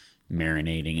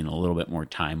marinating and a little bit more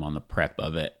time on the prep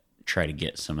of it. Try to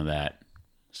get some of that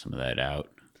out.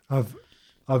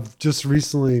 I've just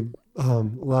recently,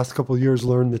 last couple of years,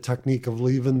 learned the technique of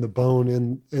leaving the bone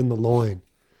in the loin.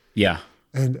 Yeah.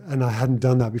 And I hadn't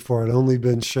done that before. I'd only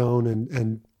been shown,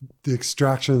 and the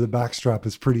extraction of the backstrap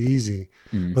is pretty easy.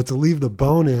 But to leave the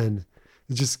bone in,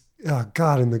 it just,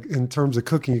 in terms of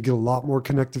cooking, you get a lot more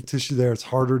connective tissue there. It's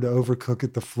harder to overcook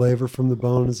it. The flavor from the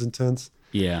bone is intense.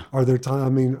 Yeah. Are there times, I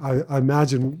mean, I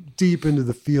imagine deep into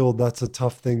the field, that's a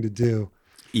tough thing to do.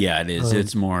 Yeah, it is.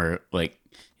 It's more like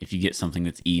if you get something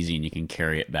that's easy and you can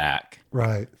carry it back.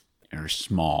 Right. Or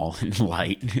small and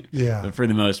light. Yeah. But for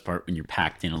the most part, when you're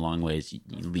packed in a long ways, you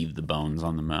leave the bones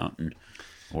on the mountain,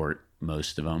 or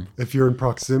most of them. If you're in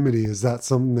proximity, is that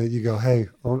something that you go, hey,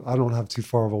 I don't have too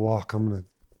far of a walk. I'm going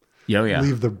to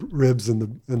leave the ribs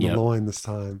and the loin this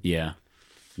time. Yeah,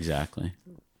 exactly.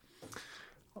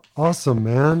 Awesome,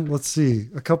 man. Let's see.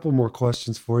 A couple more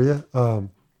questions for you. And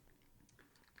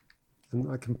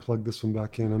I can plug this one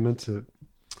back in. I meant to.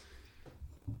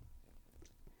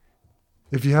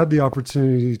 If you had the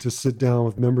opportunity to sit down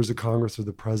with members of Congress or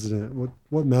the president,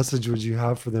 what message would you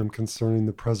have for them concerning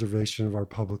the preservation of our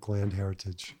public land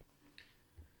heritage?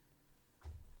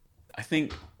 I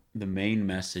think the main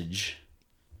message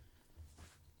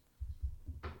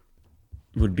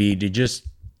would be to just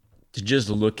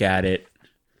look at it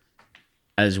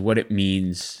as what it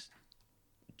means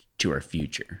to our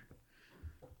future.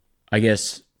 I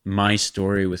guess my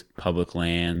story with public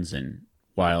lands and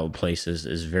wild places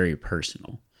is very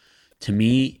personal. To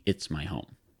me, it's my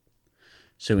home.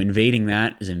 So invading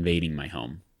that is invading my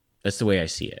home. That's the way I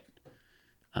see it.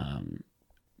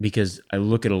 Because I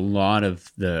look at a lot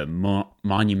of the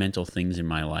monumental things in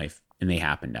my life, and they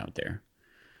happened out there.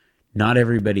 Not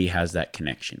everybody has that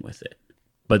connection with it,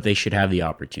 but they should have the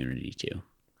opportunity to.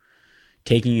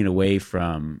 Taking it away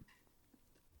from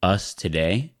us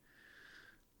today,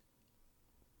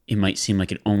 it might seem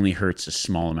like it only hurts a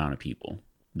small amount of people.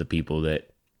 The people that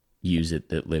use it,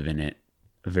 that live in it,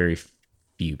 a very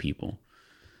few people.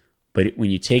 But when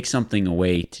you take something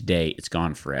away today, it's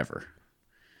gone forever.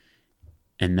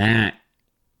 And that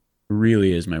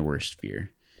really is my worst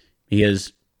fear,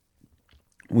 because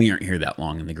we aren't here that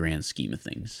long in the grand scheme of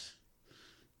things.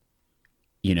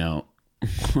 You know,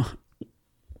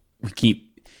 we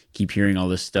keep hearing all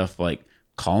this stuff like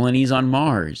colonies on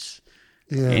Mars.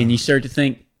 Yeah. And you start to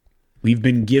think, we've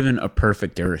been given a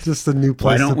perfect Earth. Just a new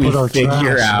place to put our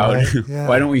trash, right? Yeah.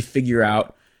 Why don't we figure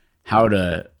out how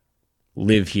to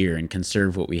live here and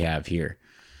conserve what we have here?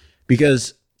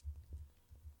 Because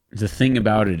the thing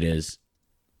about it is,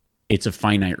 it's a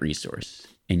finite resource,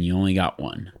 and you only got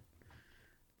one.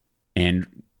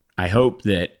 And I hope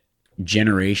that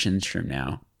generations from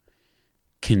now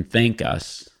can thank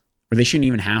us, or they shouldn't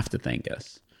even have to thank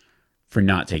us for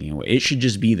not taking away. It should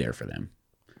just be there for them.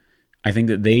 I think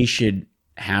that they should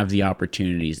have the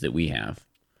opportunities that we have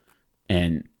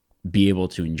and be able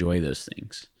to enjoy those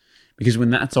things. Because when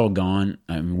that's all gone,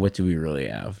 I mean, what do we really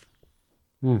have?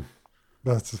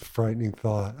 That's a frightening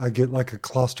thought. I get like a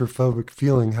claustrophobic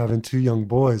feeling having two young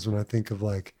boys when I think of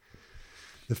like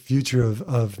the future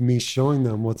of me showing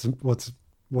them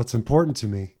what's important to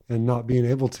me and not being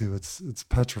able to. It's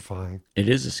petrifying. It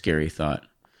is a scary thought.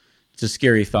 It's a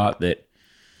scary thought that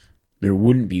there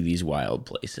wouldn't be these wild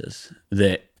places,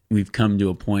 that we've come to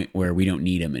a point where we don't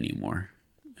need them anymore.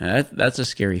 That's a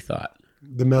scary thought.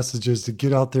 The message is to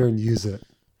get out there and use it.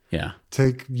 Yeah.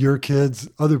 Take your kids,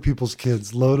 other people's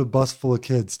kids, load a bus full of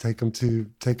kids, take them to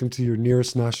your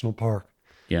nearest national park.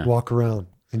 Yeah. Walk around,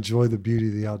 enjoy the beauty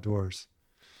of the outdoors.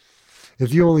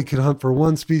 If you only could hunt for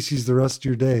one species the rest of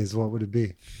your days, what would it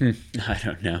be? I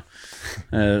don't know.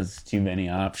 There's too many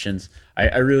options.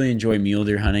 I really enjoy mule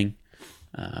deer hunting.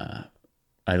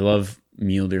 I love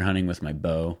mule deer hunting with my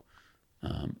bow.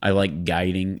 I like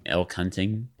guiding elk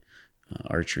hunting,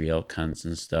 archery elk hunts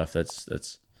and stuff. I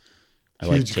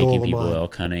like taking people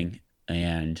elk hunting,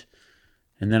 and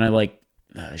then I like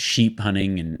sheep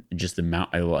hunting and just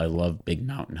I love big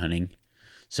mountain hunting.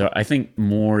 So I think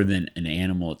more than an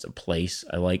animal, it's a place.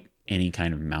 I like any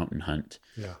kind of mountain hunt.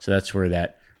 Yeah. So that's where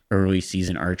that early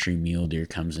season archery mule deer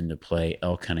comes into play.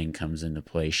 Elk hunting comes into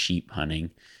play. Sheep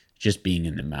hunting, just being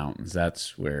in the mountains.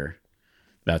 That's what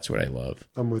I love.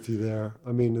 I'm with you there.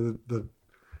 I mean,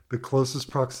 the closest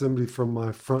proximity from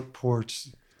my front porch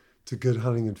to good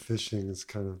hunting and fishing is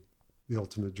kind of the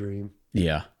ultimate dream.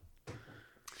 Yeah.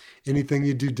 Anything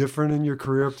you do different in your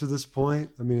career up to this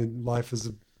point? I mean, life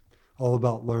is all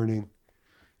about learning.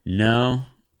 No,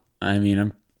 I mean,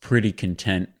 I'm pretty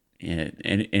content.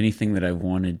 Anything that I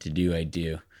wanted to do, I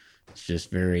do. It's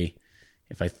just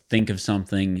if I think of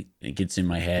something, it gets in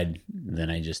my head,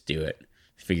 then I just do it.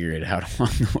 Figure it out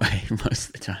along the way most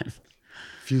of the time.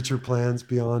 Future plans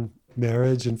beyond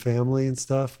marriage and family and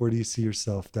stuff? Where do you see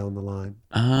yourself down the line?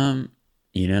 I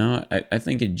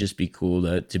think it'd just be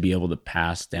cool to be able to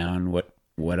pass down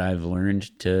what I've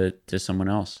learned to someone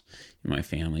else in my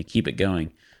family. Keep it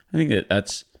going. I think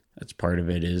that's part of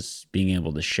it, is being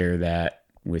able to share that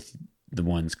with the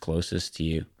ones closest to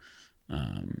you.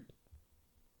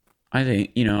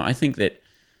 I think that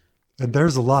And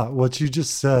there's a lot. What you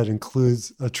just said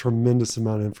includes a tremendous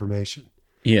amount of information.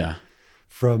 Yeah.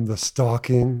 From the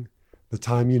stalking, the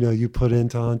time, you put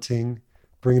into hunting,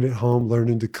 bringing it home,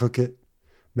 learning to cook it,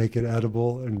 make it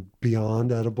edible and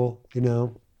beyond edible,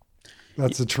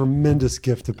 That's a tremendous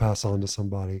gift to pass on to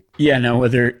somebody. Yeah, now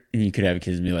whether you could have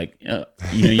kids and be like,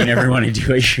 you never want to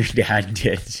do what your dad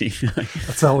did.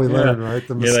 That's how we learn, right?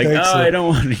 The mistakes. You're like, I don't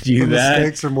want to do that. The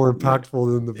mistakes are more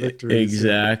impactful than the victories.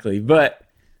 Exactly. But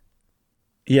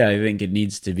yeah, I think it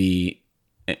needs to be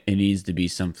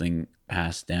something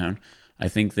passed down. I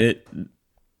think that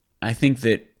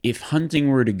if hunting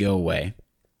were to go away,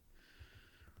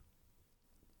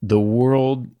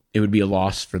 it would be a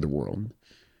loss for the world.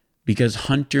 Because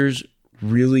hunters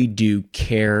really do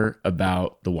care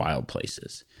about the wild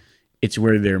places. It's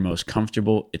where they're most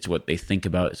comfortable. It's what they think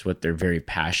about. It's what they're very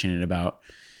passionate about.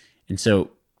 And so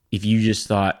if you just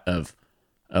thought of,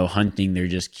 hunting, they're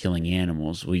just killing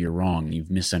animals, well, you're wrong.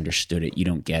 You've misunderstood it. You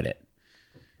don't get it.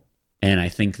 And I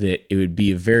think that it would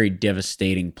be a very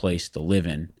devastating place to live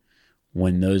in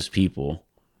when those people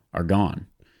are gone.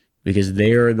 Because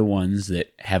they are the ones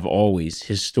that have always,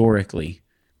 historically,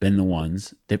 been the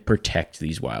ones that protect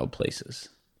these wild places.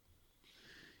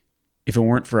 If it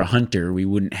weren't for a hunter, we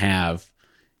wouldn't have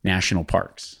national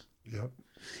parks. Yep.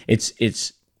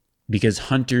 It's because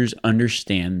hunters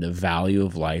understand the value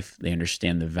of life, they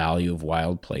understand the value of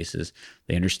wild places,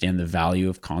 they understand the value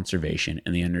of conservation,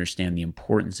 and they understand the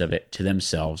importance of it to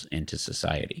themselves and to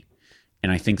society.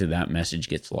 And I think that message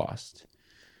gets lost,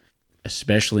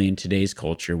 especially in today's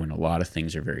culture when a lot of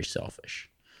things are very selfish.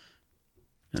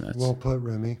 Well put,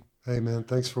 Remi. Hey, man,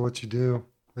 thanks for what you do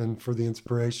and for the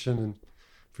inspiration and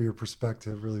for your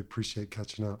perspective. Really appreciate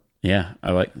catching up. Yeah,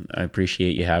 I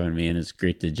appreciate you having me, and it's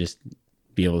great to just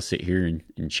be able to sit here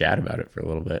and chat about it for a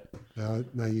little bit.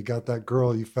 Now you got that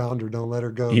girl. You found her. Don't let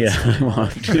her go. Yeah, I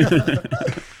won't.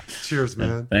 Cheers,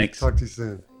 man. Thanks. Talk to you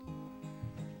soon.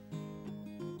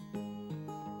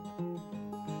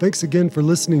 Thanks again for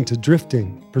listening to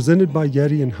Drifting, presented by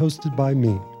Yeti and hosted by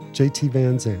me, JT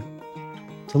Van Zandt.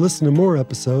 To listen to more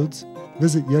episodes,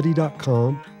 visit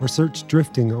yeti.com or search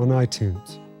Drifting on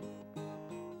iTunes.